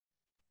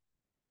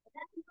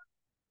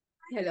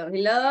Hello,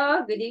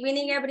 hello. Good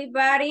evening,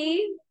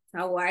 everybody.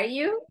 How are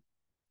you?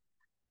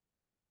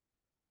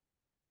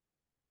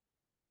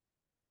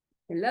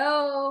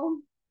 Hello.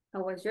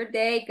 How was your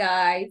day,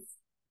 guys?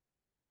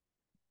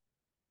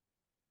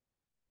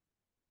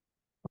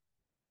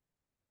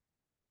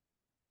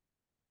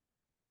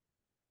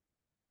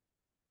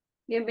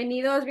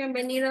 Bienvenidos,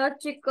 bienvenidos,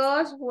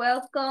 chicos.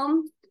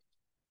 Welcome.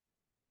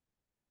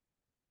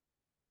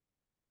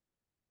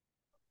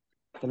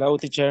 Hello,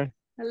 teacher.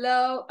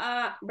 Hello,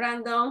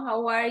 Brandon.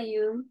 How are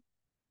you?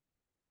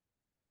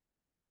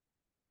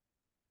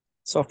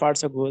 So far,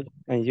 so good.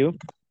 And you?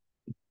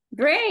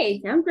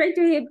 Great. I'm great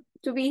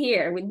to be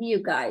here with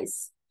you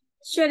guys.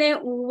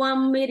 Shouldn't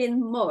 1 minute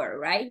more,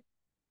 right?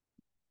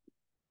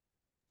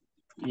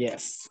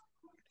 Yes.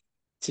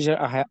 Teacher,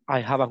 I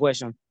have a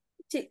question.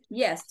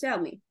 Yes, tell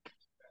me.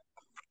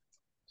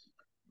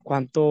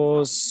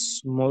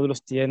 ¿Cuántos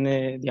módulos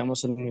tiene,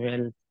 digamos, el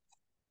nivel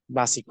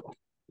básico?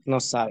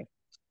 No sabe.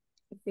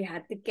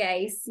 Fíjate que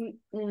ahí sí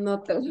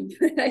no te voy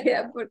a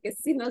idea porque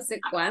sí no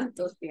sé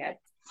cuántos, fíjate.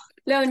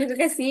 Lo único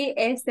que sí,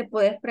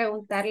 puedes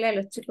preguntarle a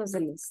los chicos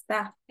del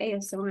staff.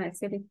 Ellos se van a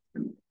decir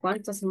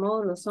cuántos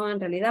módulos son en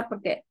realidad,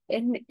 porque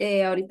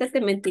ahorita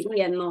te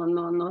mentiría,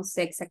 no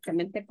sé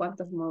exactamente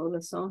cuántos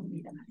módulos son.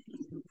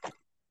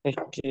 Es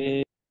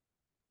que,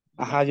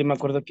 ajá, yo me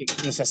acuerdo que,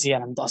 no sé si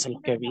eran 12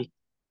 los que vi.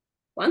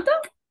 ¿Cuánto?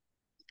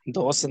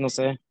 12, no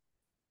sé.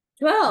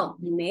 12,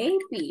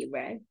 maybe,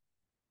 right?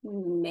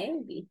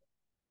 Maybe.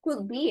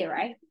 Could be,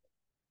 right?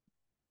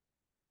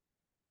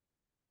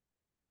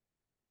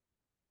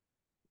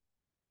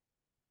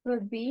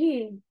 Could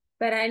be,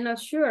 but I'm not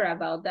sure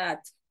about that.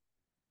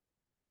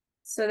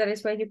 So that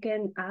is why you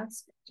can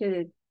ask to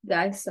the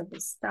guys of the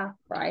staff,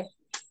 right?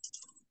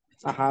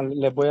 Ajá,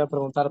 les voy a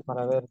preguntar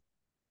para ver.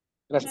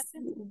 Gracias.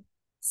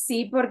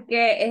 Sí,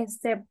 porque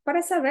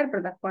para saber,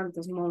 ¿verdad?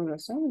 ¿Cuántos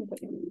módulos son?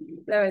 Porque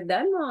la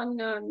verdad,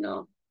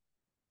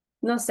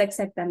 no sé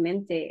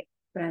exactamente,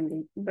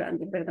 Brandon.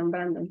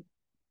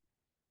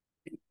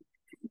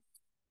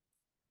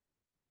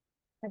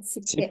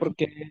 Así Sí, que,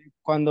 porque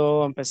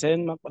cuando empecé,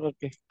 me acuerdo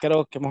que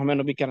creo que más o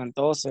menos vi que eran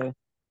 12,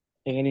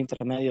 en el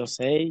intermedio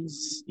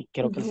 6 y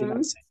creo que al final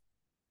ujú. 6.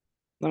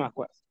 No me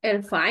acuerdo.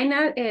 El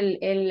final,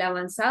 el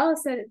avanzado,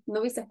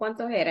 ¿no viste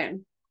cuántos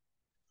eran?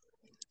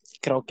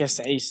 Creo que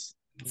 6.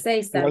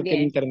 6 Igual que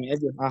el también.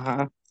 intermedio.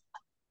 Ajá.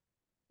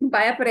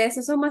 Vaya, pero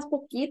esos son más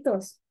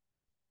poquitos.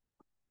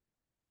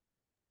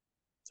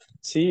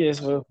 Sí,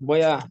 eso.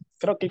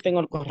 Creo que tengo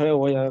el correo,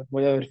 voy a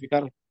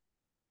verificar.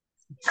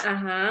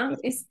 Ajá,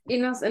 y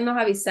nos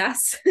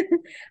avisas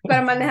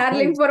para manejar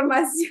la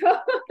información.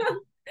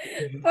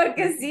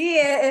 Porque sí,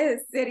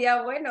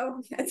 sería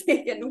bueno.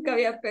 Fíjate que nunca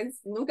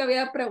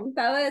había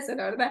preguntado eso,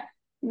 la verdad.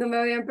 No me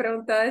habían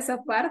preguntado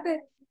esa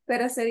parte,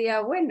 pero sería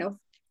bueno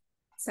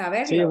Sí,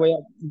 saberlo.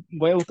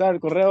 voy a buscar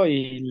el correo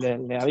y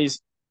le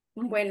aviso.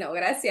 Bueno,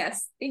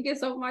 gracias. Thank you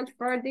so much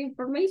for the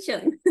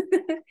information.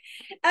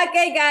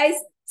 Okay,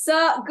 guys.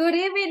 So, good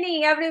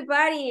evening,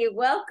 everybody.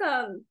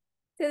 Welcome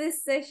to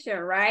this session,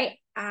 right?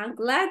 I'm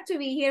glad to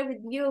be here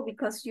with you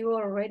because you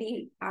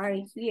already are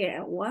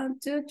here. 1,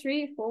 2,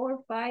 3,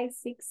 4, 5,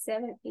 6,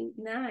 7, 8,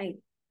 9.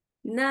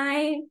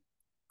 9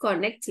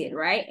 connected,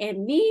 right?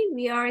 And me,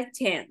 we are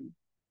 10.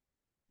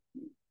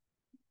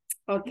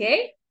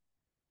 Okay?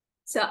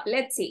 So,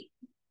 let's see.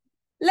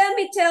 Let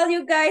me tell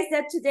you guys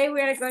that today we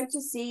are going to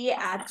see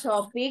a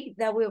topic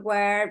that we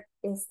were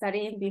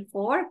studying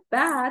before,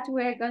 but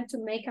we're going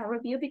to make a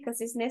review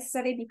because it's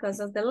necessary because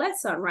of the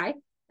lesson, right?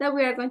 That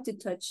we are going to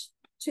touch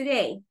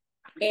today.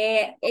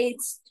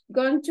 It's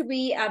going to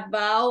be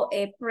about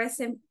a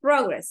present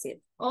progressive,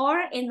 or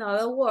in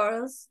other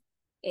words,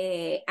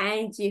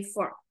 ing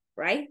form,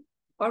 right?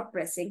 Or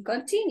present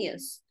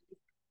continuous.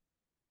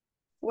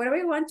 Whatever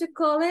you want to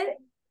call it,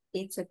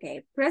 it's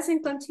okay.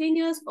 Present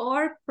continuous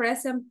or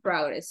present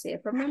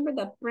progressive. Remember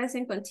that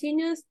present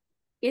continuous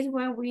is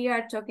when we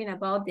are talking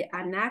about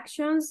an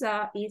actions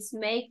that is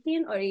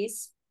making or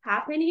is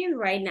happening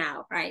right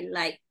now, right?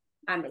 Like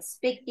I'm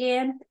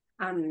speaking,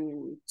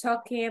 I'm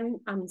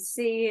talking, I'm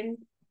seeing,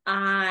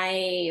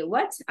 I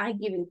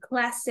giving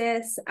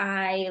classes,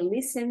 I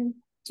listen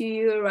to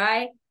you,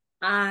 right?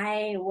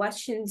 I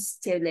watching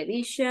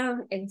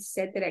television,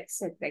 etc.,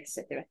 etc.,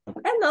 etc.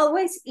 And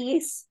always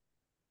is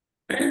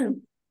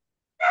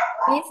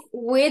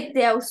with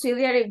the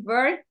auxiliary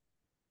verb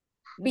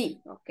be,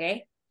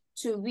 okay?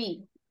 To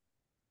be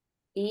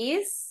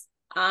is,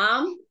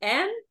 and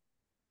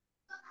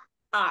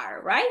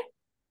are, right?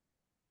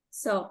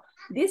 So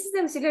this is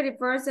the auxiliary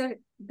verbs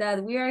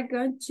that we are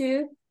going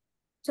to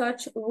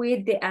touch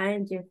with the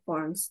ing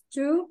forms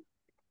to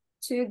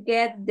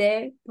get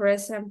the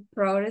present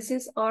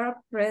progressive or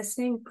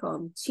present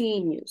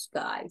continuous,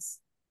 guys.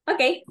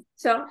 Okay,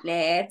 so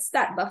let's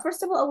start. But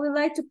first of all, I would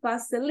like to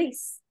pass the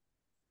list.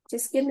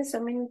 Just give me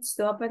some minutes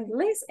to open the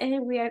list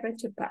and we are going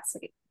to pass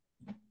it.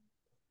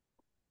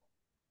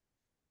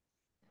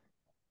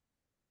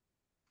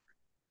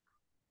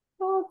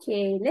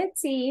 Okay,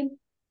 let's see.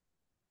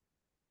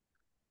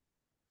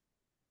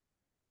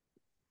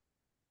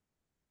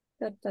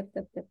 Ta, ta,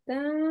 ta, ta, ta.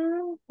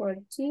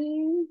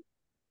 14.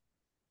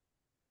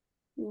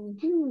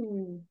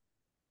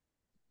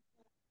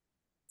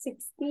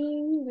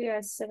 16, we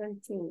are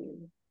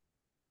 17.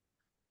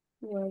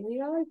 Where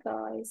we are,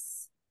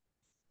 guys.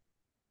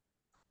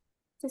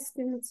 Just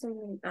give me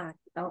some,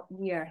 oh,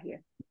 we are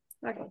here.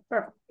 Okay,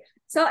 perfect.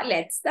 So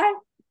let's start.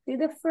 Do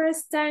the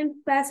first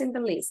time passing the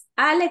list.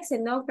 Alex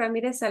Enoch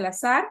Ramírez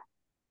Salazar.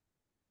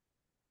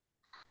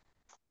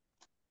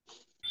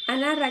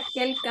 Ana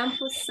Raquel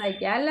Campos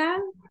Sayala.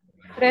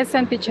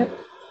 Present, teacher.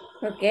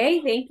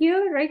 Okay, thank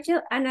you.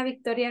 Rachel Ana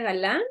Victoria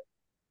Galán.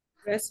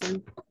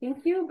 Present.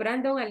 Thank you.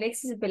 Brandon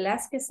Alexis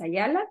Velázquez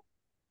Ayala.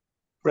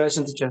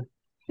 Present, teacher.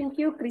 Thank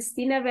you.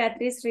 Cristina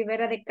Beatriz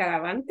Rivera de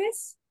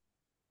Caravantes.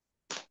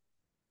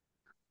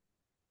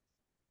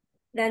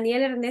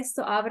 Daniel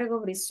Ernesto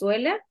Ábrego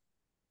Brizuela.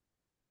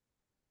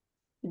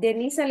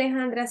 Denise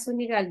Alejandra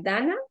Zúñiga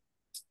Aldana.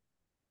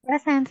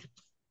 Present.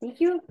 Thank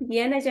you.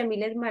 Diana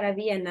Yamilet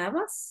Maravilla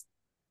Navas.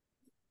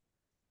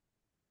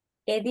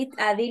 Edith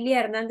Adilia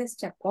Hernández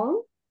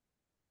Chacón.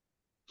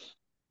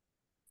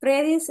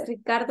 Fredis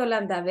Ricardo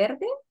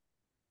Landaverde.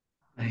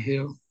 I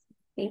hear.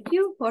 Thank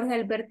you. Jorge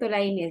Alberto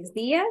Laínez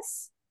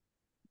Díaz.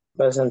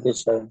 Present,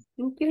 teacher.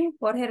 Thank you.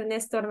 Jorge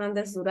Ernesto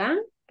Hernández Durán.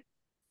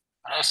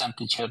 Present,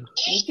 teacher.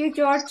 Thank you,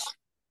 George.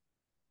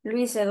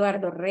 Luis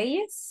Eduardo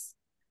Reyes.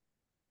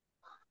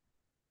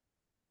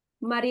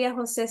 María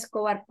José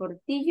Escobar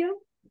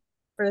Portillo.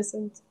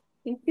 Present.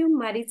 Thank you.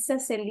 Maritza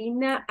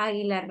Celina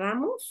Aguilar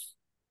Ramos.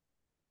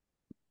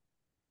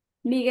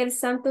 Miguel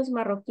Santos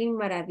Marroquín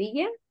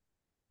Maravilla.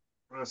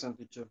 Present,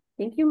 teacher.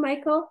 Thank you,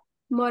 Michael.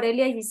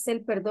 Morelia Giselle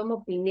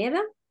Perdomo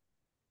Pineda.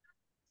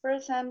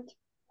 Present.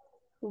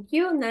 Thank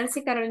you.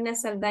 Nancy Carolina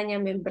Saldaña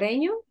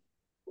Membreño.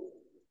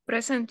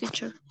 Present,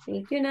 teacher.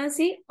 Thank you,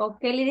 Nancy.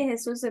 Okeli de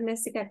Jesús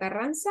Doméstica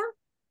Carranza.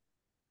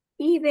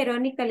 Y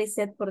Verónica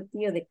Lisset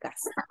Portillo de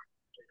Casa.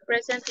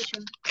 Present,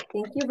 teacher.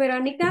 Thank you,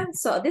 Veronica.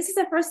 So this is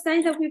the first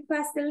time that we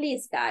passed the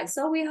list, guys.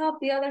 So we hope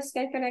the others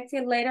can connect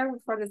it later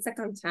for the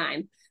second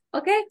time.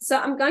 Okay, so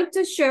I'm going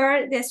to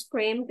share the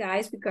screen,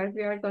 guys, because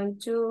we are going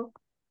to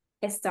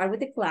start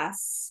with the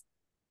class.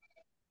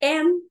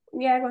 And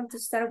we are going to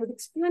start with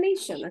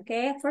explanation,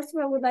 okay? First of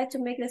all, I would like to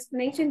make the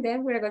explanation,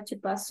 then we're going to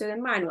pass to the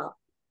manual.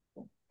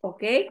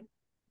 Okay,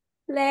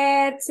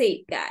 let's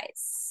see,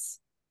 guys.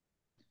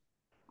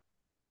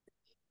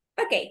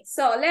 Okay,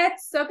 so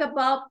let's talk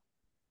about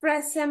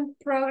present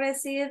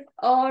progressive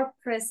or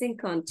present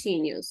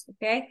continuous,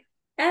 okay?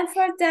 And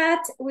for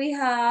that, we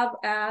have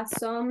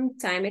some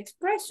time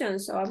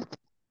expressions of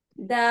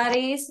that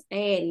is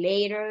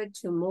later,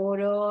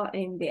 tomorrow,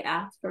 in the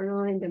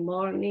afternoon, in the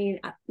morning,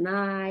 at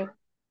night,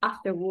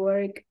 after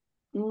work,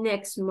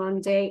 next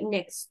Monday,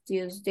 next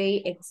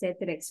Tuesday,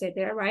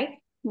 etc.,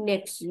 right?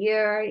 Next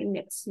year,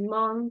 next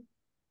month,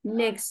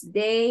 next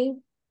day,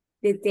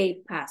 the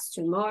day past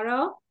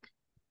tomorrow.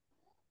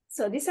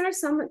 So these are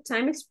some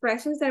time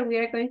expressions that we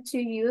are going to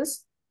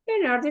use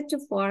in order to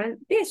form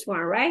this one,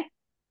 right?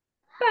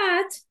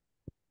 But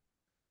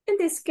in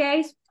this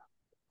case,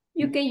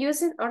 you can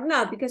use it or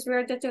not because we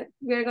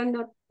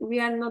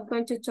are not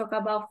going to talk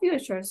about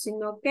future,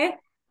 okay?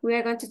 We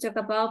are going to talk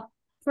about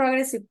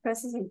progressive,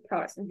 present, and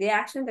progressive, the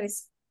action that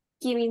is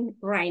given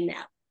right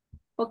now.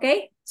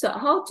 Okay, so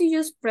how to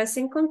use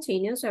present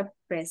continuous or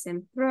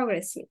present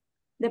progressive?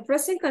 The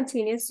present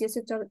continuous used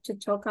to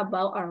talk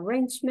about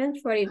arrangement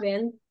for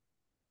event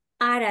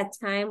at a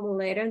time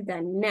later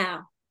than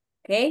now,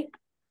 okay?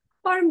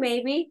 Or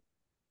maybe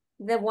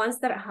the ones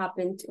that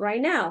happened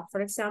right now.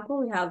 For example,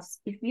 we have,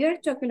 if you're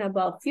talking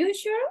about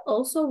future,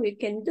 also we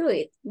can do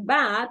it.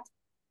 But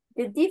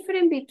the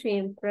difference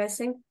between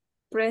present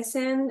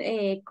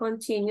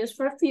continuous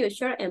for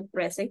future and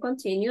present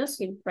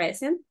continuous in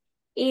present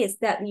is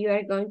that you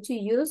are going to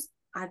use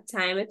a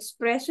time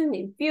expression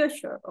in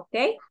future,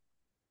 okay?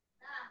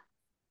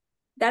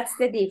 That's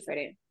the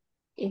difference.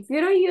 If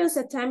you don't use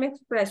a time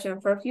expression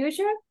for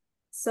future,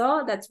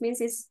 so that means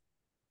it's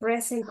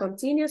present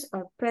continuous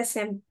or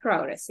present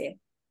progressive.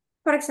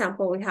 For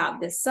example, we have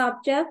the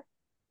subject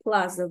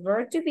plus the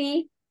verb to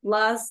be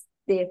plus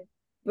the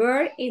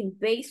verb in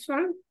base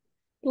form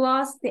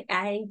plus the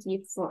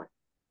ing form.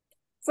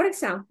 For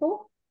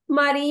example,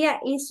 Maria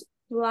is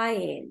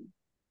flying.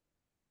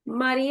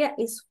 Maria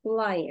is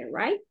flying,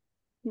 right?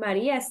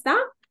 Maria está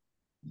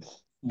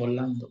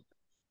Volando.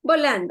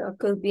 volando.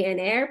 Could be an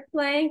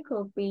airplane,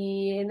 could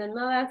be in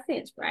another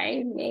thing,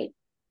 right? Maybe.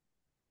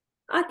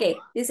 Okay,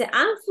 dice,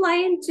 I'm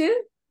flying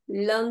to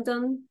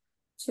London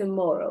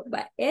tomorrow.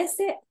 But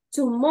ese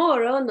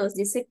tomorrow nos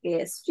dice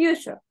que es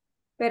future.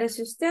 Pero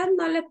si usted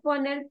no le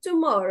pone el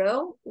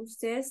tomorrow,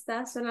 usted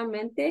está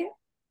solamente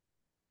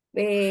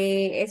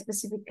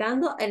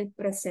especificando el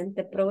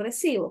presente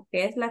progresivo,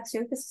 que es la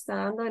acción que se está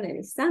dando en el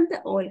instante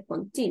o el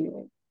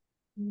continuo.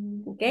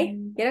 ¿Ok?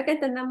 Quiero que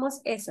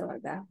entendamos eso,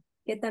 ¿verdad?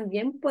 Que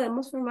también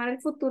podemos formar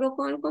el futuro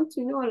con el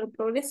continuo o el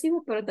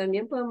progresivo, pero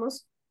también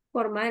podemos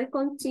formar el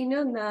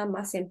continuo nada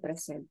más en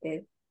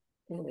presente.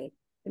 En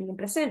el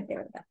presente,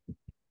 ¿verdad?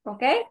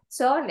 Okay,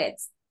 so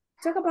let's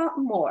talk about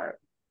more.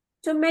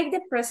 to make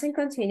the present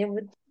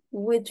continue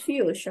with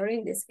future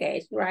in this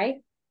case,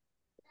 right?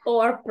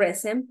 Or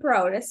present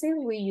progressive,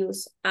 we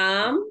use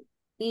am,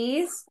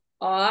 is,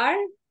 are,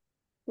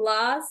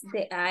 plus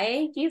the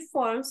ing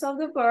forms of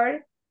the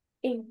verb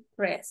in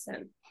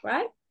present,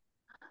 right?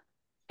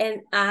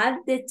 And add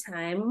the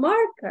time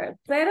marker.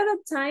 Pero the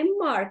time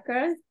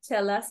marker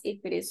tell us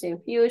if it is in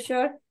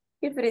future,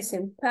 if it is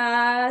in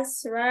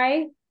past,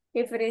 right?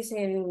 If it is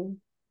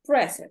in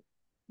present.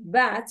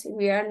 But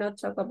we are not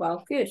talking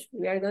about future.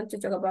 We are going to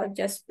talk about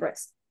just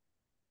present.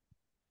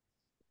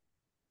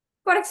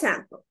 For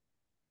example,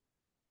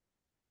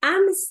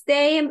 I'm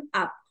staying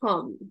at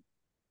home.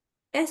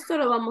 Esto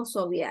lo vamos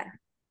a obviar.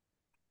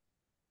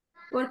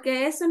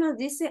 Porque eso nos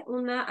dice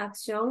una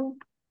acción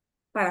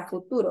para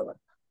futuro,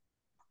 ¿verdad?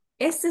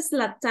 Esta es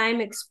la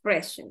time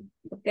expression,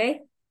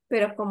 ¿ok?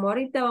 Pero como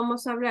ahorita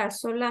vamos a hablar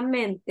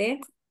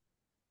solamente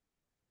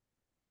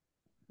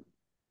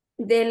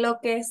de lo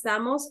que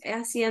estamos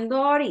haciendo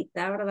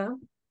ahorita, ¿verdad?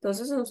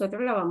 Entonces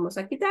nosotros la vamos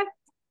a quitar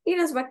y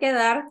nos va a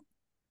quedar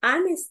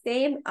I'm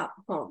staying at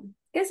home.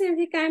 ¿Qué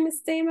significa I'm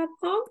staying at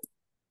home?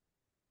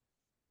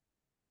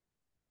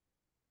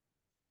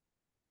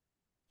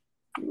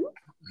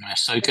 Me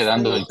estoy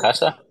quedando en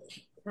casa.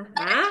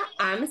 Ajá,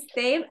 I'm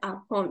staying at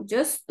home. Yo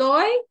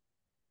estoy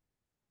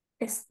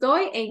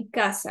en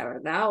casa,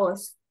 ¿verdad? O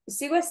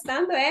sigo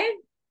estando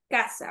en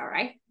casa,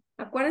 right?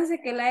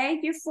 Acuérdense que la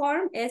ing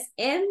form es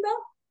endo,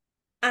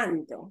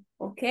 ando,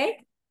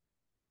 okay?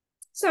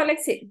 So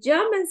let's see.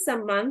 John and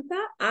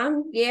Samantha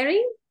are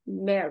getting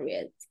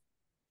married.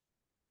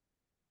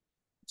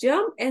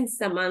 John and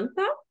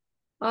Samantha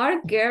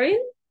are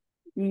getting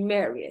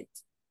married.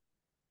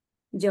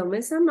 John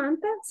and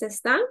Samantha se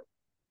están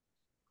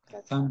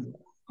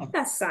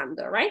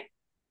casando, right?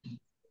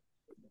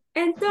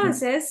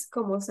 Entonces,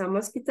 como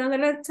estamos quitando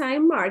la time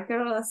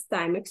marker o las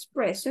time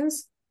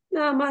expressions,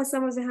 nada más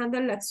estamos dejando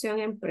la acción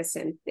en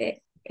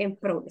presente, en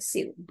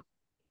progresivo.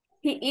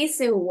 He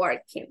isn't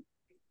working.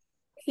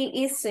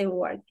 He isn't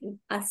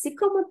working. Así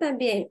como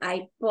también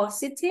hay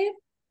positive,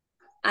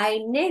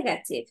 hay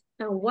negative.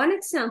 And one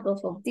example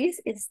of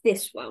this is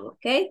this one,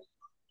 okay?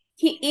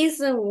 He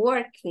isn't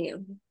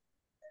working.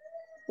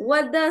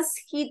 What does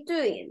he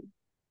doing?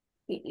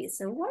 He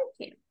isn't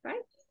working,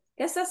 right?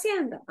 ¿Qué está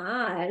haciendo?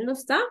 Ah, él no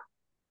está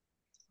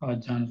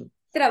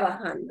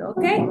trabajando,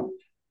 okay?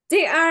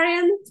 They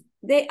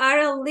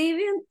aren't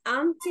leaving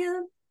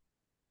until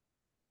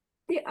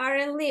they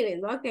aren't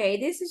leaving. Okay,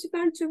 this is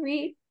going to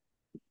be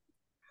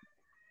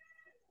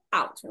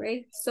out,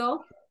 right?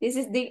 So this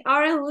is they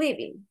aren't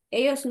leaving.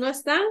 Ellos no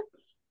están.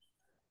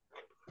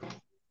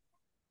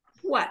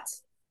 What?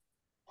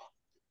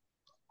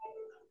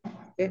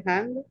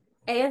 Dejando.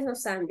 Ellos no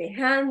están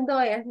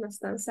dejando, ellos no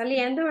están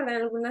saliendo, ¿verdad?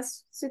 En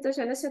algunas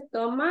situaciones se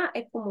toma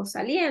como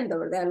saliendo,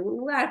 ¿verdad? De algún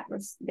lugar,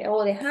 pues,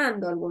 o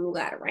dejando algún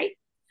lugar, right?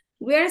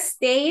 We are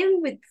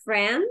staying with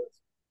friends.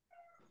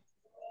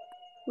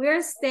 We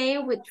are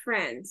staying with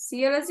friends.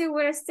 Si yo les digo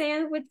we are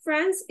staying with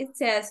friends, it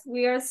says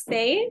we are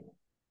staying.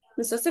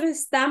 Nosotros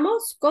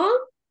estamos con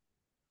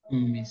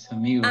mis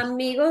amigos.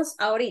 amigos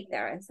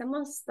ahorita, ¿verdad?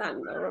 Estamos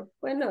estando,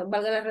 bueno,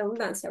 valga la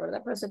redundancia,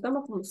 ¿verdad? Pero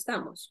estamos como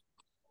estamos.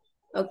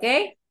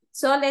 Okay?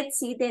 So let's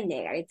see the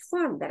negative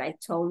form that I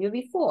told you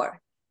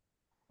before.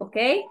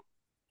 Okay?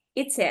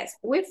 It says,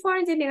 we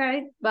form the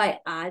negative by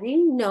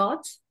adding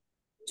not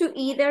to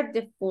either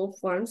the full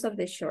forms of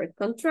the short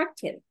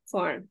contracted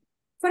form.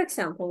 For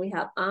example, we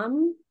have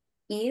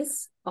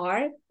is,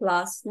 are,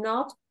 plus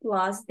not,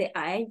 plus the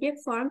ing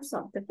forms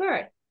of the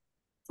verb.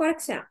 For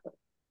example,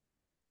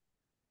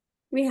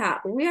 we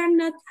have, we are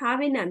not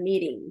having a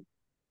meeting.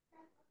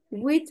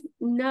 With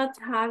not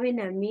having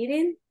a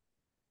meeting,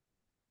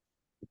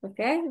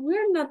 okay,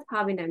 we're not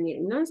having a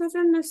meeting.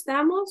 Nosotros no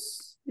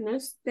estamos,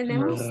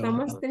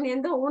 estamos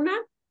teniendo una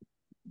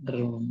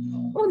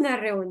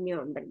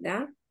reunión,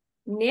 ¿verdad?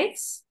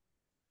 Next,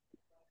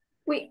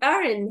 we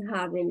aren't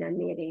having a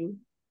meeting.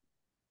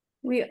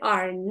 We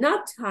are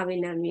not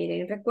having a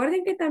meeting.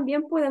 Recuerden que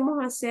también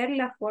podemos hacer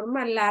la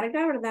forma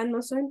larga, ¿verdad?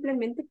 No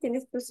simplemente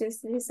tienes que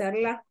utilizar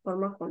la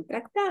forma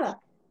contractada.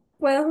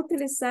 Puedes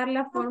utilizar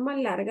la forma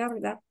larga,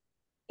 ¿verdad?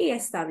 Y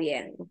está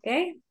bien, ¿ok?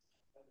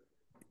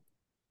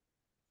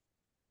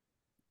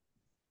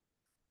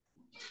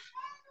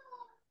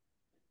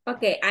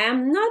 Okay, I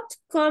am not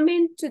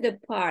coming to the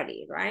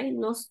party, right?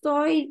 No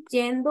estoy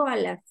yendo a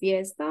la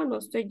fiesta o no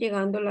estoy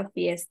llegando a la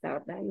fiesta,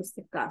 ¿verdad? En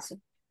este caso.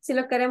 Si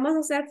lo queremos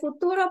hacer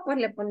futuro, pues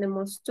le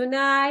ponemos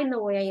tonight, no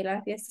voy a ir a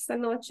la fiesta esta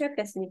noche,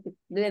 que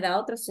le da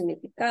otro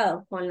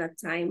significado con la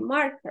time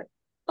marker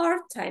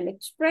or time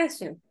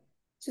expression.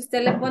 Si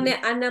usted le pone,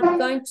 I'm not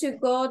going to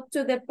go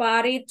to the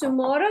party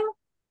tomorrow,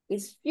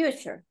 it's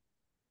future.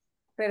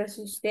 Pero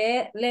si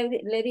usted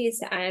le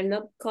dice, I am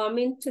not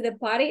coming to the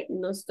party,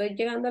 no estoy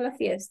llegando a la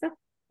fiesta,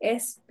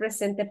 es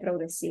presente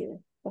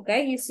progresivo.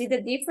 Okay, you see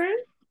the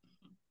difference?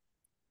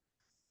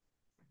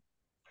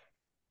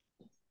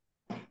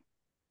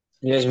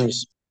 Yes,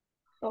 miss.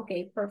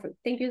 Okay, perfect.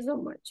 Thank you so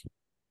much.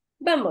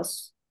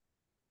 Vamos.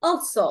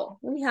 Also,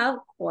 we have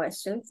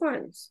question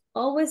forms.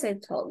 Always I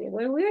told you,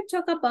 when we are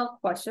talking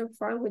about question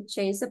form, we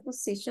change the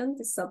position,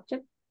 the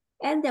subject,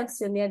 and the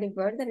auxiliary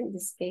verb that in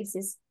this case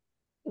is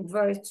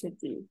verb to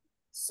be.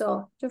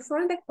 So to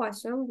form the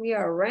question, we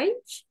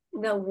arrange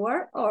the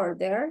word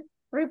order,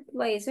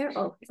 replacing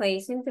or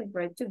placing the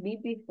verb to be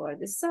before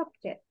the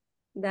subject.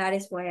 That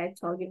is why I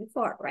told you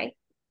before, right?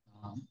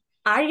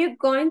 Are you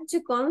going to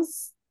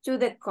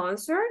the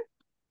concert?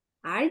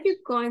 Are you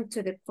going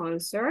to the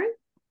concert?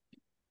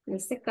 En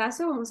este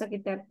caso vamos a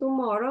quitar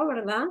tomorrow,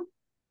 ¿verdad?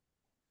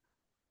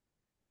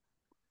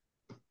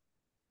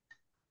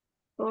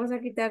 Vamos a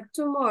quitar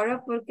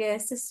tomorrow porque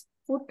este es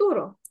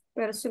futuro.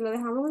 Pero si lo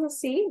dejamos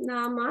así,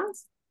 nada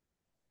más.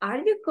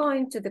 Are you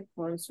going to the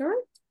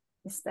concert?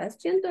 ¿Estás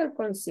yendo al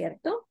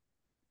concierto?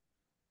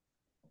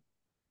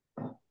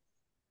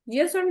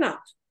 Yes or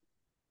not?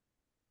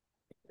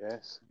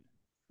 Yes.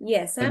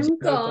 Yes, ¿Vas I'm a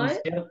ir al going.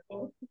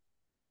 concierto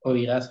o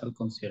irás al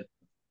concierto?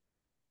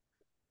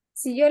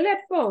 Si yo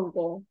le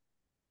pongo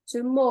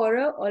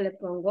tomorrow o le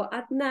pongo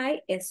at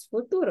night, es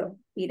futuro.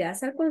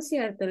 ¿Irás al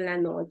concierto en la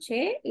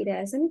noche?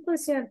 ¿Irás al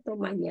concierto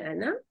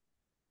mañana?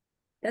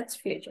 That's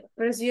future.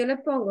 Pero si yo le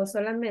pongo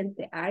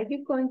solamente, are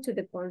you going to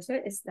the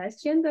concert?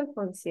 ¿Estás yendo al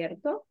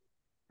concierto?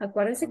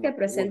 Acuérdense que el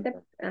presente,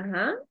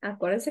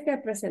 acuérdense que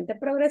el presente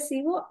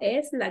progresivo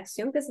es la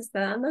acción que se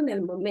está dando en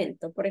el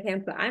momento. Por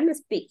ejemplo, I'm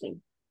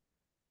speaking.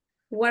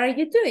 What are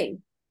you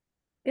doing?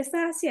 ¿Qué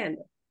estás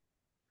haciendo?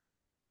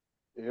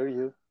 Hear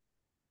you.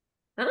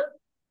 ¿Ah?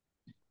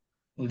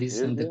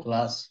 Listen to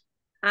class.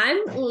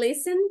 I'm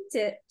listening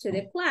to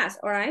the class,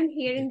 or I'm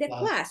hearing the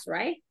class,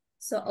 right?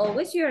 So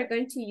always you are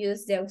going to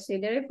use the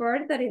auxiliary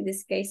verb that in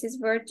this case is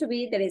verb to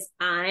be, that is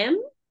I'm,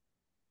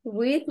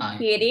 with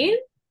hearing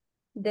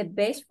the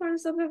base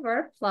forms of the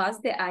verb plus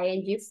the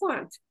ing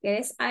form. ¿Qué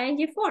es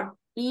ing form?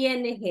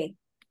 ing,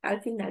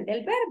 al final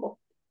del verbo.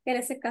 En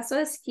este caso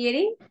es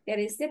hearing, that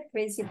is the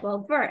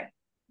principal verb.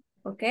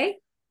 ¿Ok?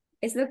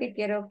 Es lo que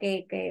quiero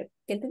que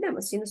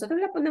entendamos. Si nosotros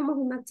le ponemos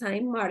una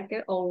time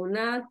marker o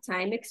una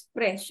time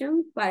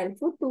expression para el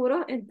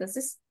futuro,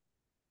 entonces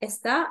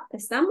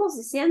estamos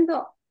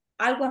diciendo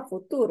algo a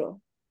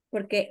futuro,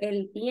 porque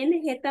el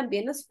ing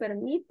también nos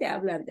permite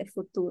hablar de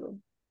futuro.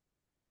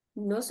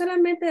 No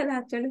solamente de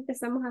las acciones que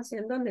estamos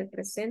haciendo en el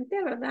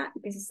presente, ¿verdad?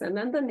 Que se están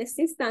dando en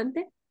este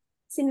instante,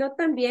 sino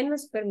también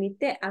nos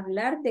permite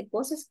hablar de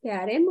cosas que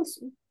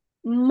haremos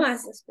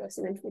más después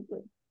en el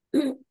futuro.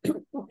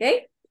 ¿Ok?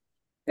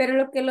 Pero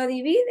lo que lo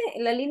divide,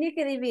 la línea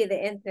que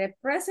divide entre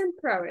present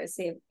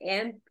progressive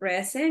and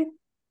present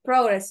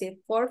progressive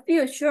for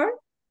future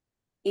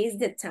is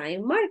the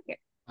time marker.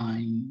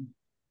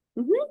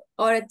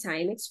 Or a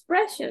time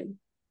expression.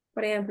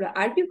 Por ejemplo,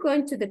 are you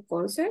going to the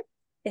concert?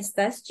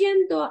 ¿Estás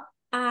yendo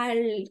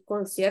al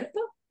concierto?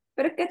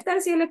 Pero ¿qué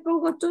tal si yo le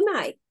pongo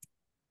tonight?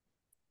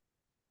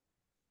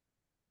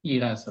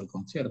 Irás al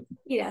concierto.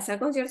 Irás al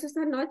concierto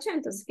esta noche,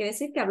 entonces quiere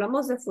decir que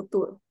hablamos de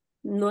futuro.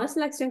 No es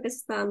la acción que se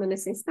está dando en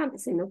ese instante,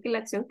 sino que la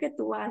acción que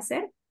tú vas a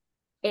hacer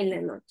en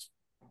la noche.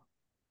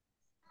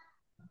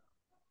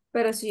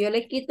 Pero si yo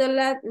le quito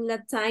la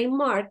time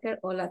marker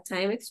o la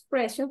time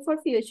expression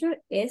for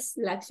future, es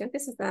la acción que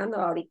se está dando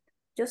ahorita.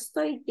 Yo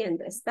estoy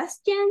yendo.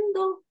 ¿Estás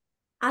yendo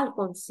al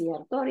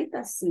concierto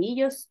ahorita? Sí,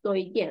 yo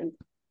estoy yendo.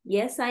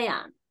 Yes, I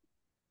am.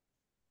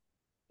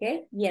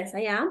 Okay, yes,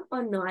 I am,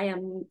 or no, I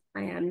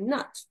am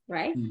not,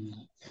 right?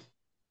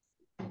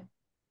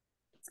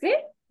 It's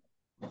clear?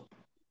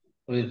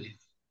 Really?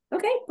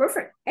 Okay,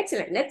 perfect.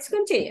 Excellent. Let's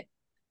continue.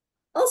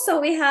 Also,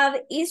 we have,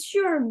 is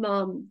your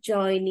mom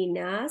joining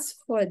us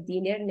for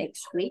dinner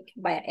next week?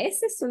 Vaya,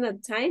 esa es una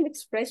time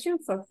expression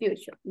for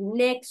future.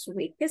 Next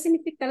week. ¿Qué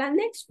significa la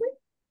next week?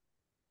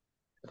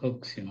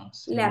 Próxima La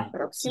semana.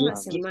 próxima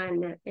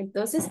semana.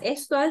 Entonces,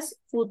 esto es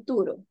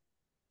futuro.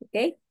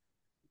 ¿Ok?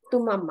 ¿Tu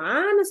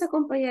mamá nos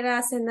acompañará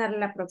a cenar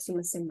la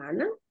próxima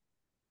semana?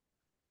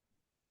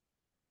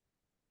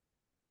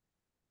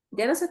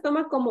 Ya no se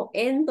toma como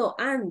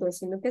ando,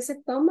 sino que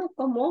se toma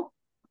como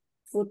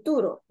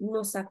futuro.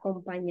 Nos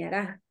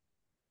acompañará.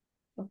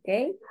 ¿Ok?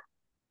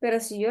 Pero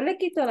si yo le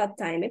quito la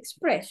time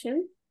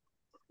expression,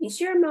 is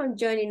your mom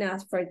joining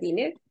us for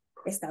dinner?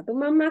 ¿Está tu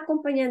mamá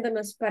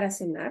acompañándonos para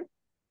cenar?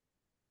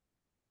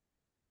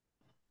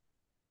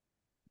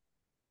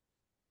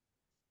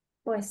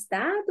 ¿O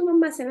está tu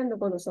mamá cenando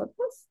con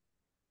nosotros?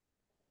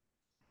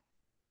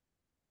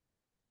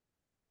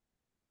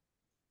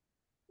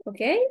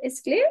 Okay,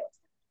 it's clear?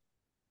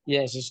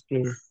 Yes, it's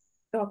clear.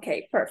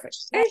 Okay, perfect.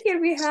 And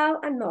here we have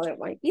another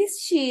one. Is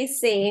she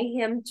seeing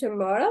him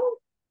tomorrow?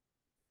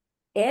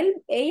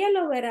 Ella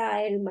lo verá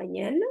a él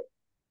mañana.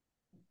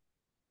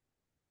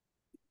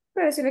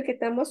 Pero si le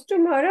quitamos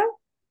tomorrow,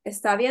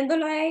 está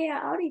viéndolo a ella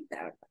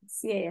ahorita, ¿verdad?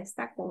 Sí, ella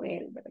está con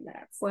él,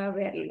 ¿verdad? Fue a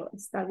verlo,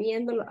 está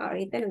viéndolo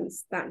ahorita en el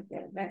instante,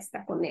 ¿verdad?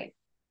 Está con él.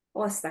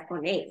 O está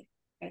con él,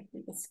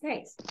 in this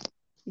case.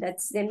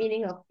 That's the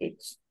meaning of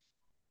each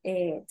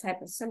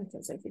type of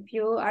sentence. If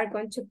you are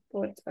going to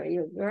put, or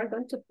you are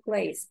going to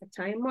place a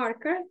time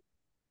marker,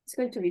 it's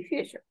going to be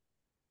future.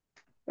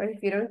 But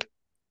if you don't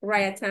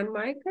right time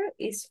marker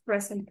is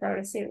present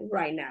progressive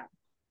right now.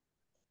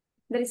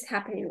 That is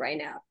happening right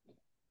now.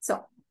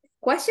 So,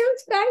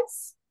 questions,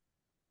 guys?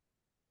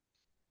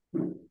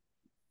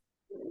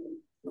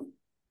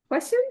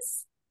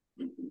 Questions?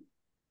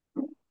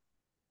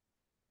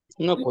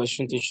 No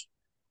question, teacher.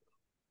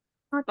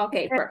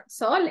 Okay, perfect.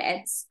 So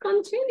let's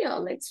continue.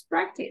 Let's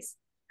practice.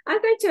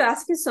 I'm going to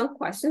ask you some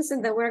questions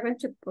and then we're going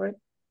to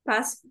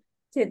pass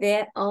to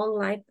the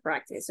online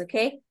practice,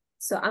 okay?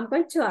 So I'm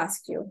going to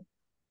ask you,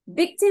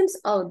 victims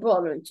or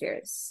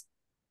volunteers?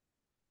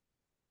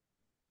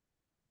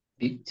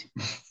 Victim.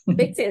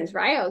 Victims,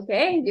 right?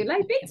 Okay, you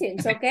like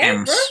victims, okay?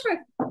 Victims.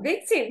 Perfect,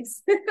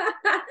 victims.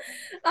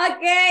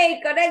 Okay,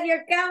 connect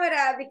your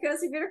camera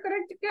because if you don't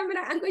connect your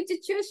camera, I'm going to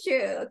choose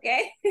you,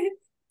 okay?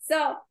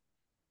 So,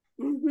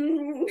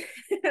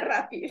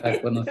 rápido. A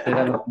conocer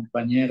a los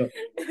compañeros.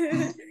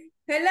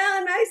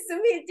 Hello, nice to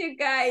meet you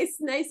guys.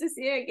 Nice to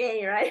see you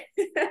again, right?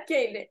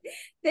 Okay,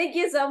 thank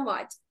you so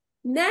much.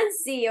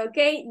 Nancy,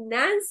 okay?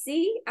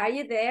 Nancy, are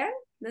you there?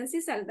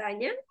 Nancy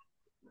Saldaña?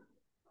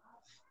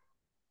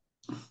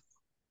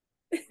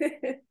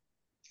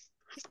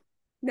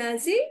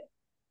 Nancy?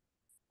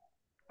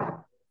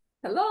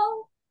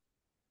 Hello?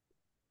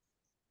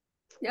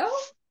 No?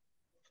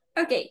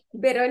 Okay,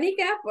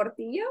 Verónica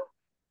Portillo?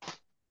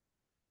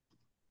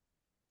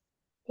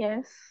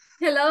 Yes.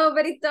 Hello,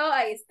 Berito,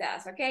 ahí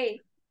estás,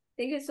 okay?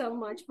 Thank you so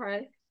much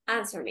for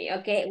answering me,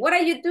 okay? What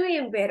are you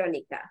doing,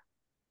 Verónica?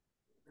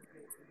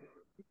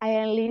 I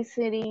am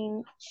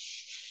listening.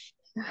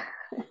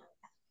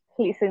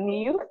 Listening to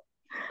you.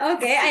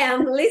 Okay, I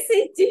am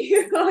listening to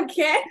you,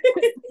 okay?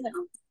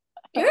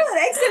 Good,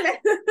 excellent.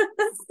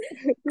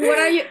 What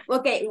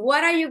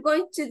are you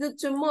going to do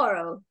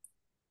tomorrow?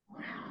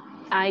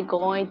 I'm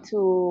going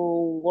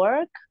to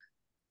work.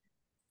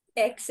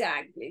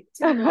 Exactly,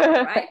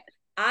 tomorrow, right?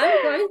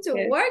 I'm going to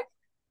Yes. work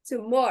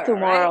tomorrow,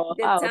 Tomorrow. right?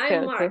 The Ah, time okay,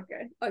 okay.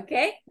 marker,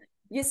 okay?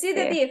 You see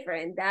the Yes.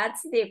 difference?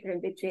 That's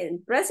different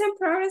between present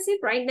progressive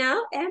right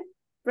now and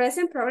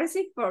present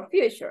progressive for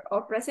future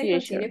or present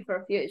Future. continuous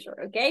for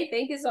future, okay?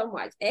 Thank you so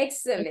much.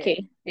 Excellent.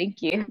 Okay, thank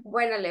you.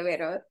 Bueno,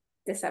 Levero,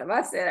 te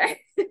salvaste, right?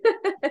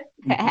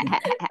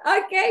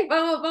 Okay,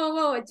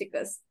 vamos,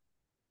 chicos.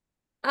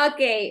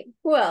 Okay,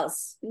 who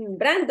else?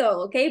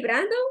 Brando, okay,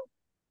 Brando?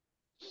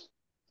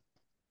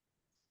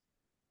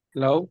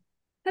 Hello.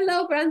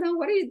 Hello, Brandon,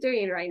 what are you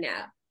doing right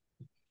now?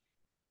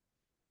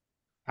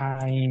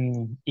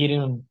 I'm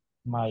eating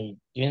my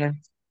dinner.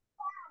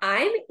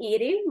 I'm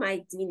eating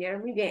my dinner.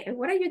 Muy bien. And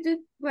what are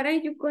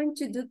you going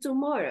to do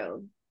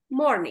tomorrow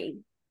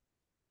morning?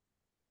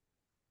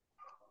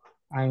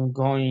 I'm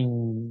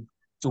going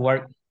to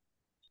work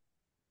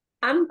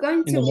I'm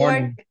going in to the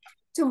work morning.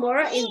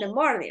 tomorrow in the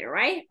morning,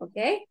 right?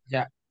 Okay.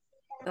 Yeah.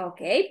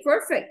 Okay,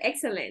 perfect.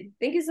 Excellent.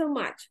 Thank you so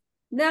much.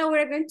 Now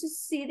we're going to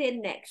see the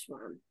next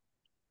one.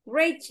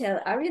 Rachel,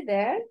 are you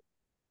there?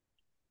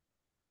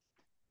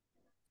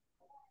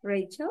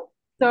 Rachel?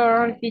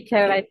 So,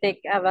 teacher, I think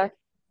about.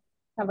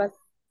 Oh,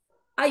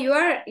 you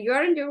are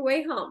on your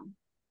way home.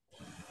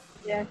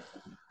 Yes.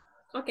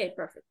 Okay,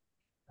 perfect.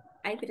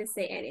 I didn't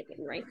say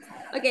anything, right?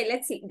 Okay,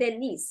 let's see.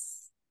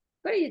 Denise.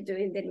 What are you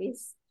doing,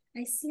 Denise?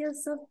 I see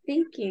yourself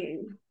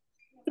thinking.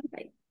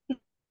 Like,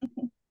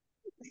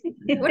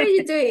 what are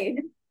you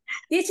doing?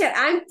 Teacher,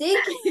 I'm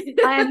thinking.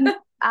 I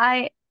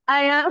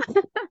am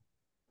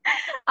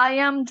I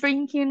am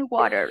drinking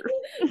water.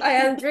 I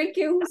am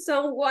drinking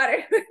some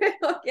water.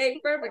 Okay,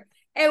 perfect.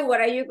 And what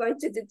are you going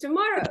to do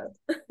tomorrow?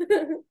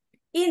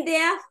 In the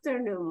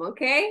afternoon,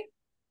 okay?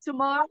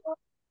 Tomorrow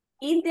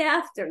In the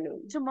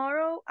afternoon.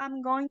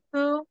 I'm going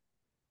to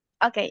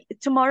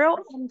tomorrow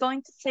I'm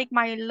going to take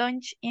my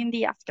lunch in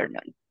the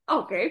afternoon.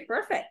 Okay,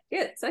 perfect.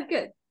 Good, so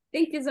good.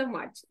 Thank you so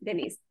much,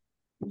 Denise.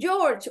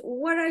 George,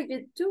 what are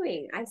you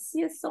doing? I see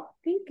yourself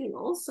thinking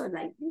also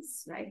like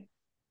this, right?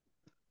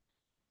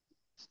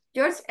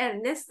 George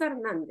Ernesto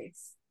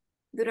Hernandez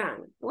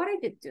Duran, what are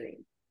you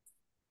doing?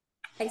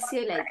 I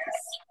see you like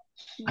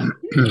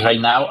this. Right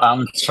now,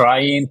 I'm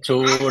trying to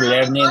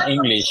learning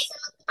English.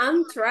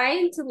 I'm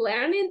trying to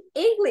learn in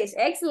English.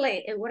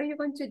 Excellent. And what are you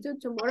going to do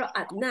tomorrow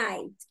at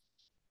night?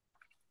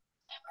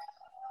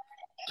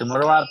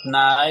 Tomorrow at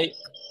night,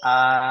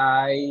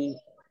 I'm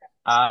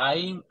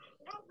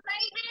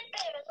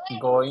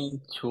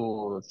going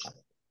to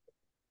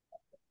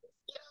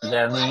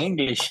learn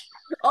English.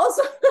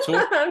 Also, too.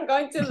 I'm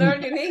going to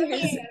learn in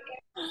English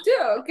too.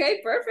 Okay,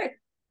 perfect.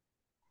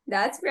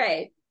 That's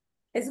great.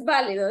 Es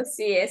válido,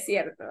 sí, es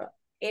cierto.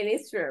 It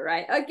is true,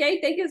 right? Okay,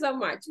 thank you so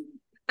much.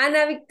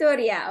 Ana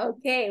Victoria,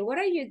 okay, what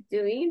are you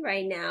doing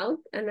right now,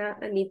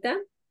 Anita?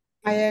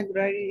 I am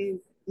grading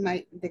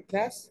the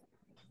class.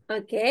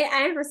 Okay,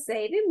 I am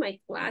reciting my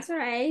class,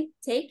 right?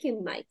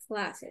 Taking my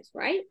classes,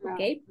 right?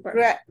 Okay,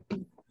 perfect.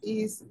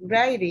 Is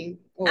writing.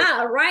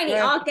 Writing.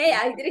 Writing. Okay,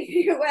 I did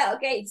it well.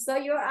 Okay, so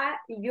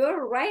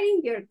you're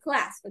writing your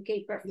class.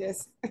 Okay, perfect.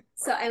 Yes.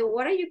 So, and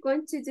what are you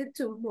going to do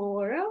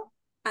tomorrow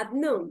at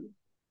noon?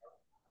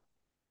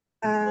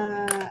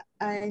 At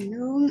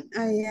noon,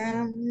 I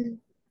am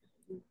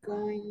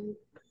going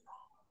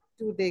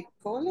to the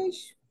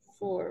college.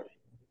 for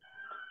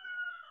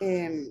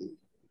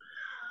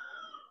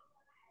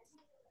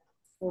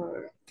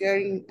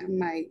caring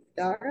my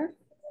daughter.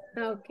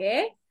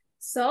 Okay.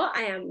 So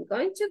I am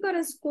going to go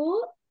to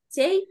school,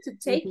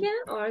 taking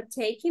or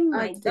taking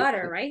my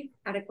daughter, right?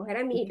 A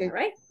recoger a mi hija,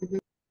 right?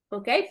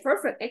 Okay,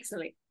 perfect,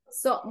 excellent.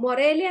 So,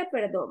 Morelia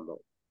Perdomo,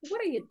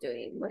 what are you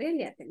doing?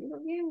 Morelia,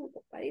 tenemos bien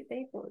ocupadita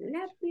ahí con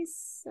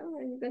lápiz. So,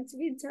 I'm going to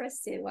be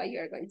interested in what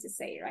you're going to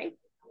say, right?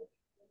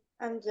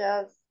 I'm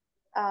just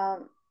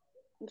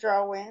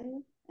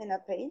drawing in a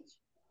page.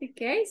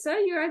 Okay, so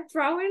you are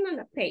drawing on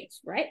a page,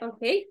 right?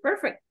 Okay,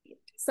 perfect.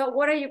 So,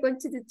 what are you going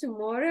to do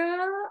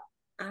tomorrow?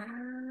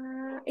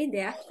 In the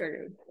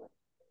afternoon.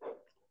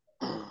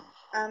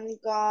 I'm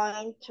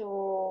going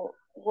to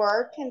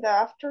work in the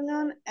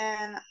afternoon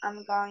and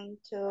I'm going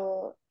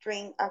to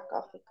drink a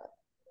coffee cup.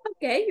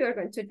 Okay, you're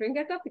going to drink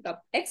a coffee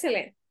cup.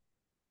 Excellent.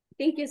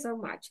 Thank you so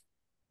much.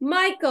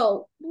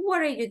 Michael,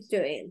 what are you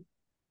doing?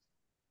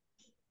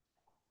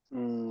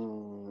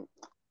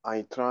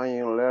 I try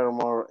and learn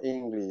more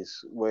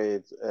English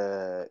with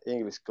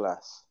English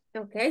class.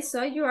 Okay,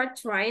 so you are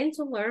trying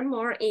to learn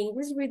more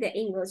English with the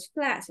English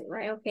class,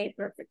 right? Okay,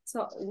 perfect.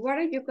 So what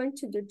are you going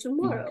to do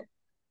tomorrow?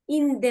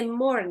 In the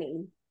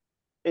morning.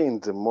 In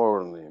the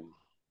morning.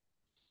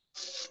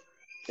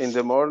 In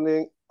the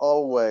morning,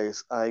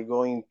 always I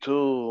going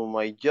to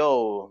my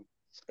job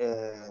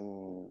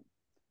and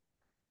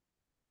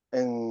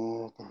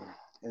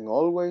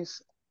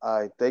always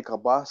I take a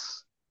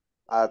bus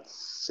at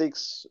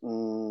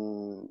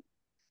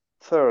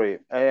 6:30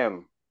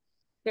 a.m.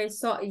 Okay,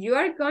 so you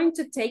are going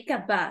to take a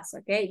bus,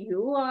 okay?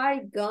 You are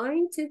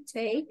going to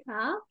take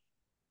a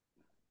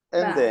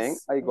And bus. then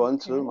I go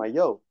to my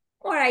job.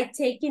 Or I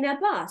taking a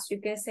bus. You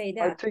can say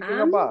that. I'm taking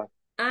a bus.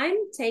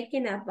 I'm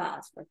taking a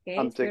bus, okay?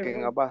 I'm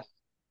taking a bus.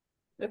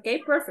 Okay,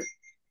 perfect.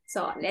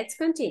 So let's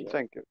continue.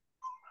 Thank you.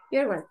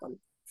 You're welcome.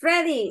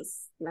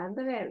 Freddy's,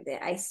 Lando Verde.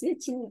 I see a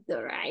chinito,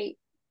 right?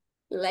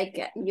 Like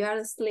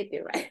you're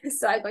sleepy, right?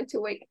 So I'm going to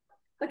wake.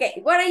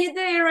 Okay, what are you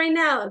doing right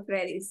now,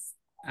 Freddy's?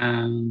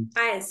 I'm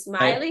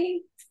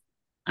smiling.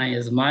 I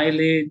am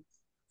smiling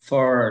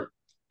for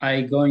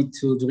I going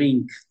to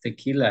drink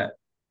tequila.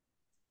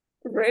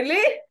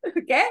 Really?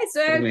 Okay,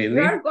 so Really?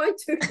 you're going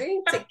to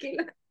drink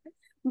tequila.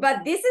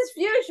 But this is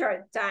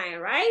future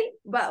time, right?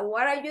 But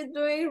what are you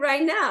doing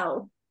right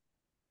now?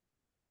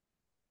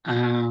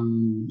 I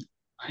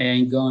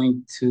am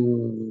going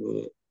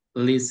to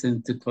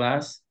listen to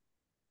class.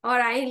 Or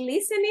I'm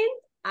listening.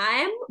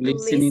 I'm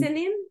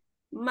listening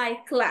my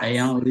class. I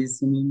am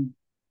listening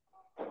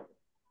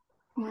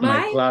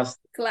my class.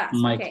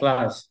 My okay.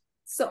 class.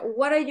 So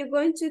what are you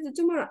going to do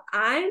tomorrow?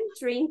 I'm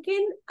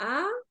drinking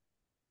a,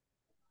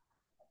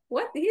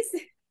 what is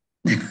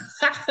it?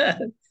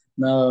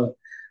 No,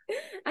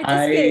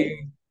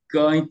 I'm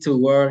going to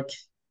work.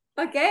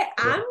 Okay,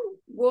 I'm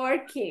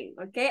working.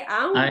 Okay,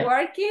 I'm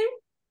working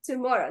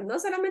tomorrow. No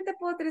solamente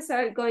puedo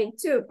utilizar el going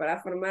to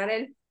para formar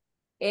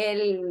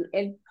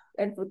el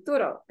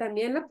futuro.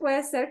 También lo puede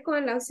hacer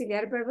con el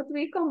auxiliar verbo to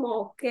be,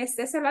 como que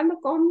estés hablando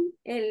con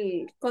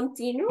el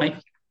continuo,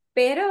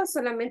 pero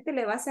solamente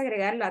le vas a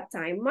agregar la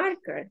time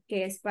marker,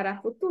 que es para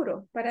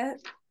futuro, para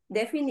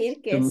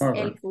definir qué es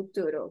el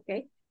futuro,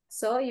 okay?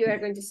 So you are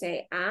going to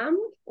say, I'm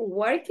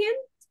working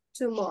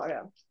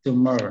tomorrow.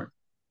 Tomorrow.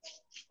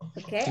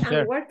 Okay,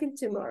 I'm working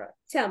tomorrow.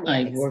 Tell me.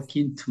 I'm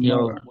working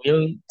tomorrow.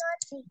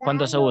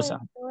 ¿Cuándo se usa?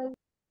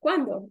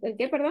 ¿Cuándo? ¿El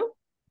qué, perdón?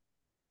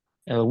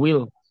 El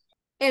will.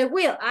 El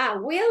will.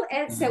 Will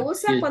se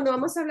usa cuando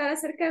vamos a hablar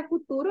acerca del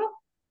futuro,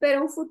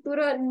 pero un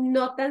futuro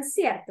no tan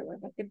cierto,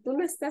 ¿verdad? Que tú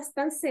no estás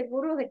tan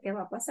seguro de qué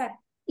va a pasar.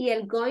 Y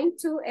el going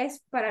to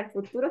es para el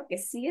futuro que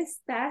sí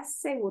estás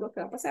seguro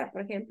que va a pasar.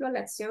 Por ejemplo,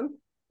 la acción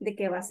de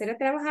que vas a ir a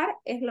trabajar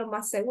es lo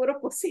más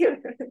seguro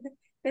posible.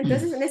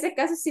 Entonces, en ese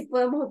caso sí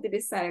podemos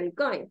utilizar el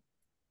going.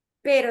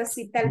 Pero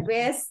si tal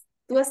vez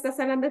tú estás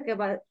hablando de que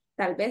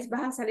tal vez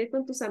vas a salir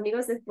con tus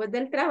amigos después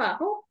del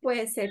trabajo,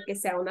 puede ser que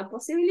sea una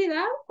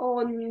posibilidad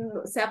o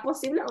no sea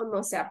posible o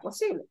no sea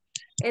posible.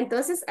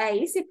 Entonces,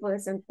 ahí sí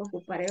puedes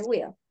ocupar el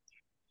will.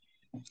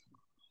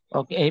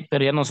 Ok,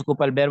 pero ya no se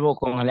ocupa el verbo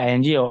con el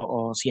ing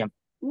o siempre.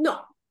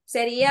 No,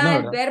 sería No,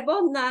 el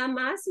verbo nada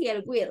más y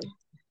el will,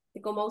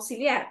 como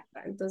auxiliar.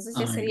 Entonces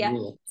ya sería,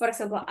 por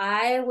ejemplo,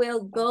 I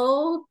will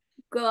go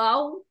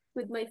out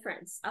with my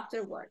friends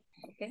after work.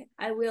 Okay?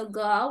 I will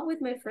go out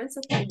with my friends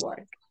after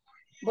work.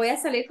 Voy a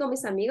salir con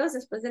mis amigos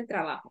después del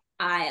trabajo.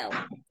 I'll.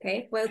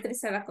 Okay? Puedo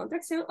utilizar la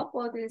contracción o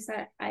puedo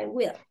utilizar I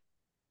will.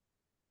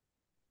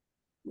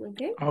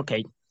 Okay?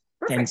 Okay.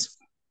 Perfect. Thanks.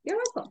 You're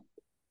welcome.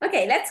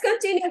 Okay, let's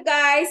continue,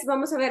 guys.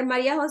 Vamos a ver,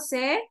 María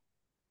José.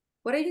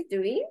 What are you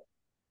doing?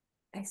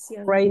 I see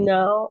right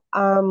now,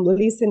 I'm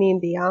listening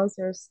the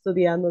answers to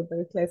the other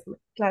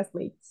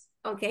classmates.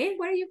 Okay,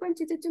 what are you going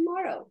to do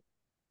tomorrow?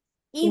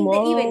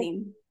 Tomorrow, the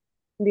evening.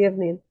 In the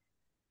evening.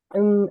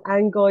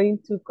 I'm going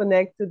to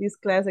connect to this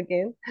class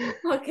again.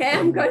 Okay,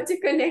 I'm going to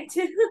connect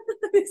to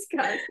this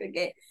class.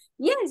 Okay.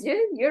 Yes,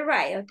 you're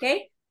right,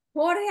 okay?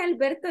 Jorge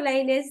Alberto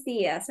Lainez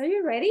Diaz, are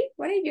you ready?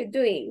 What are you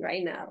doing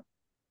right now?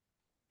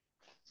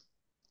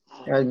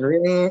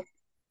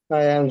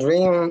 I am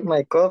drinking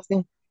my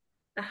coffee.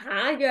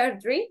 You're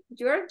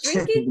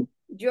drinking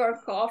your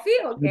coffee.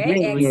 Okay,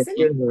 Drinking, excellent.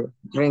 excuse me,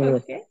 drinking.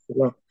 Okay.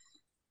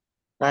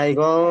 I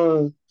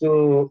going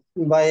to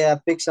buy a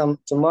pizza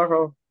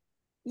tomorrow.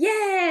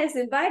 Yes,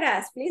 invite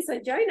us, please, or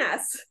join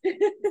us.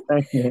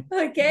 Thank you.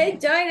 Okay,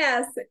 join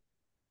us.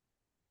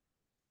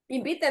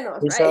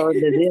 Invítanos, It's right? over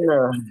the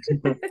dinner.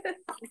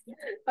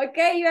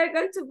 Okay, you are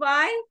going to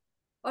buy,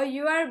 or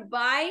you are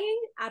buying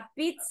a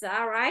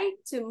pizza, right?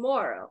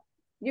 Tomorrow.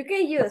 You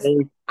can use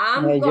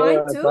I'm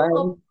going to,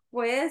 o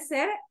puede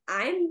ser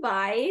I'm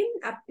buying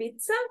a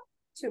pizza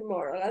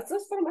tomorrow. Las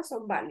dos formas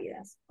son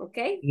válidas,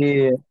 okay?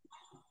 Yeah.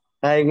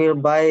 I will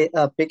buy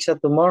a pizza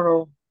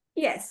tomorrow.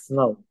 Yes.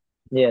 No.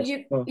 Yes.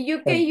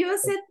 You can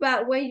use it,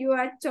 but when you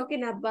are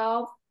talking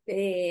about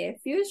the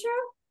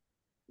future,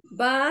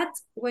 but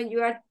when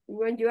you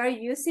are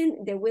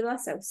using the will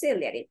as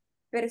auxiliary.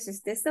 Pero si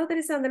usted está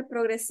utilizando el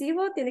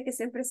progresivo, tiene que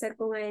siempre ser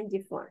con ing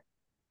form.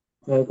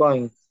 I'm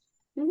going.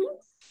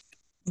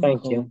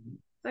 Thank you.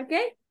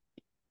 Okay.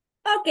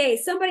 Okay,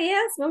 somebody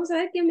else. Vamos a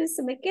ver quién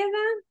se me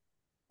queda.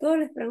 Todos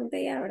les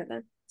pregunté ya,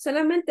 ¿verdad?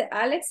 Solamente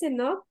Alex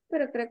no,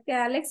 pero creo que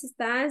Alex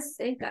está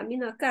en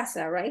camino a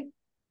casa, right?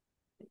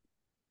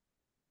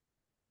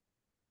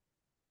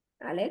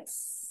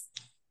 Alex.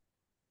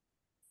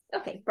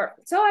 Okay,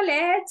 perfect. So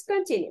let's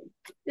continue.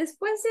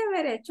 Después de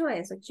haber hecho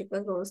eso,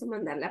 chicos, vamos a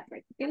mandar la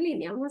práctica en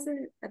línea. Vamos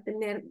a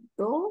tener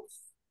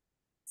dos.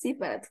 Sí,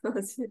 para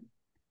todos.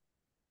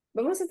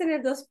 Vamos a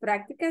tener dos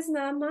prácticas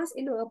nada más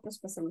y luego pues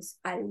pasamos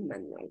al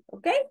manual,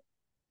 ¿ok?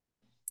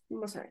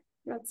 Vamos a ver.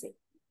 Let's see.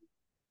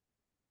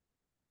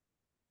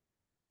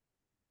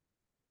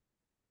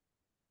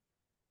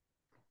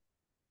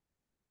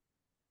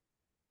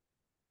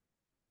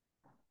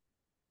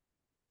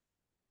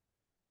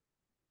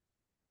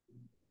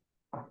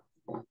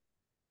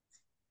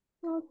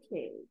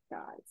 Okay,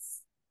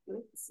 guys.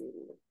 Let's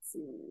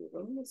see.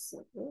 Vamos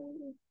a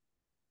ver.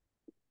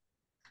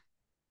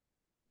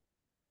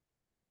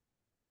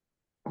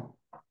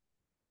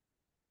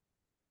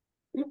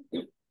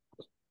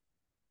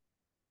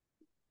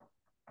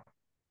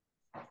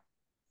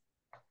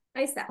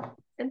 Ahí está.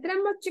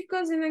 Entramos,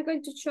 chicos, and I'm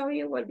going to show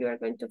you what you are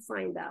going to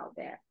find out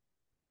there.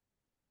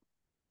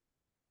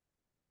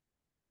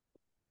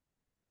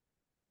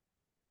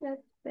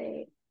 Let's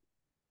see.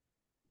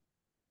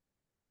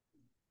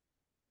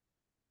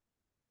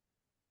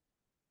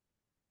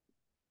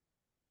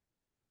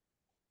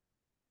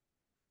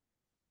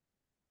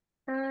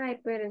 Ay,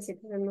 espérense,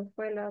 que se me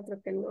fue el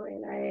otro que no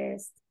era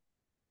este.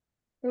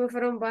 Se me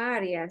fueron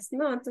varias.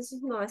 No,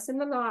 entonces no, ese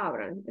no lo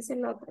abran. Es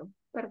el otro.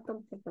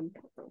 Perdón.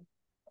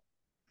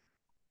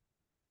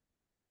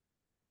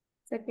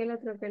 Saqué el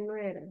otro que no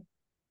era.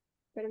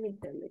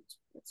 Permítanme,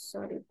 chicos.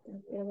 Sorry.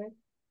 A ver.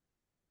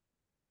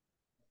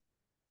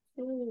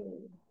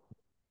 Mm.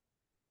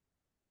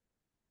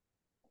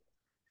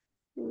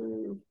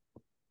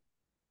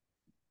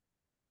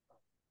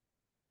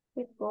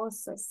 Qué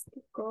cosas.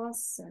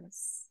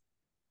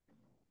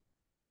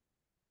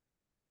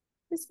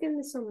 Es que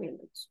me son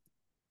menos.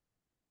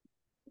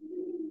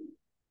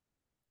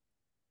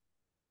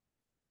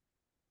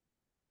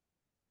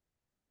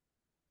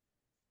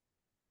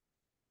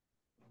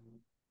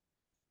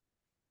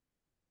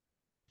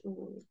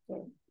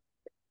 Okay.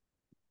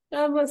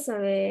 Vamos a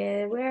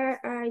ver, where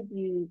are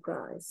you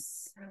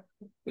guys?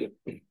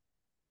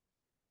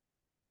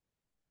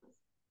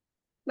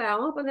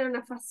 Vamos a poner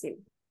una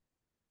fácil.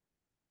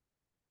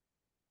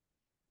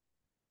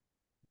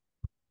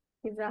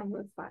 Quizás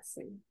muy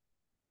fácil.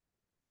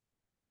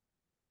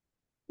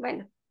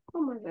 Bueno,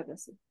 vamos a verlo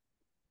así.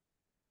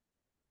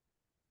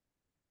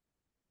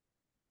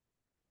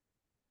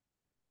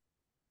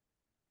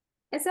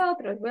 Ese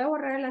otro, voy a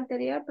borrar el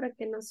anterior para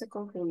que no se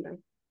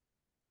confundan.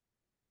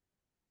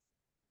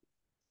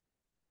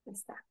 Ahí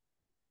está.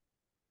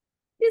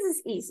 This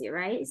is easy,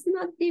 right? It's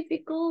not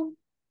difficult.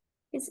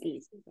 It's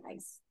easy,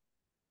 guys.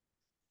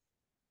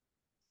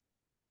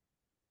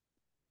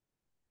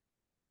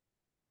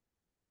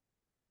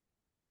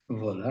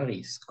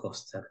 Volaris,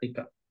 Costa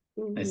Rica.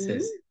 Ese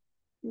es.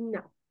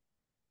 No.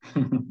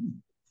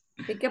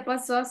 ¿Y qué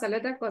pasó? Sale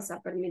otra cosa,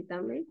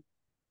 permítame.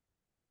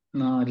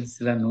 No, es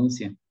el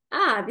anuncio.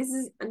 Ah, this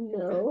is,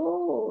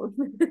 no.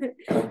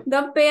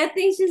 Don't pay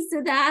attention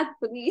to that,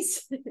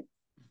 please.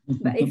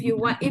 But if you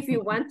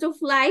want to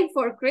fly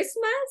for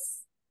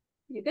Christmas,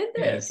 you can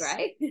do it,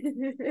 right?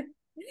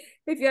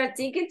 If you are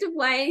thinking to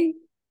fly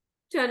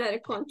to another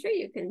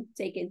country, you can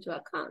take into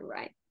account,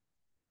 right?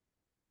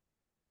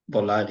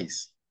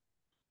 Volaris.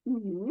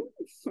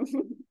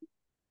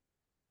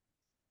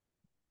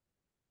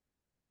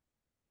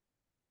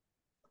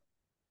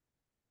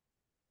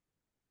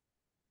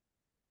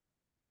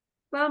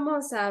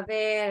 Vamos a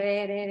ver.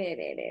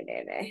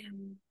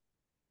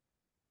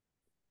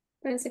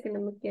 Parece que no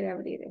me quiere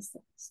abrir esta.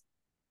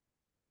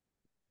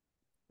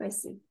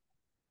 Pues sí.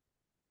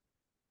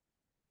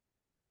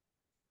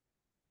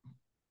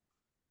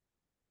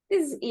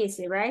 This is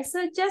easy, right?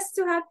 So just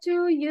to have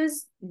to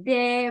use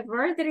the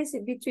word that is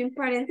between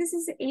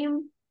parentheses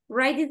in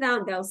write it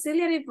down, the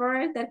auxiliary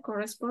verb that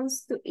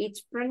corresponds to each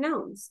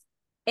pronouns,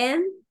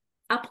 and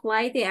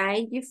apply the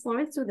ing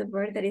form to the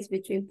verb that is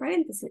between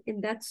parentheses,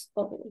 and that's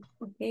all,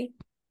 okay?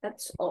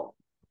 That's all.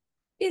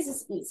 This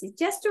is easy,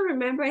 just to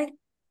remember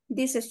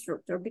this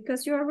structure,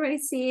 because you already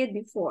see it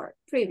before,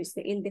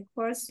 previously, in the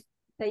course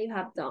that you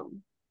have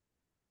done.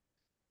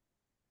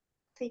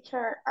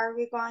 Teacher, are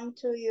we going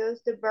to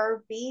use the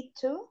verb be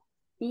too?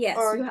 Yes,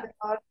 Or you have,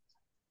 not?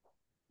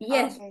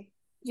 yes, Okay.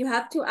 you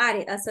have to add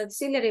it as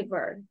auxiliary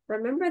verb.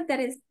 Remember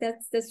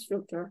that's the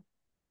structure.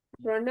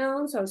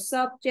 Pronouns or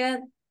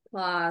subject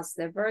plus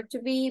the verb to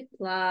be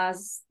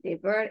plus the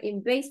verb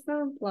in base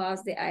form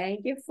plus the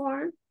ing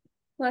form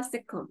plus the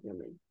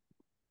complement.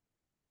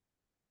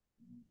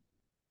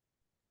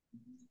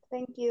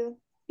 Thank you.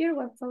 You're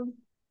welcome.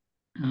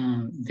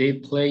 They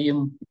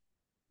playing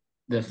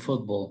the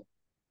football.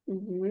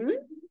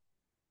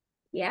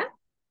 Yeah.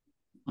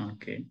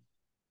 Okay.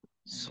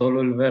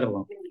 Solo el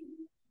verbo.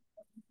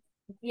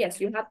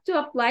 Yes, you have to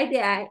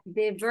apply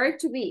the verb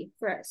to be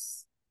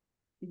first.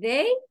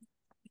 They.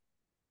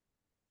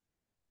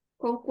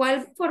 ¿Con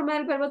cuál forma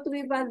del verbo to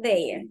be va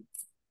they?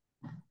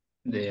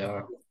 They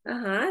are.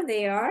 Ajá,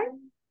 they are.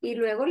 Y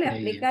luego le They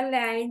aplica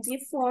la ing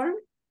form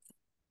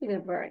to the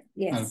verb. Al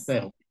Yes.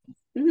 verbo.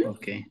 Mhm.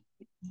 Okay.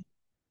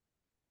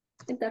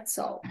 And that's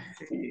all.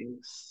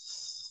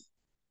 Yes.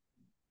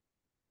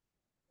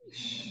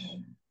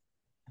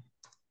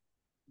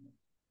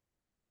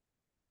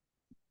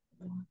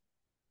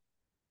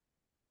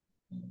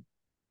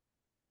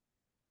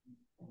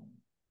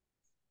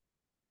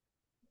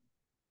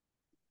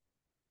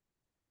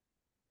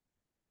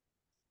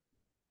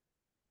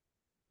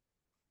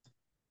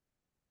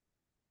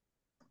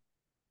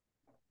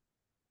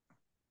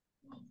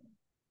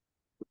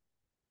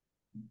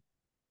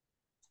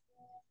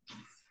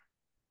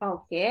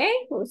 Okay,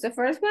 who's the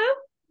first one?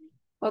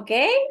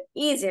 Okay,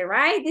 easy,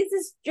 right? This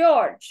is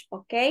George.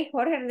 Okay,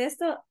 Jorge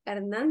Ernesto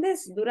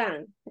Hernandez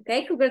Duran.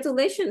 Okay,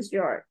 congratulations,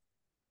 George.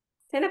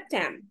 10 of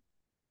 10.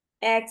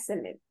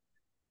 Excellent.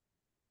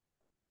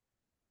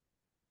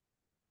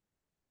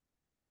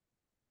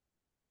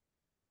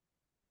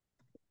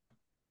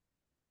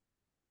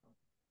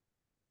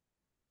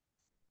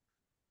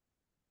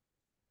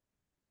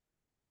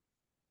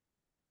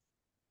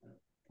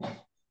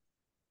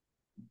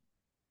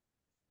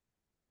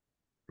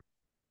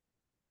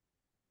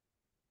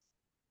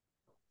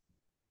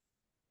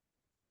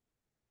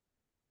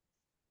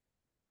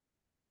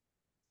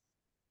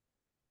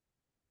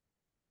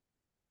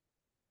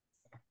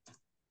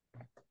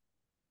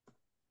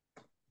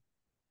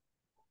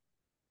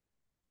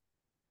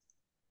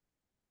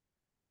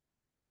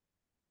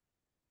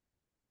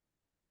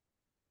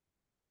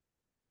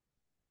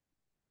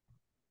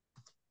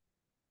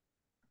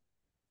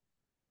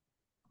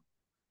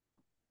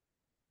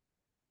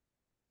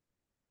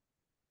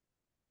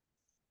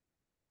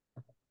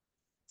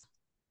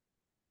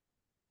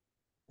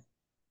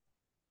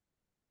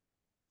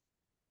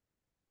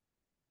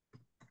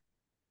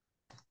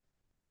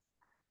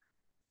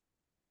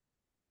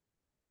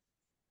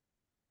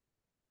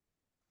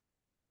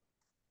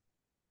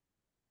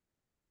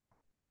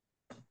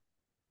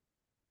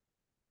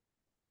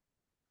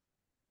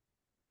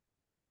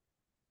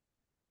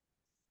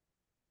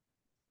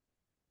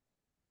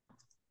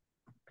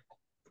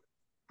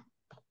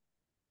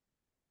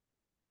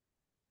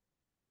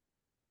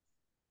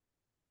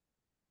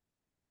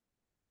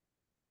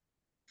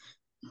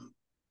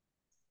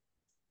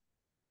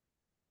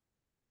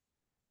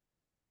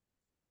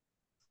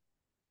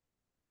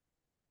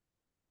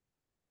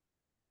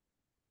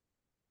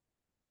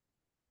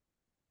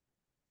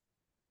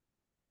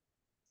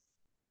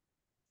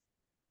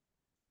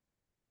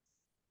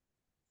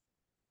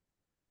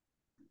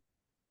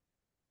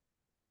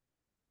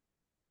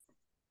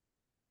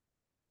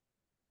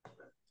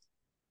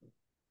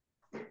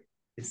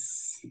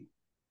 It's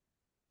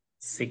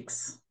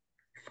 6.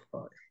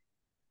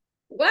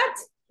 What?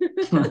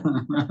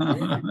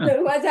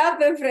 What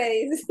happened,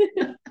 Freddy?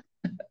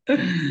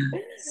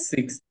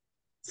 6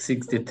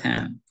 to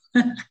 10.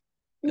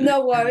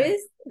 No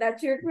worries.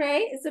 That's your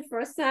grade. It's the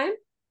first time.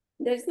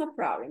 There's no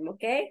problem,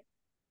 okay?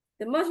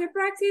 The more you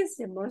practice,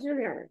 the more you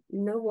learn.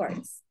 No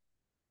worries.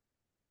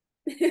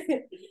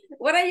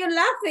 What are you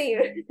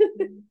laughing?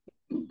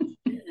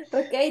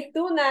 Okay,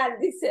 tunal,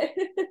 dice.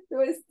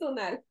 Who's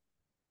tunal?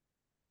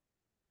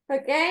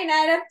 Okay,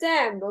 9 of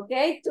 10.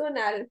 Okay,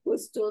 tunal.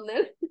 Who's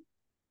tunal?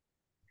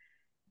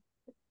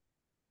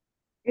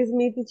 It's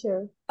me,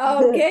 teacher.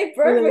 Okay,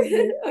 Tunal is perfect.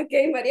 me.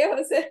 Okay, María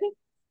José.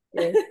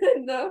 Yes.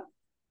 No,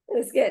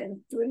 es que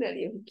tunal.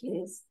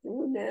 ¿Quién es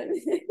tunal?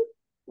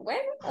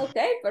 Bueno,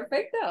 okay,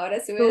 perfecto. Ahora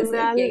sí voy a decir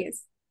Tunal, quién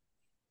es.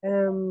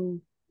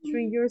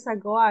 3 years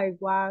ago, I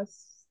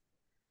was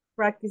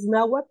practicing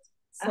Nahuatl.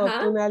 So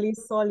Ajá. Tunal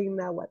is all in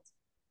Nahuatl.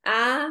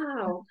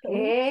 Ah,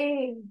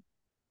 okay.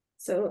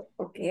 So,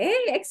 okay,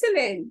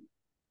 excellent.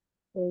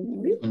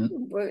 Thank you.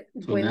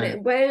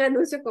 Buen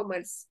anuncio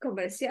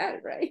comercial,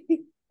 right?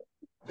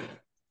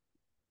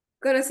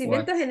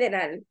 Conocimiento What?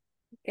 general.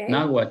 Okay.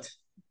 Now what?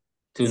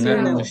 Sí, Tunal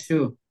Nahuatl. no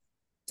shoe.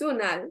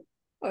 Tunal.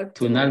 O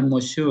Tunal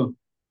Mushu.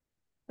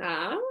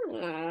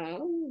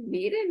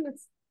 Miren,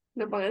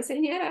 nos van a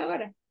enseñar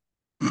ahora.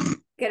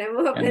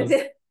 Queremos Ya no,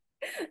 aprender.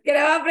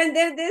 Queremos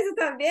aprender de eso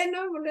también,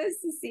 ¿no? Por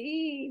eso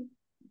sí.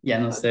 ya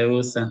no se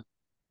usa.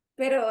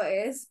 Pero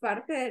es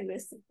parte de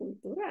nuestra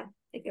cultura.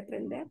 Hay que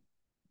aprender.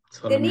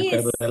 Solo me Denise.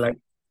 acuerdo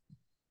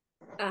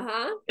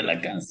Ajá. de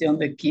la canción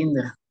de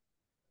Kinder.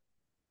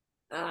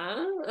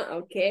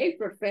 Ok,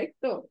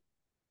 perfecto.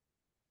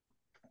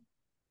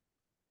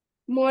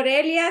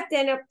 Morelia,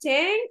 10 of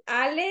 10.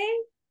 Ale,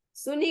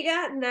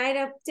 Zúñiga,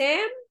 9 of 10.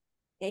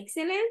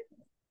 Excellent.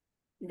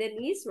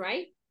 Denise,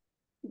 right?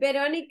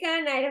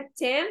 Veronica, 9 of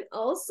 10.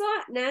 Also,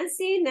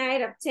 Nancy,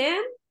 9 of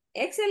 10.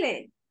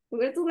 Excellent.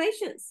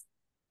 Congratulations.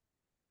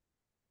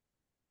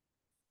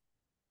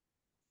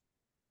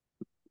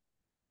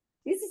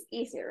 This is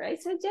easy,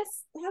 right? So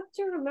just have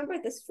to remember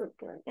the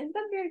structure and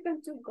then we're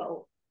going to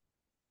go.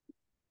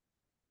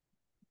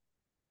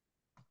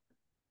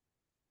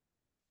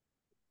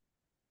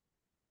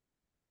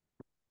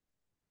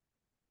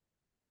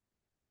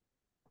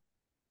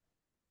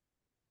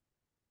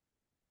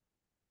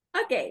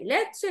 Okay,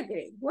 let's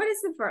agree. What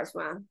is the first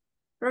one?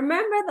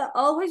 Remember that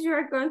always you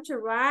are going to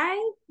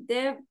write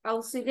the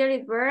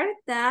auxiliary verb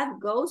that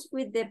goes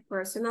with the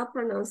personal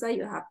pronouns that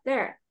you have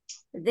there.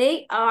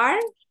 They are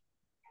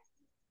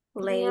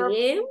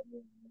playing.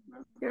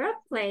 You're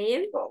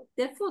playing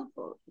the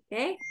football,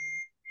 okay?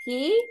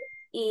 He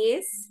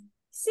is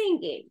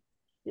singing.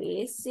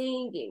 He is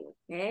singing,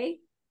 okay?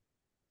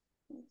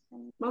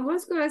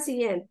 Vamos con la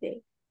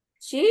siguiente.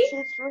 She's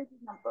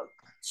reading a book.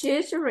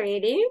 She's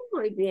reading.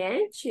 Muy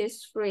bien.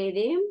 She's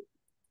reading.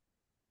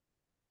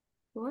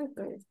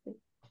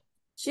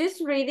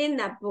 She's reading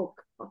a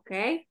book,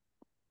 okay?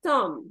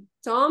 Tom.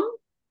 Tom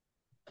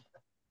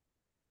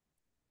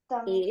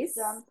is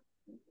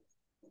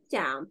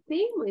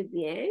jumping. Muy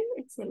bien.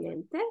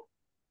 Excelente.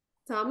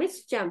 Tom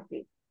is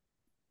jumping.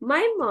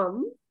 My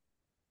mom.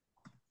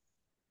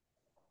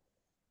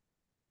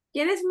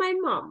 ¿Quién es my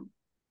mom?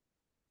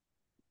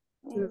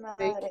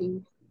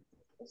 Making.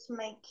 Is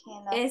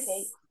making a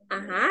cake.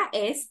 Ajá,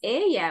 es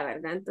ella,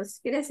 ¿verdad? Entonces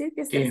quiere decir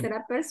que es Sí.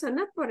 tercera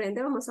persona, por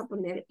ende vamos a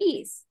poner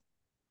is.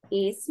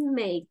 Is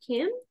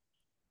making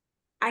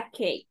a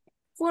cake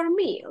for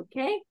me,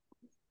 okay?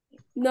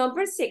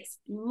 Number 6,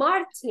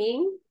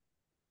 Martin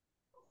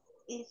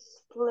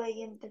Is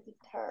playing the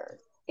guitar.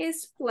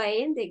 is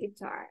playing the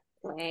guitar.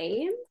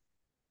 Playing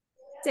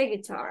the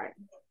guitar.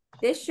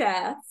 The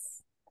chef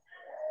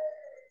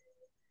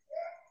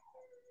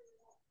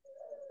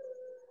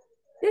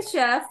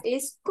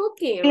is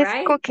cooking, Is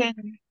right?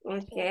 cooking.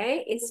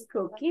 Okay, is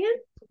cooking.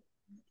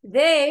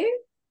 They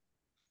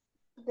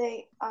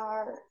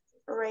are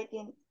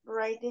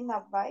riding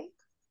a bike.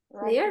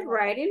 They are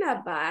riding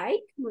a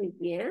bike. Muy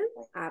bien.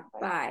 A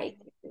bike.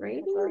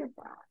 Riding a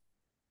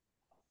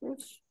bike.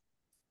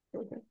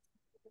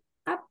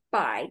 A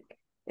bike.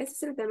 Ese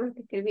es el tema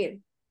que escribir.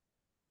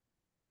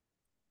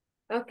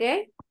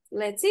 Okay.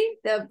 Let's see.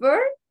 The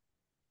verb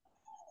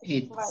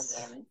It's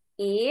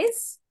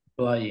is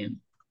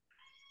flying.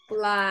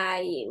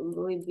 flying.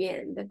 Muy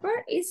bien. The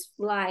verb is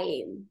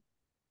flying.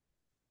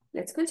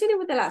 Let's continue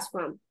with the last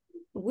one.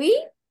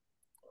 We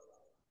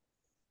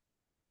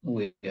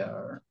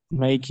are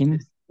Making.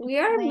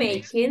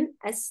 making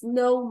a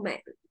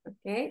snowman.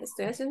 Okay.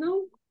 Estoy haciendo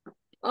un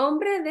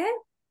hombre de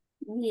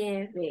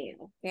nieve.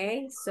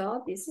 Okay.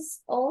 So this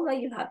is all that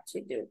you have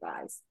to do,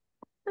 guys.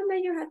 And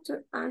then you have to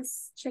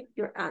check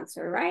your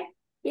answer, right?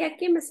 Y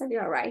aquí me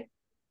salió right.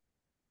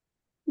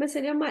 Me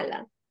salió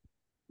mala.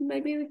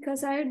 Maybe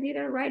because I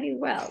didn't write it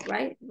well,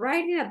 right?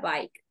 Riding a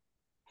bike.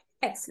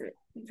 Excellent.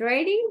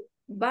 Riding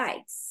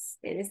bikes.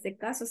 En este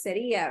caso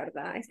sería,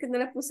 ¿verdad? Es que no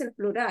le puse el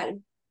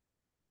plural.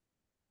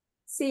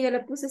 Sí, yo le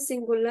puse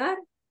singular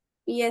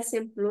y es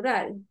en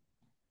plural.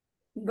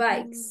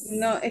 Bikes.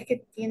 No, es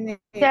que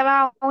tiene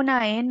Lleva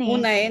una N.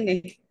 una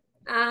N.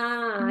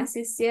 Ah,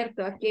 sí es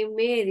cierto. Aquí en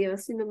medio,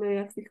 si no me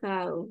había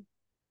fijado.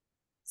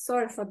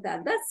 Sorry for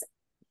that. That's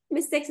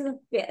mistakes of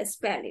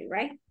spelling,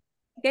 right?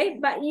 Okay,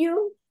 but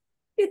you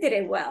did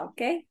it well,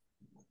 okay?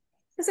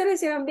 Eso lo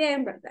hicieron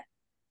bien, ¿verdad?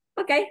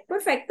 Okay,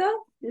 perfecto.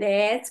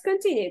 Let's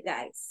continue,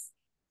 guys.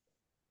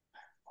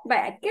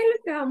 Vaya, ¿qué es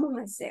lo que vamos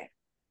a hacer?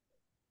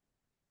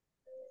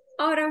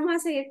 Ahora vamos a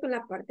seguir con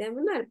la parte de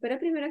manual, pero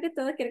primero que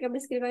todo quiero que me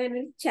escriban en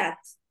el chat.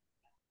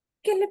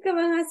 ¿Qué es lo que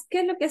van a, qué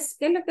es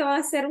lo que va a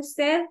hacer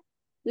usted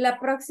la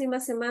próxima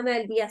semana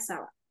el día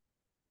sábado?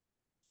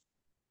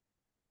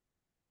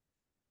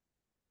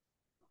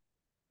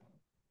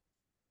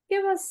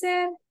 ¿Qué va a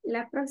hacer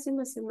la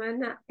próxima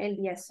semana el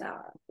día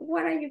sábado?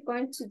 What are you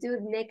going to do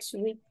next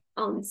week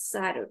on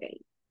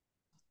Saturday?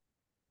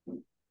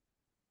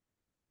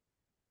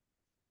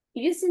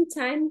 Using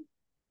time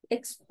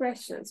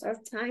expressions or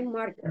time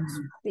markers,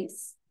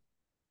 please.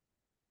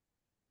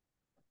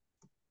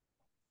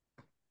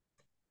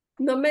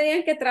 No me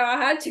digan que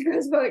trabajar,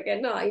 chicos,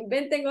 porque no,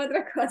 inventen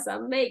otra cosa.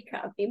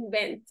 Makeup,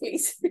 invent,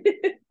 please.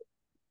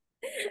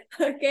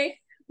 Okay,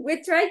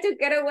 we try to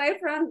get away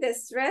from the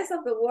stress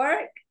of the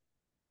work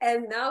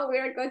And now we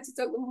are going to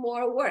talk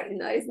more work.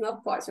 No, it's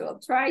not possible.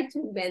 Try to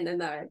invent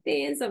another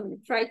thing. So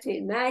try to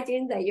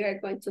imagine that you are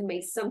going to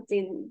make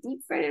something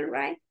different,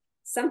 right?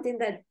 Something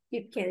that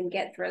you can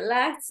get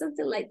relaxed,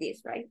 something like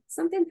this, right?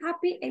 Something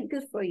happy and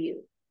good for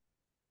you.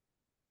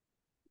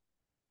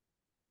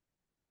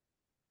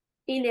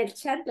 In el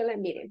chat de la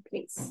miren,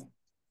 please.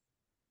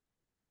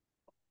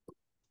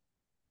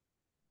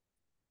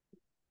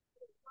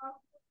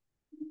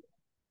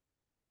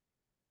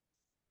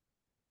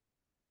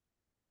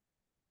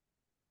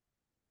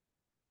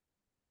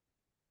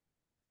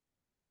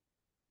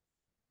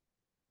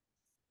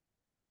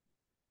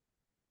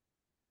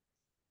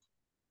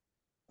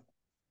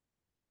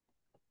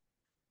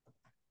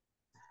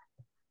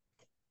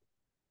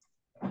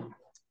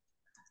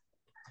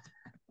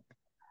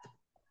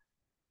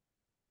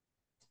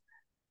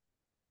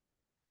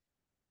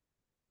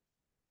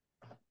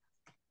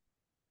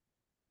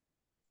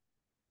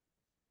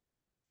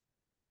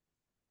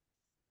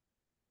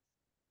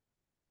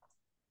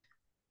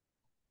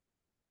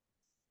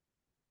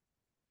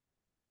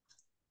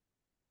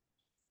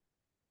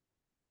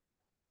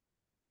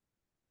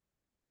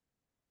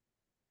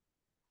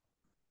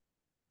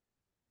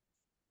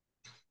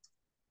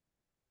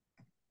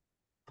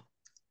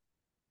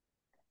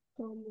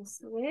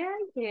 Vamos a ver,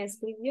 ¿quién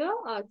escribió?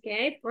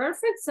 Ok,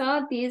 perfect.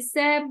 So,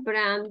 dice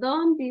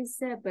Brandon,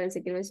 dice,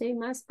 pensé que no decía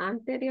más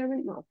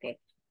anteriormente. No, ok.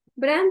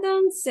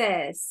 Brandon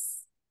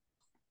says,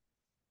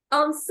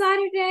 on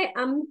Saturday,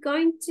 I'm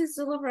going to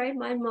celebrate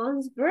my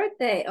mom's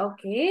birthday.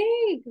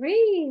 Okay,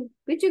 great.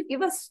 Could you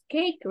give us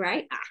cake,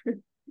 right?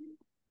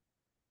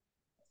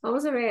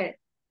 Vamos a ver.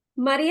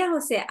 María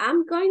José,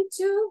 I'm going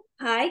to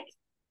hike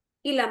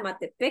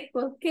Ilamatepec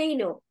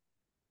volcano.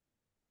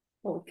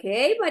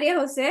 Okay, Maria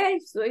Jose,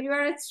 so you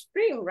are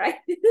extreme, right?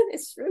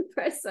 Extreme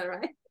person,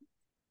 right?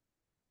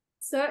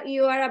 So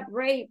you are a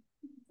brave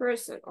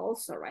person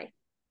also, right?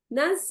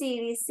 Nancy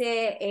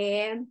dice,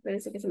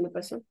 parece que se me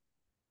pasó.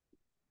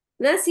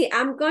 Nancy,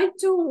 I'm going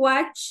to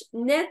watch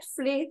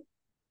Netflix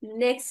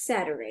next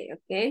Saturday,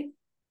 okay?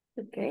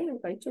 Okay,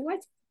 I'm going to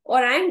watch. Or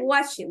I'm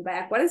watching, but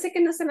acuérdense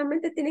que no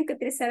solamente tienen que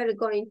utilizar el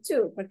going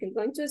to, porque el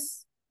going to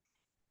es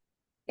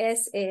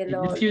In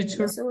the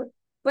future.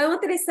 Podemos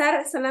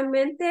utilizar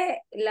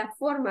solamente la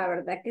forma,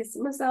 ¿verdad? Que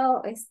hemos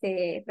estado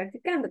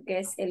practicando, que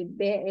es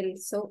el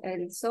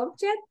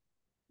subject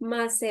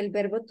más el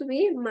verbo to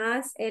be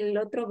más el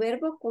otro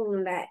verbo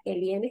con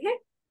el ing.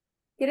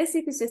 Quiere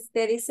decir que si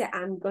usted dice,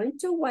 I'm going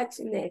to watch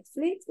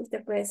Netflix,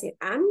 usted puede decir,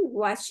 I'm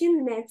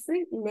watching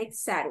Netflix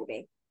next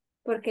Saturday.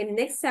 Porque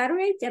next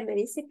Saturday ya me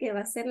dice que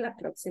va a ser la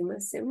próxima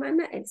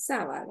semana, el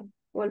sábado,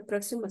 o el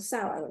próximo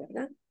sábado,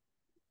 ¿verdad?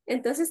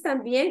 Entonces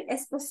también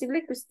es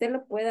posible que usted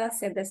lo pueda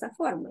hacer de esa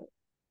forma.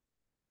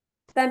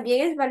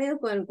 También es válido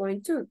con el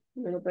going to.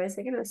 No me puede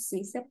decir que no,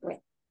 sí se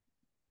puede.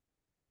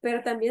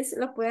 Pero también se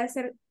lo puede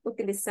hacer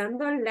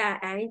utilizando la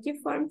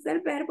ing forms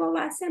del verbo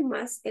base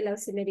más el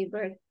auxiliary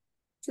verb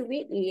to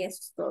be y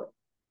eso es todo.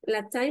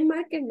 La time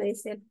marker me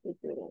dice el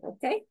futuro,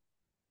 ¿ok?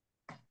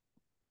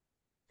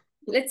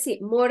 Let's see.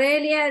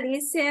 Morelia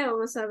dice,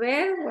 vamos a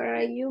ver, where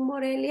are you,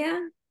 Morelia?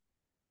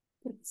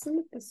 ¿Por qué se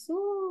me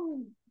pasó?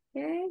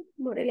 Okay,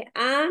 Morelia.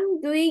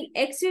 I'm doing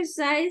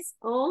exercise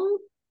on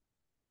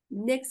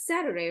next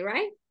Saturday,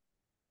 right?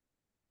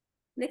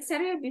 Next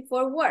Saturday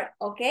before work.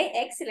 Okay,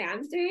 excellent.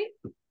 I'm doing,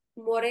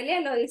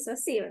 Morelia lo hizo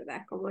así,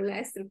 ¿verdad? Como la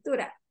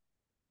estructura.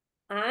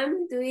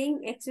 I'm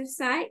doing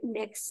exercise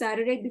next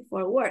Saturday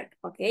before work.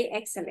 Okay,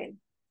 excellent.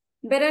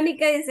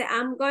 Verónica dice,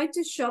 I'm going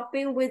to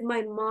shopping with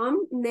my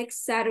mom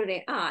next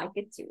Saturday. Ah,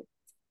 qué chido.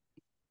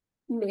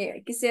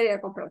 Me quisiera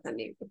comprar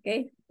también,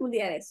 ok. Un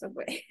día de eso,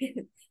 pues.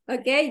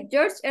 Ok,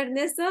 George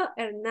Ernesto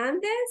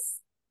Hernández.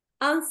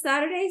 On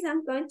Saturdays,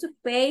 I'm going to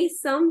pay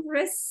some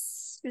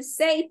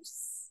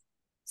receipts.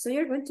 So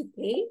you're going to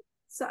pay?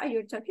 So are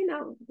you talking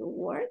about the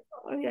work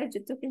or are you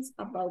talking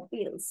about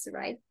bills,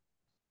 right?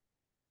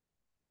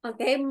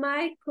 Okay,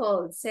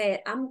 Michael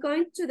said, I'm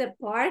going to the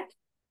park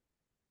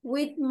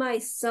with my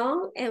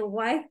son and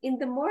wife in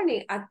the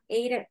morning at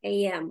 8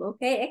 a.m.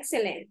 Okay,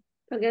 excellent.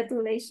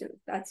 Congratulations.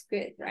 That's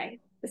good,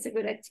 right? That's a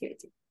good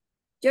activity.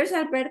 George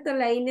Alberto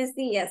Lainez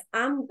Diaz.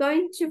 I'm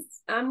going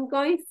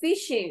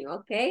fishing,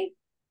 okay?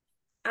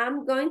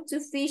 I'm going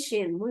to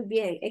fishing. Muy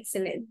bien,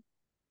 excellent.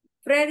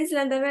 Freddy's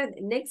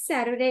Landaverde. Next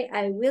Saturday,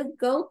 I will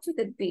go to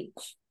the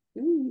beach.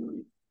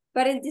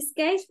 But in this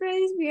case,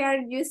 Freddy's, we are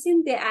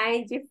using the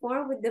ing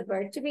form with the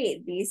verb to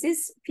be. This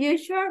is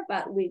future,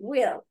 but we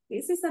will.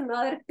 This is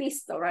another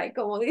pistol, right?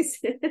 Como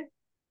dice.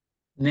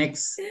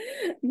 Next.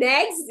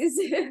 Next is...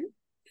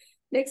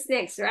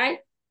 Next, right?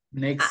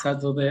 Next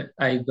Saturday,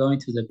 I'm going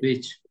to the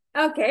beach.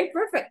 Okay,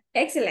 perfect.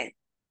 Excellent.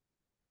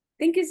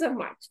 Thank you so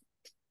much.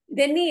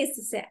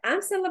 Denise said,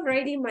 I'm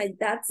celebrating my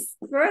dad's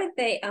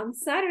birthday on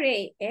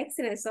Saturday.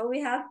 Excellent. So we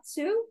have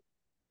 2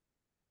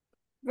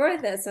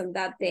 birthdays on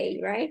that day,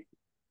 right?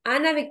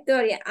 Ana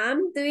Victoria,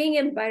 I'm doing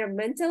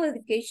environmental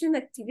education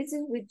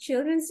activities with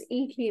children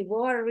in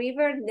Hibor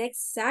River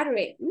next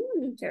Saturday.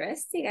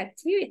 Interesting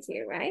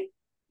activity, right?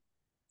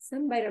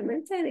 Some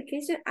environmental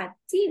education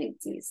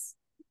activities.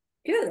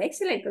 Good,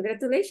 excellent.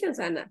 Congratulations,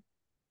 Anna.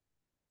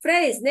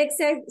 Freddy, next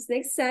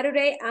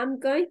Saturday, I'm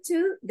going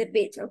to the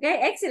beach. Okay,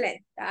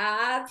 excellent.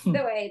 That's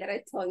the way that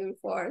I told you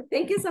before.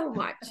 Thank you so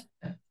much.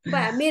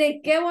 Bueno,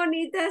 miren, qué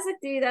bonitas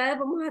actividades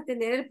vamos a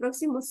tener el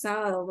próximo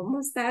sábado.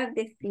 Vamos a estar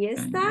de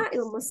fiesta y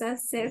vamos a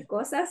hacer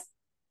cosas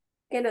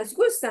que nos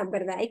gustan,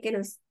 ¿verdad? Y que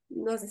nos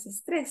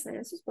desestresan.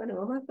 Eso es bueno.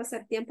 Vamos a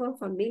pasar tiempo en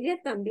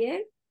familia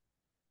también.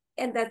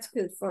 And that's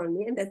good for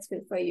me and that's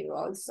good for you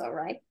also,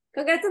 right?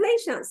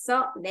 Congratulations.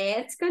 So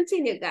let's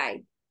continue,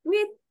 guys,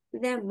 with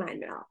the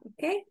manual,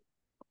 okay?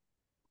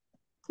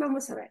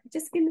 Vamos a ver.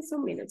 Just give me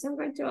some minutes. I'm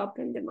going to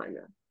open the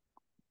manual.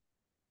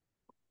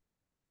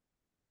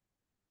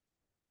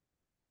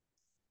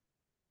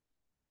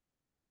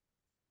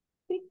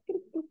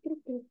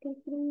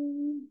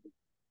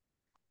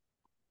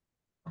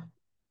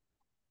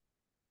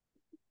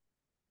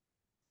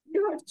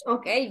 George,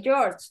 okay,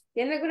 George.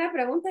 ¿Tiene alguna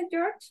pregunta,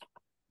 George?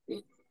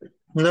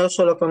 No,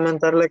 solo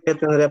comentarle que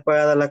tendría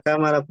apagada la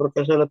cámara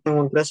porque solo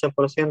tengo un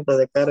 13%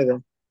 de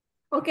carga.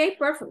 Okay,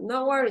 perfect.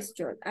 No worries,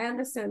 George. I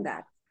understand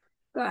that.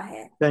 Go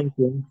ahead. Thank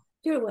you.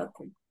 You're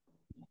welcome.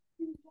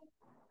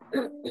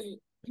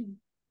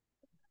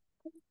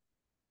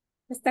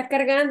 Está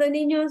cargando,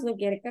 niños. No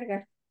quiere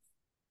cargar.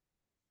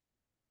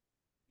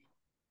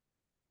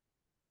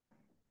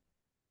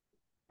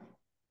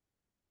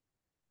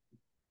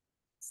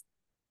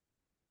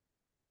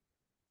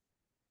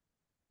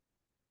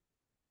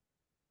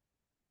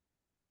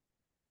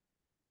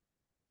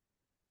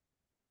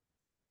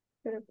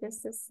 Creo que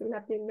esta es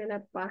la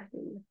primera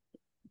página.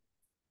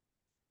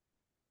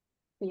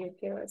 Y yo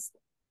quiero esto.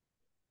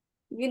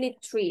 Unit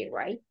 3,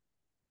 right?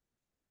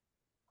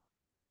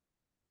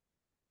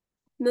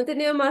 ¿No he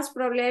tenido más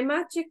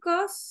problemas,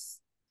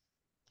 chicos?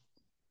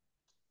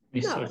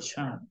 Mr. No.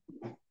 Chan.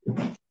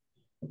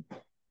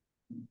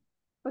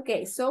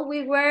 Okay, so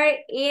we were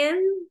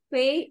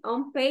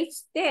on page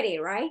 30,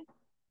 right?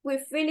 We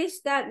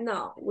finished that?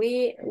 No,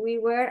 we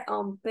were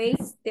on page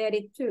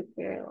 32,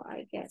 girl,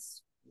 I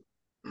guess.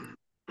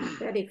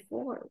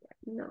 34,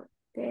 no,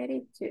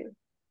 32.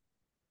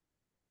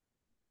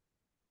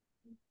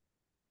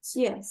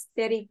 Yes,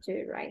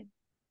 32, right?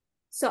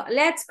 So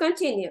let's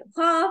continue.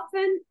 How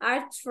often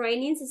are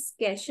training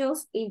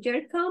schedules in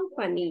your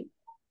company?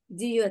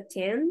 Do you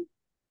attend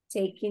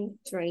taking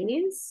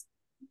trainings?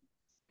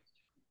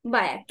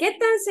 Vaya, ¿qué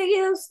tan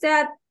seguido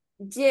usted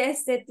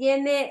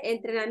tiene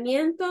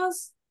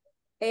entrenamientos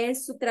en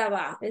su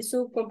trabajo, en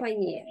su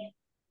compañía?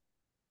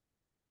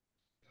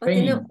 ¿O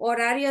tiene Training.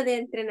 horario de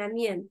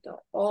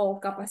entrenamiento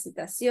o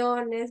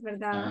capacitaciones,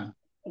 verdad?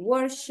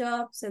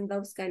 Workshops and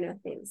those kind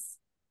of things.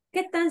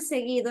 ¿Qué tan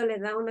seguido le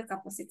da una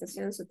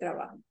capacitación en su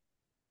trabajo?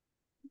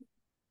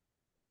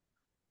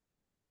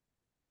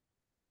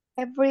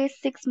 Every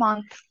 6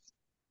 months.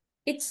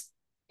 It's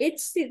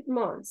 6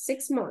 months,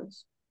 6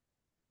 months.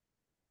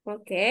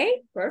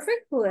 Okay,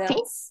 perfect. Who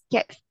else?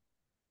 Yes.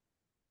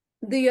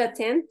 Do you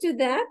attend to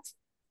that?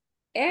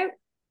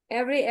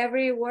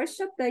 Every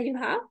workshop that you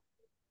have?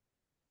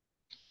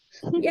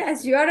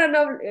 Yes, you are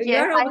Yes,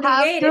 you're I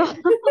obligated. have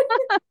to.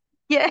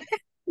 Yes,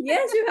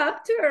 Yes, you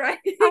have to, right?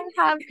 I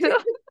have to.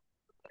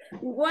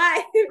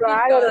 Why?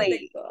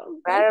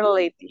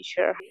 Rarely,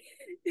 teacher.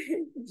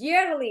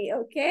 Yearly,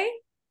 okay?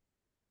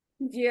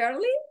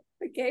 Yearly?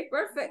 Okay,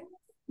 perfect.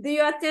 Do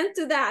you attend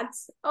to that?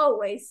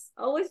 Always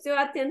do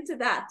attend to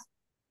that.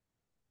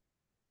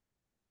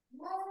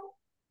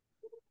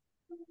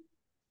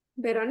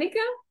 Veronica?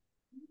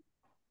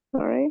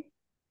 Sorry.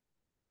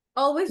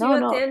 Always No,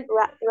 you attend?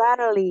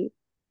 rarely.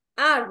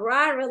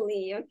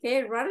 Rarely,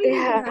 okay, rarely.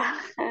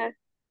 Yeah.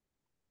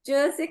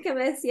 Yo sé que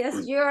me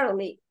decías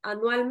yearly,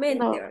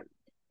 anualmente.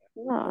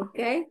 No.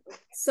 Okay,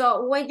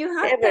 so when you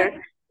have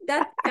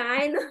that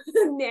kind of,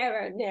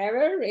 never,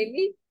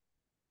 really?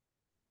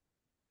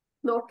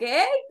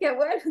 Okay, qué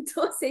bueno,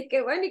 entonces,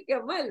 qué bueno y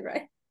qué mal,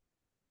 right?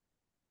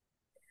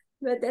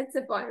 But that's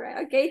the point,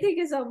 right? Okay, thank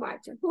you so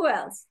much. Who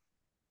else?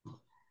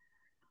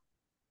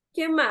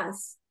 ¿Quién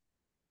más?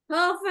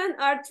 How often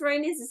are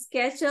trainings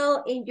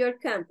scheduled in your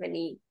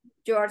company?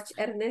 George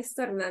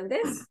Ernesto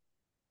Hernandez?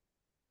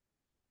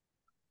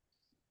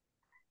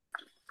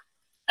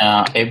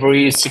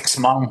 Every 6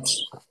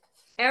 months.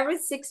 Every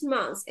 6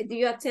 months. Do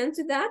you attend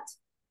to that?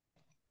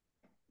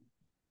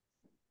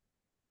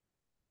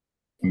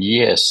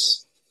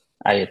 Yes,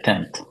 I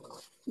attend.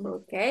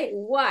 Okay,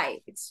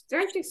 why? It's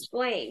trying to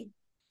explain.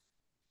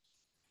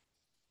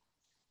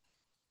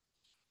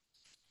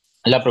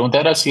 La pregunta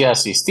era si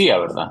asistía,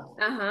 ¿verdad?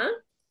 Uh-huh.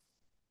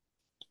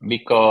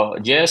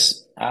 Because,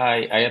 yes,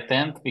 I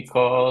attend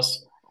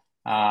because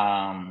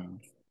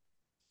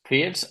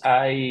first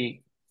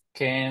I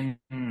can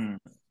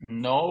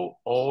know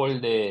all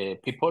the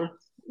people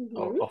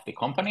of the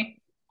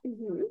company,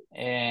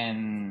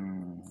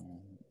 and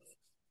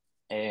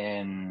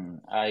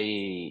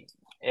I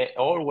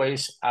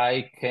always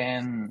I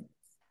can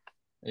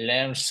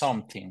learn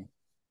something,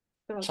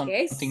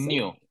 something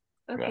new.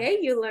 Okay,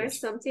 you learn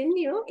something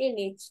new in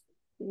each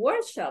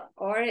workshop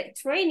or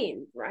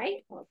training,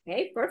 right?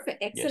 Okay,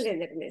 perfect.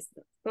 Excellent,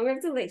 Ernesto.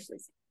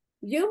 Congratulations.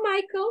 You,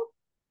 Michael,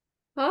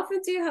 how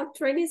often do you have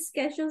training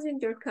schedules in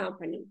your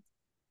company?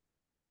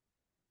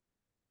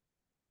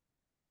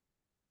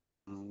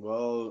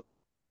 Well,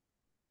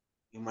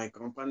 in my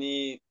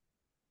company,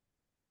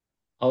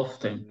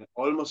 Often.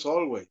 almost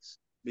always,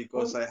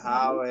 because I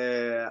have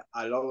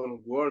a lot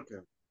of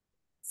workers.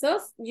 So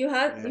you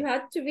had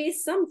Yeah. to be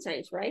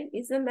sometimes, right?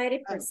 It's a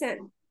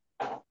 90%.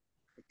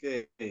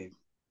 Okay.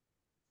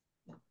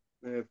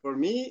 For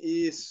me,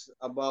 is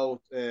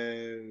about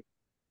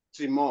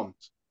 3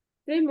 months.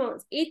 3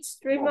 months, each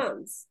 3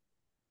 months.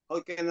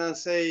 How can I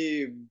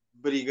say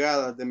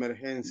brigadas de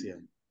emergencia?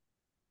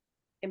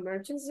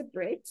 Emergency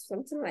bridge,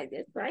 something like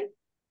that, right?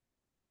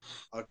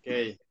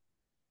 Okay.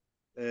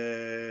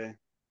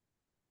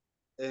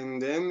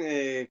 And then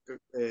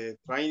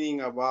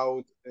training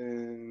about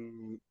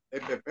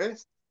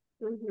EPPs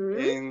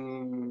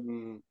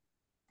en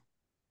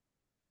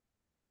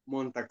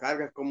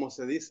montacargas, ¿cómo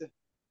se dice?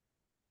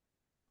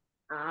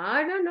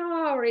 I don't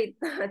know,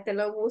 ahorita te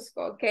lo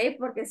busco, ¿ok?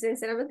 Porque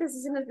sinceramente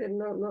sí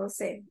no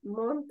sé.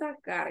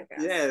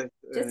 Montacargas. Yes.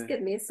 Just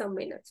give me some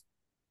minutes.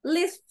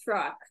 Lift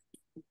truck.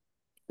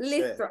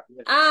 Lift Sí, truck.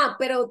 yes. Ah,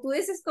 pero tú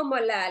dices como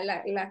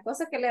la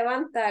cosa que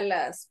levanta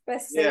las,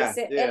 pues se Yeah,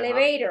 dice yeah,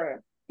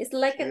 elevator. It's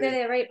like an Sí.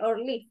 elevator or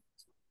lift.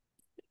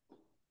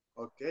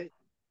 Ok.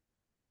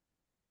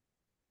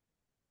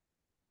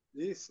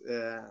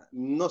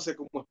 No sé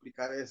cómo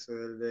explicar eso,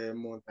 el de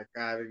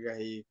montacargas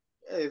y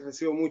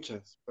recibo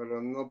muchas,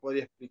 pero no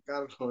podía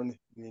explicarlo en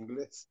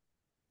inglés.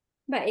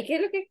 Va, ¿y qué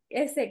es lo que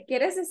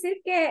quieres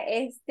decir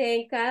que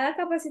en cada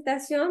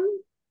capacitación,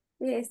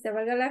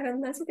 valga la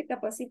redundancia, te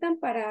capacitan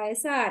para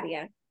esa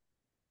área?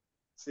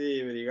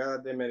 Sí,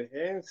 brigadas de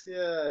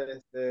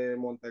emergencia,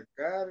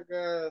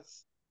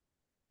 montacargas,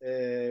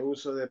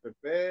 uso de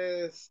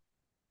PPs,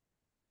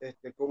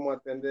 cómo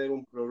atender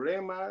un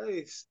problema.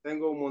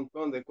 Tengo un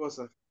montón de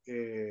cosas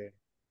que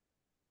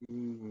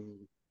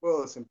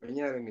puedo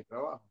desempeñar en mi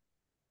trabajo,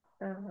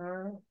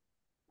 Ajá,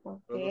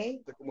 ok. pero no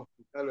sé cómo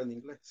explicarlo en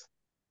inglés.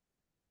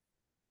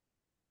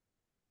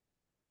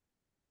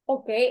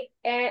 Ok,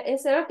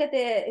 eso es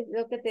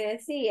lo que te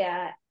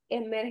decía,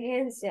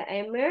 emergencia,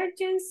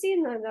 emergency,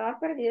 no andaba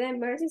perdida,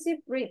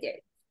 emergency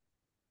brigade,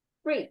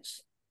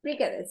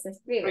 brigade se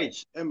escribe.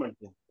 Bridge,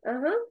 emergency.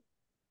 Ajá,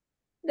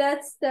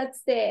 that's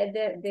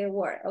the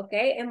word, ok,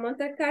 en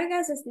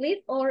montacargas es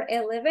lift or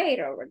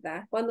elevator,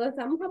 ¿verdad? Cuando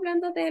estamos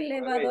hablando de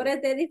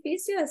elevadores de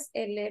edificios es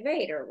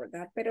elevator,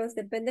 ¿verdad? Pero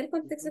depende del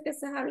contexto que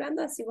estás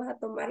hablando, así vas a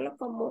tomarlo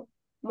como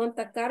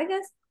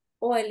montacargas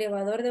o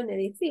elevador de un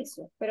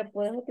edificio, pero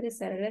puedes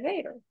utilizar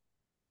elevator.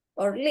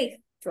 Or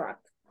lift truck.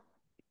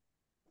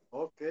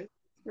 Okay.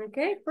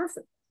 Okay,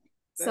 perfect.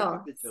 Thank you,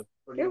 So, teacher,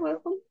 for you're your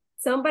help. welcome.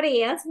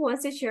 Somebody else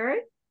wants to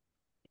share?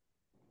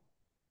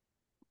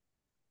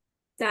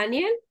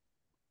 Daniel?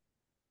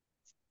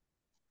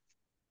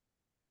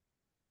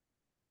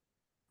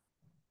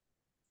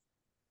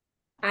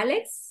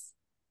 Alex?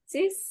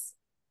 Sis?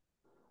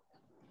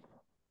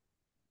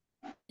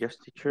 Yes,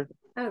 teacher.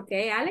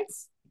 Okay,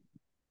 Alex?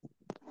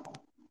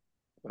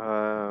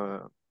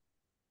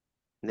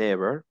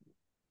 Never.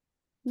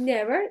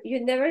 Never?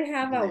 You never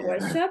have a Never.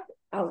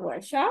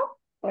 workshop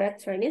or a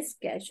training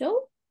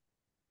schedule?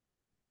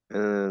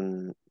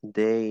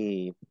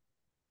 They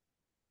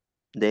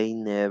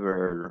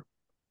never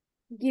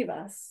Give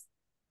us.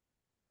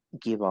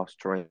 give us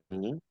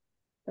training.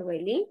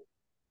 Really?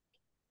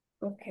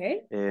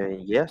 Okay.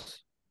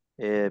 Yes,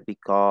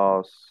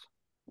 because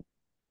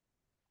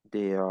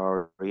the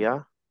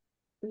area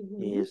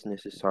is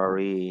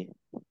necessary.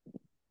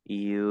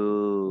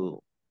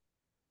 You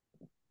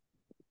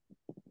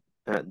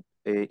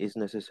it's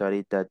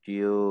necessary that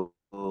you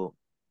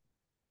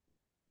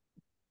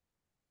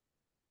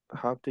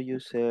how do you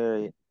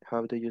say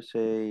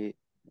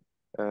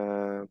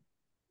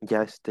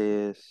ya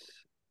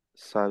estés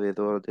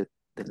sabedor de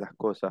las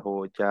cosas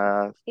o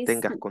ya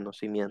tengas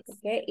conocimiento.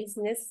 Okay, it's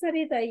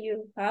necessary that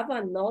you have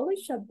a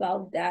knowledge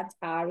about that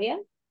area.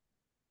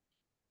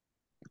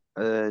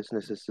 It's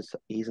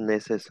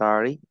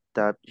necessary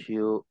that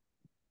you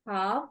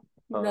Have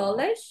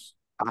knowledge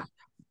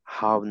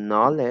have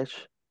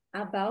knowledge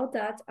about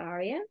that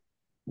area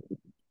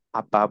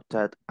about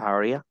that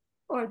area.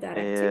 or that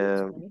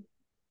activity.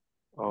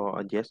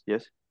 Oh, yes.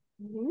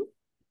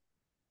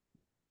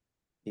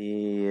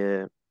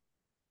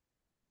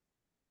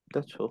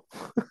 That's all.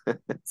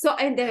 So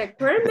in the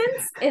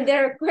requirements,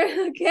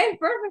 okay,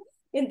 perfect.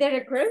 In the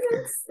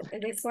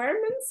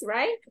requirements,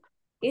 right?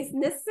 It's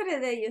necessary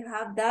that you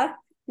have that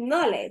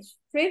knowledge,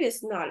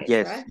 previous knowledge,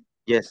 right?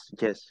 Yes.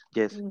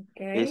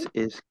 Okay.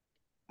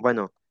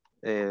 Bueno,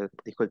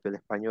 disculpe el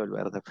español,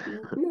 ¿verdad?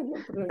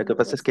 No Lo que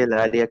pasa es que el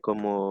área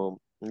como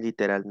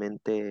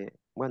literalmente,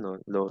 bueno,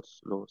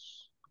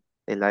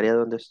 el área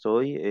donde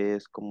estoy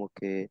es como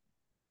que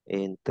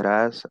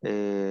entras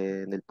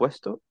en el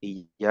puesto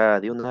y ya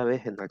de una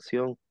vez en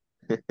acción.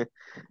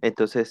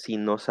 Entonces, si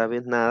no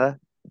sabes nada,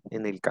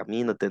 en el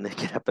camino tenés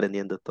que ir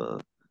aprendiendo todo.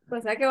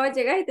 O sea que vos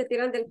llegas y te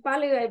tiran del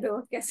palo y ahí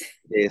vemos qué hacer.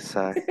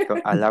 Exacto,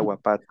 al agua,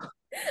 pato.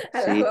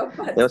 Al Sí, agua o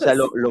sea,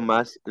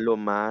 patos. lo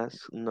más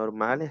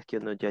normal es que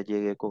uno ya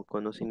llegue con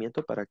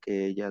conocimiento para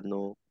que ella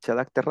no se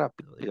adapte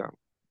rápido, digamos.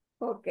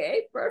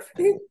 Okay,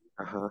 perfect.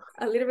 Ajá.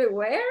 A little bit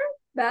weird,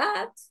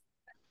 but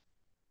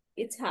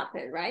it's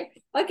happened, right?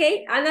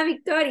 Okay, Ana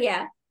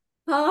Victoria,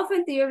 how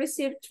often do you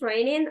receive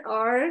training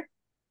or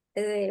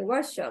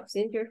workshops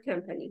in your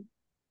company?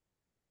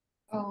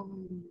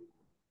 Um,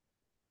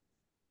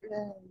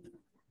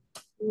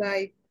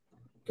 like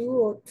 2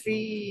 or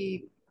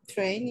 3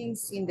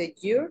 trainings in the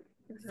year,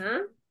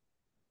 Uh-huh.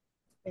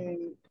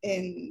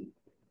 and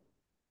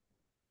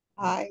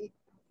I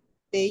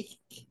take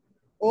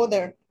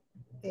other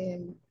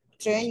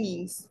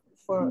trainings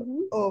for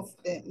of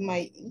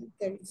my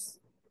interests.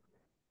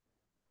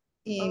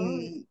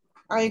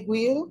 I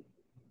will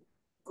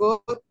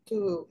go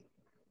to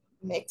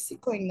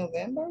Mexico in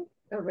November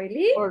Oh,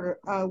 really? for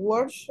a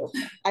workshop.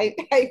 I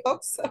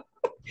hope so.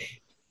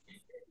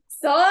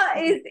 So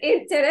it's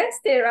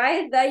interesting,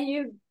 right? That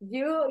you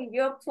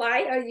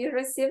apply or you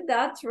receive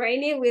that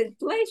training with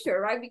pleasure,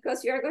 right?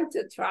 Because you're going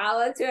to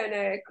travel to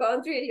another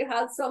country, you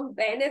have some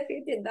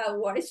benefit in that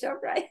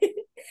workshop, right?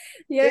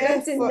 You're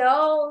Yes, going to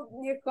know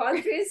new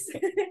countries.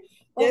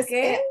 Yes,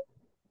 Okay.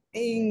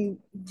 in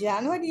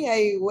January,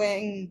 I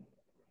went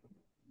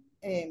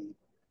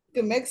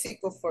to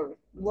Mexico for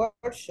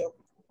workshop.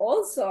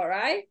 Also,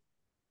 right?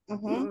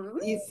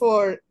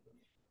 For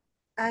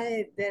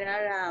there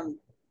are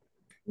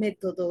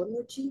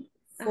methodology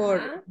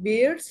for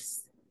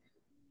beers.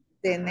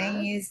 The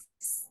name is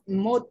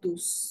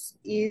Motus,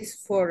 is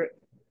for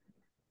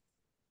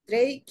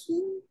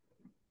tracking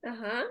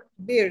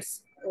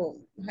beers,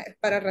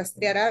 para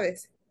rastrear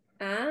aves.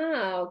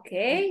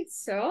 Okay,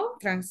 so.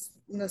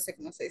 No sé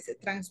cómo se dice,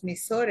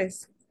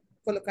 transmisores,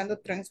 colocando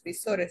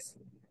transmisores.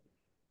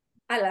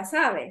 A las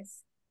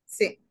aves.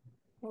 Sí.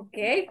 Ok,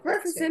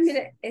 profesor,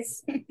 mire,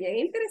 es bien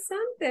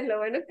interesante. Lo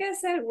bueno que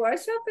es el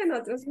workshop en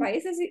otros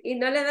países y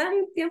no le dan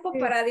un tiempo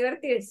para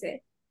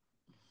divertirse.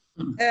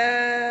 No.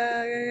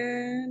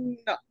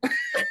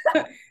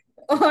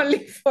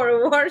 Only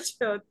for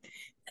workshop,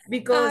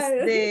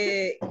 because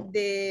the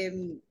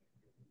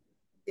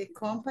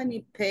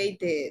company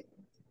paid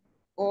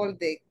all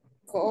the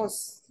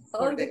costs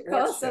for the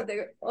cost of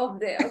workshop.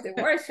 the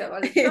workshop,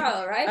 of the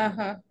travel,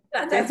 right?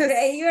 That's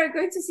great. You are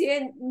going to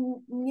see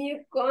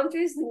new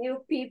countries,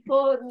 new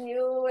people,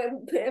 new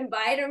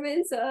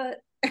environments. So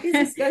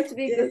this is going to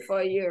be good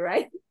for you,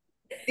 right?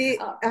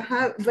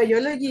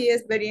 Biology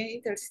is very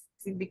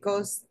interesting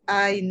because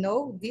I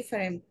know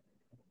different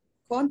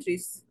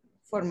countries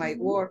for my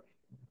work.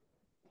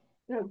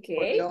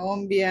 Okay.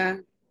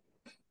 Colombia,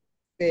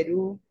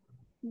 Perú.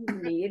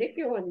 Mire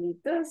qué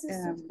bonitos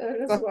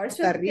los Costa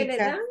workshops que le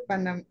Rica,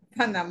 dan.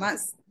 Panamá,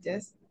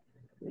 yes.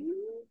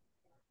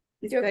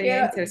 Yo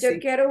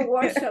quiero un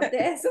workshop de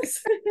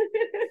esos.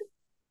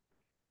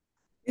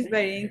 It's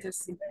very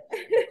interesting.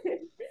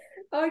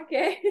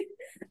 Okay.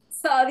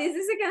 So this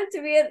is going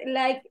to be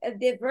like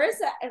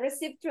diverse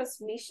receive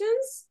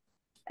transmissions,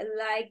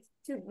 like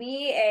to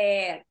be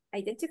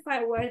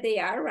identify where they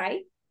are,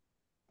 right?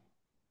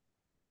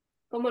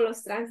 Como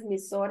los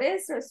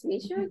transmisores,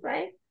 transmission,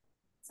 right?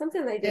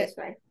 Something like this,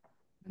 right?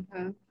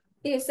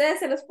 ¿Y ustedes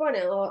se los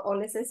ponen o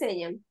les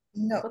enseñan?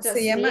 No, ¿O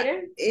se llama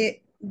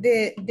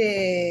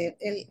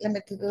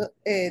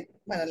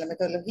la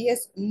metodología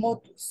es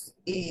MOTUS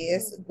y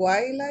es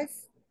Wildlife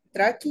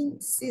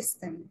Tracking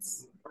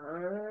Systems.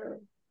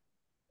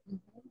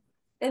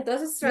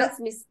 Entonces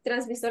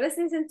transmisores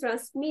dicen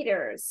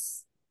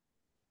transmitters.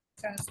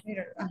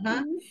 Transmitter,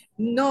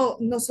 No,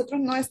 nosotros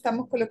no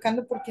estamos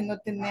colocando porque no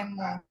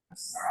tenemos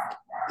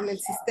el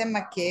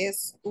sistema que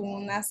es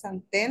unas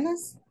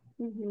antenas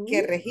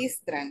que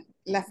registran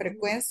la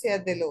frecuencia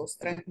de los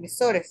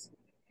transmisores.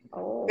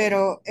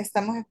 Pero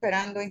estamos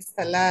esperando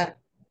instalar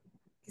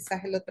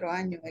quizás el otro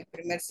año el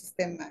primer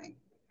sistema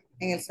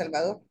en El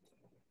Salvador.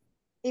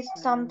 It's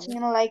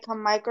something like a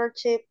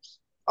microchip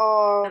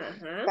of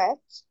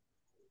pets.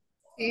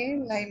 Sí,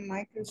 like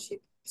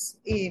microchips.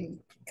 Y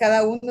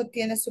cada uno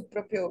tiene su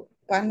propio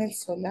panel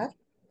solar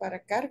para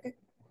carga.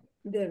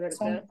 De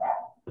verdad.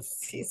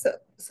 Sí,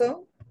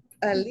 son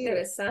a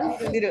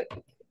interesante.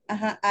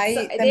 Ahí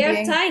so, también, they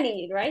are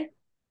tiny, right?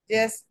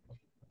 Yes.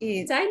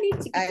 Y tiny,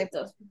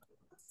 chiquititos.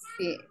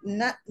 Sí,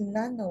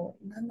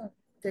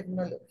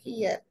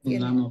 nanotecnología.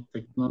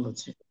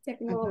 Nanotechnology.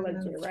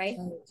 Technology, right?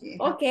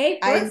 Okay,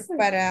 hay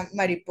para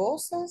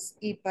mariposas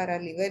y para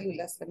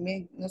libélulas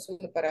también, no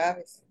solo para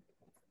aves.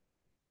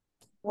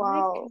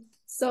 Wow.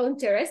 So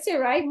interesting,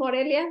 right,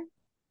 Morelia?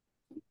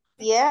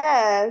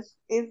 Yes,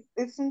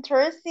 it's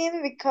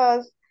interesting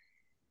because,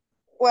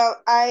 well,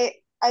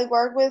 I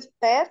work with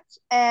pets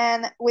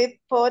and we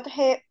put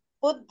it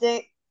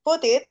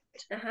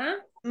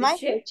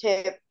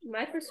microchip.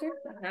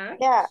 Microchip.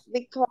 Yeah,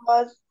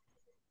 because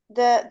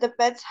the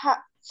pets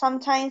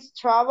sometimes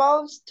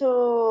travels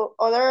to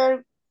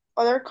other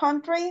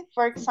country,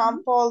 for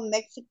example,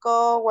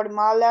 Mexico,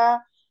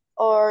 Guatemala,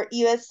 or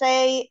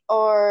USA,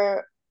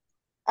 or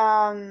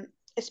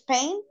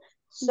Spain,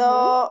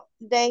 so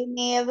they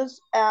need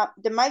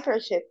the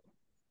microchip.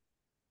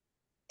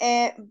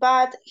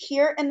 But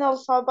here in El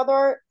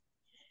Salvador,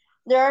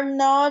 there are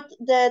not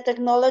the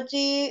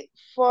technology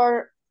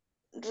for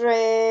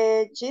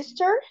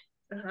register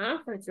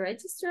For the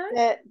register.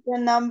 the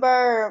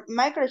number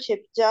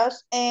microchip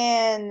just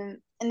in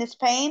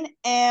Spain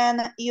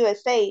and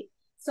USA.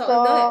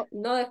 So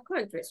another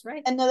countries,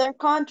 right? Another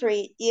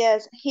country,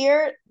 yes.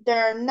 Here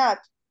they're not,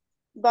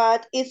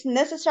 but it's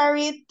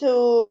necessary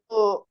to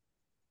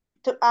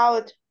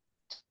out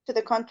to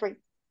the country.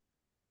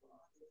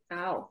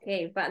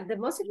 Okay, but the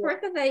most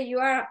important that you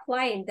are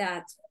applying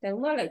that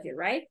technology,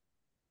 right?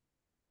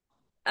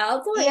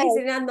 Although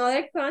it's in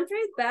another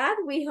country, but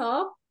we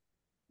hope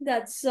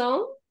that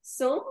soon,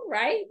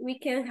 right, we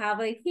can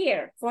have it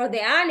here for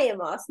the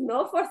animals,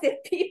 not for the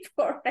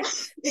people, right?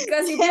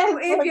 Because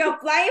if you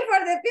apply it for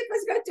the people,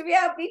 it's going to be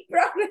a big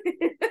problem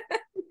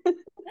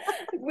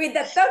with the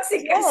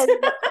toxicants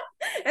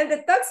and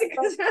the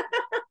toxicants.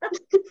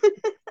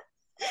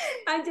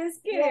 I'm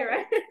just kidding,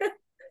 right?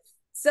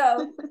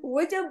 So,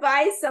 would you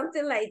buy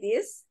something like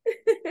this?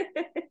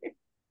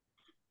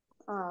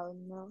 Oh,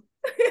 no.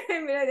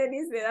 Mira,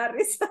 Denise me da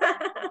risa.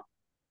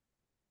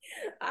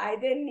 Ay,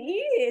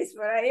 Denise,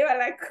 por ahí va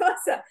la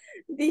cosa.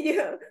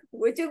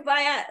 Would you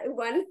buy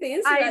one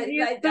thing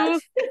like that?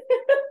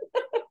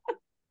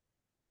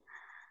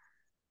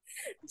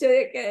 Yo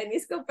digo que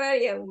Denise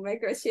compraría un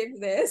microchip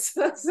de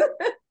esos.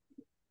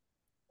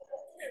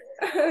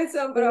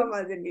 Son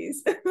bromas,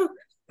 Denise.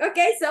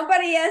 Okay,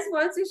 somebody else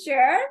wants to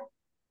share?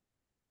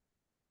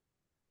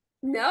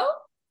 No?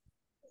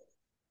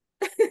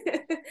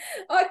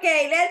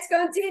 Okay, let's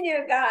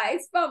continue,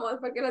 guys. Vamos,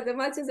 porque los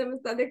demás se me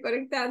están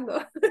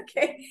desconectando.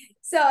 Okay,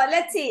 so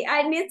let's see.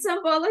 I need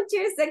some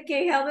volunteers that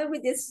can help me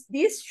with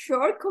this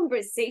short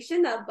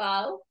conversation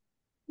about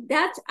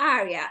that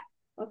area.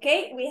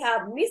 Okay, we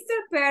have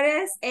Mr.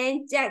 Perez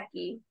and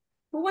Jackie.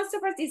 Who wants to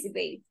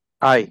participate?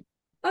 I.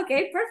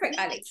 Okay, perfect,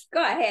 Alex.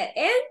 Go ahead.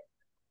 And?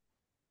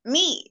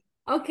 Me.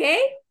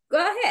 Okay, go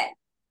ahead.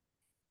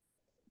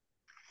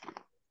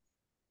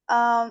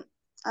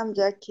 I'm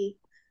Jackie.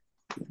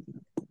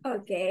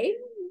 Okay,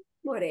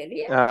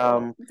 Morelia.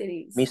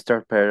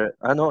 Mr. Perez.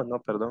 No,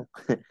 perdón.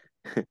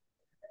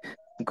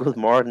 Good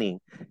morning.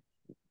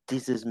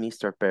 This is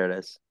Mr.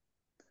 Perez.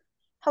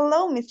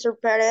 Hello, Mr.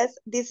 Perez.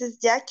 This is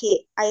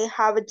Jackie. I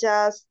have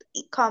just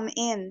come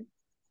in.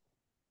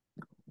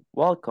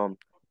 Welcome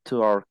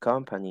to our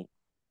company,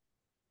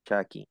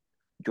 Jackie.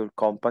 Your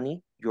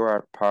company, you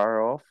are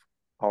part of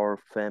our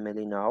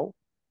family now.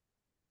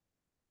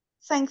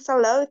 Thanks a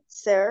lot,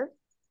 sir.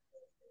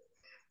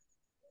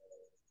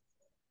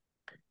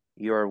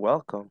 You're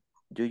welcome.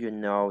 Do you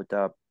know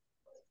the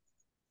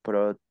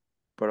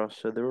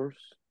procedures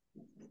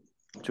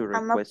to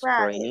request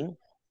training?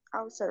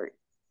 Oh, sorry.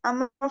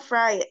 I'm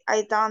afraid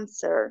I don't,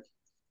 sir.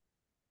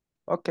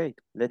 Okay,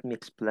 let me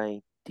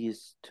explain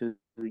this to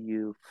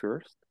you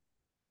first.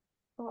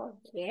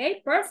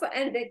 Okay, perfect.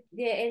 And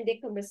the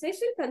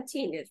conversation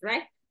continues,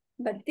 right?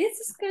 But this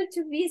is going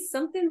to be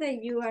something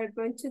that you are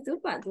going to do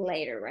but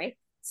later, right?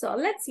 So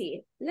let's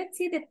see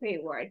the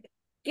pre-work.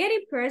 Get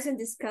in person,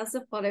 discuss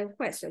the following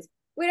questions.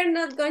 We are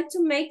not going to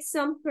make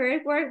some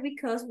pre-work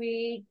because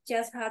we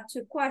just had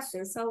 2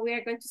 questions. So we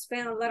are going to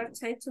spend a lot of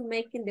time to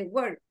making the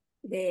work,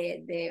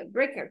 the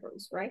breakout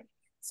rooms, right?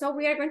 So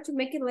we are going to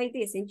make it like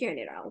this in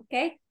general,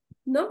 okay?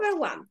 Number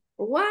 1,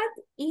 what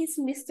is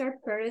Mr.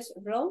 Perez's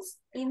role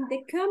in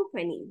the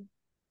company?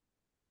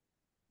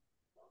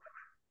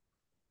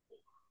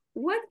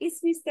 What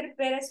is Mr.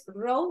 Perez's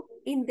role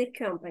in the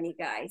company,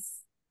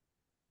 guys?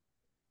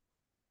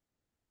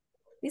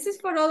 This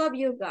is for all of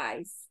you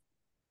guys.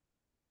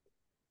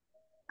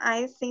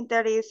 I think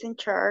that is in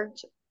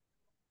charge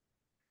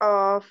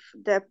of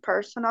the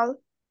personnel,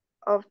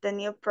 of the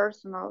new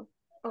personnel.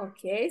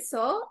 Okay,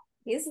 so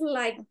he's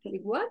like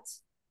what?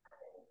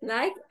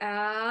 Like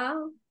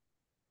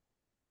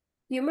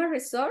human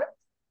resource?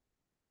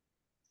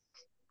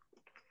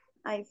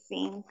 I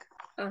think.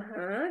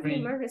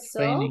 Human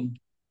resource.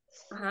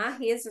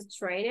 He is a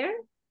trainer,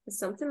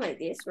 something like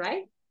this,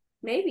 right?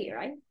 Maybe,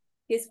 right?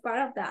 He's part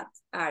of that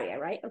area,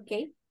 right?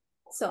 Okay.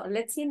 So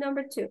let's see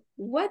number 2.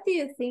 What do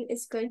you think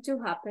is going to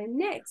happen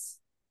next?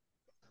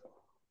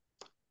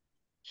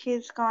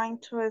 He's going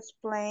to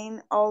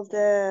explain all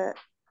the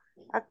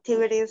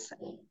activities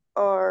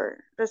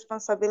or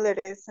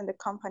responsibilities in the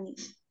company.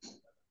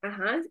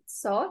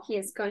 So he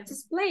is going to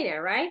explain it,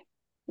 right?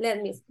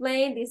 Let me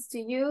explain this to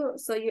you.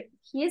 So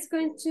he is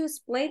going to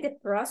explain the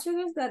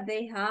procedures that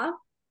they have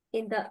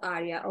in that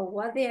area, or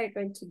what they are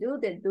going to do,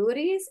 the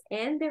duties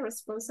and the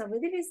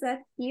responsibilities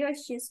that he or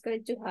she is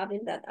going to have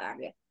in that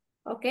area.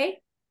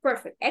 Okay,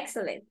 perfect,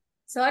 excellent.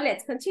 So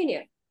let's continue.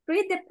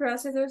 Read the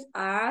procedures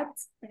at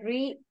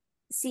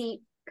RC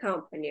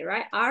company,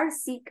 right?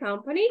 RC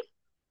company,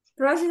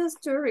 procedures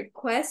to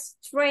request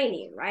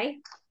training, right?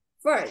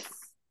 First,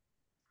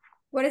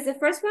 what is the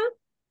first one?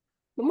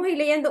 Vamos a ir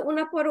leyendo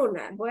una por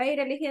una. Voy a ir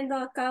eligiendo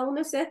a cada uno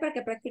de ustedes para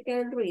que practiquen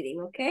el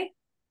reading, ¿ok?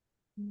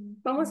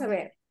 Vamos a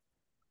ver.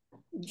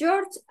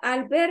 George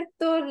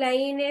Alberto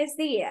Laínez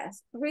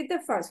Díaz. Read the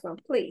first one,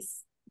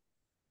 please.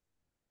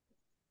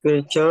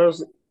 Will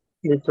choose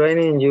the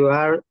training you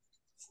are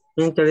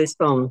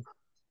interested on.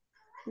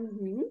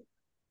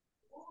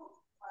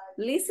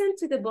 Listen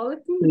to the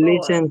bulletin board.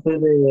 Listen to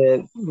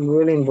the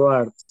bulletin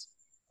board.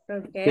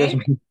 Okay,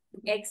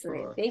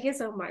 excellent. Thank you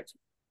so much.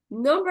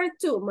 Number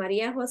 2,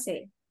 Maria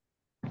Jose.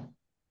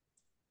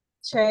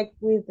 Check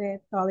with the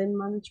talent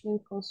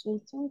management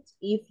consultant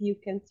if you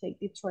can take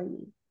the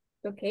training.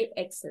 Okay,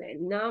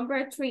 excellent.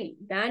 Number 3,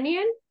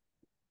 Daniel.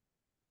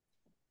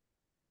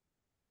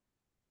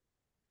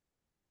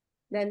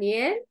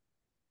 Daniel.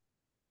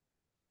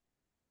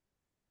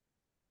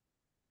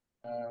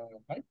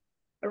 Hi.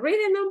 Read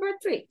the number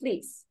 3,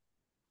 please.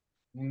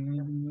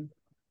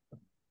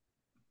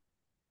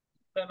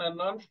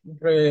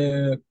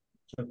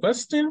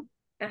 Requesting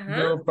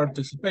your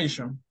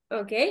participation.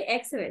 Okay,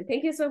 excellent.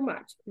 Thank you so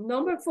much.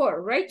 Number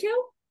 4,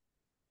 Rachel.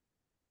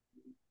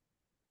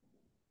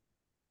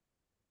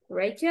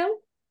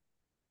 Rachel?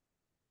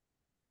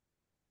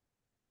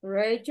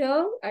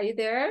 Rachel, are you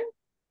there?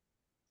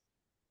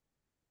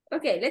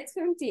 Okay, let's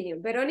continue.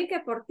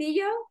 Veronica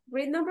Portillo,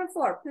 read number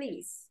 4,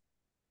 please.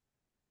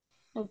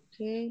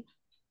 Okay.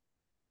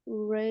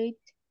 Rate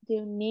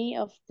the need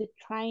of the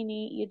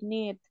training you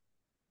need.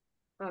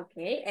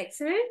 Okay,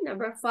 excellent.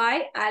 Number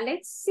 5,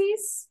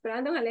 Alexis.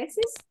 Brandon,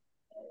 Alexis.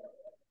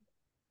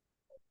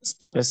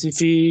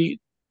 Specify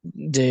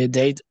the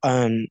date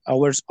and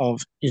hours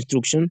of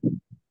instruction.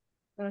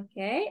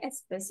 Okay,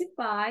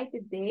 specify the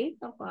date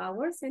of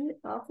hours and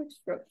of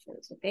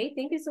instructions. Okay,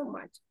 thank you so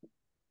much.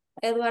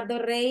 Eduardo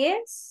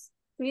Reyes,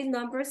 read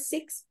number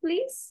 6,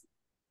 please.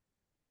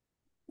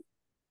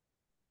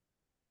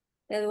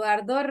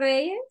 Eduardo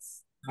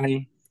Reyes.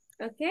 Hi.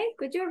 Okay,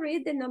 could you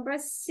read the number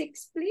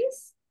 6,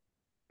 please?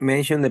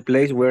 Mention the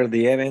place where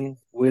the event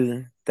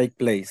will take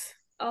place.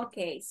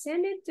 Okay,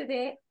 send it to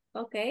the,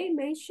 okay,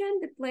 mention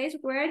the place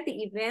where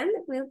the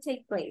event will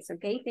take place.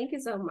 Okay, thank you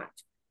so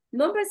much.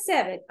 Number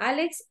 7,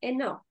 Alex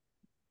Eno.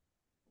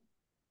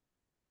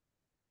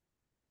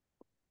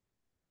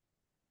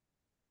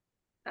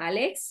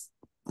 Alex.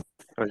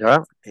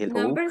 Hola,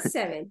 hello. Number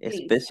 7,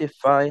 please.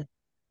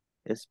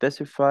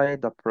 Specify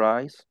the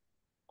price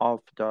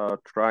of the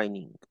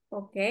training.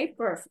 Okay,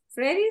 perfect.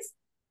 Freddy's,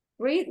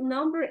 read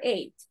number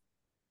 8.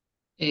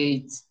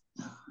 8.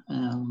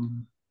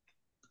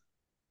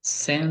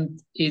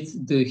 Send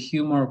it the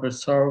human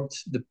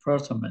resource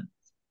department.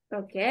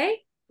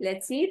 Okay,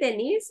 let's see.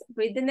 Denise,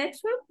 read the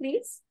next one,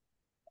 please.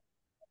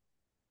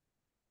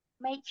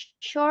 Make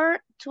sure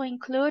to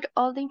include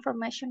all the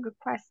information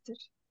requested.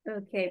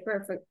 Okay,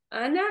 perfect.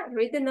 Anna,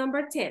 read the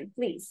number 10,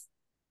 please.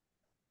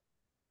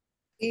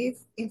 If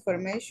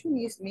information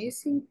is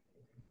missing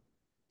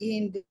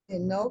in the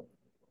note,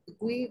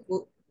 we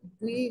will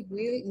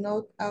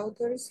not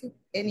authorize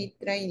any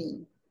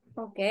training.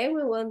 Okay,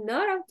 we will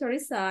not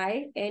authorize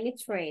any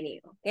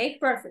training. Okay,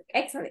 perfect,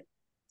 excellent.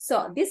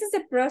 So this is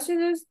the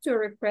procedure to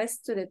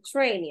request to the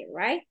training,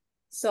 right?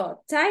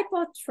 So type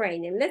of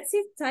training, let's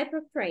see type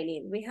of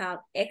training. We have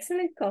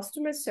excellent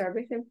customer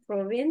service,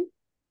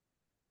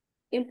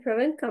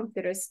 improving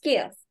computer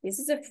skills. This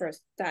is the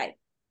first type.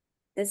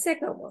 The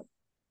second one,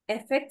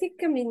 effective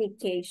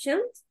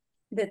communications.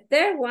 The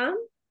third one,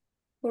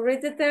 who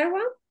read the third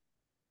one?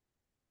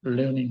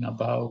 Learning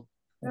about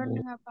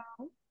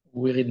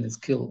reading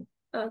skill.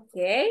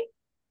 Okay.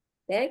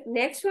 The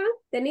next one,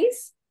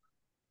 Denise?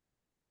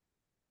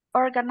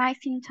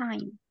 Organizing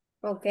time.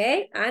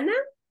 Okay, Anna?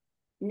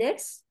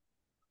 Next.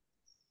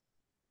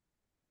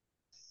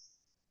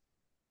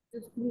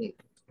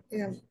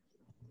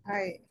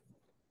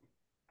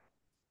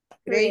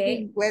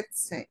 Creating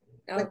website.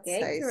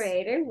 Okay,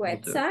 creating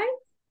website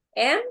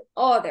and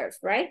others,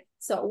 right?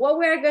 So what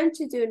we're going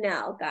to do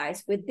now,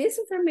 guys, with this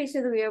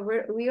information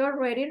we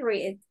already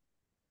read,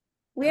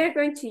 we are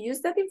going to use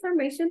that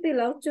information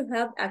below to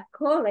help a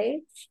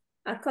colleague,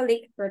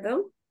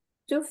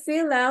 to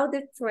fill out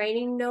the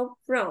training note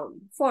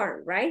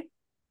form, right?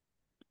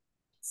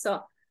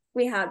 So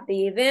we have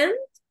the event,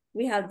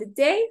 we have the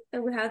date,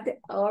 and we have the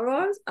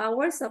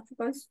hours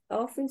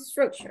of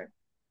instruction.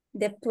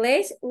 The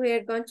place we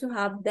are going to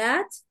have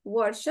that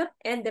workshop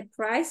and the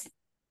price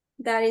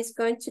that is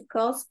going to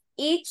cost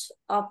each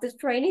of the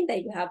training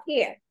that you have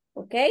here,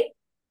 okay?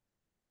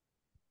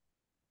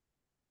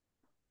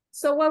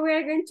 So what we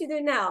are going to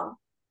do now,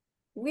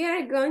 we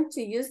are going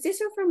to use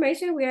this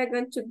information, we are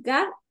going to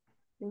get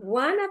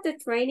one of the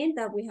training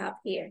that we have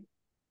here.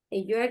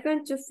 And you are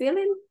going to fill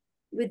in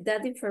with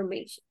that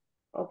information,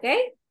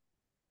 okay?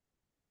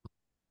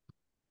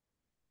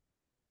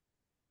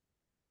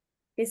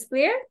 ¿Es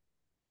clear?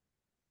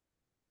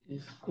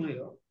 Es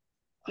clear.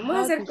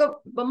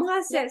 Vamos a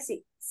hacer,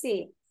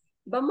 sí.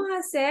 Vamos a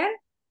hacer,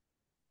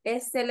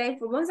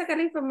 vamos a sacar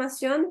la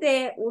información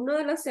de uno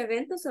de los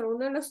eventos o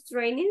uno de los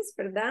trainings,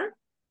 ¿verdad?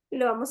 Y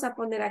lo vamos a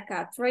poner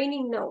acá,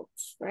 training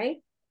notes,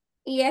 right?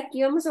 Y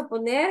aquí vamos a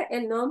poner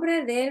el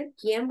nombre de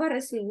quién va a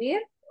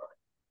recibir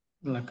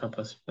la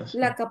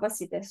capacitación. La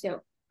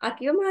capacitación.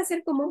 Aquí vamos a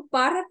hacer como un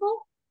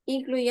párrafo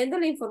incluyendo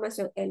la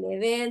información, el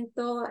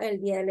evento,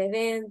 el día del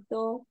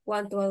evento,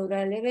 cuánto va a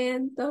durar el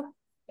evento,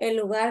 el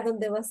lugar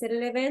donde va a ser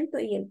el evento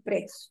y el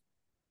precio.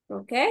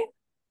 ¿Ok?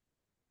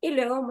 Y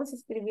luego vamos a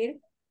escribir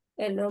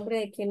el nombre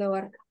de quien lo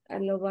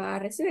va a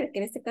recibir, que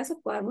en este caso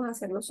podemos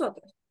hacer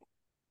nosotros.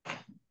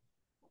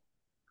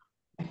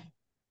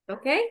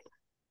 ¿Ok?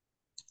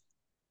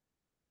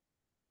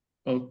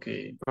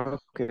 Okay.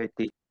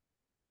 Okay.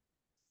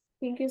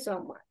 Thank you so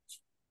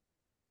much.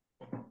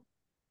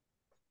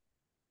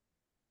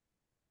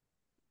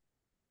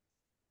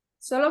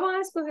 Solo van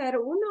a escoger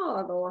uno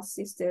o dos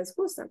si ustedes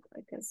gustan,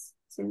 porque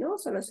si no,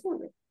 solo es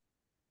uno.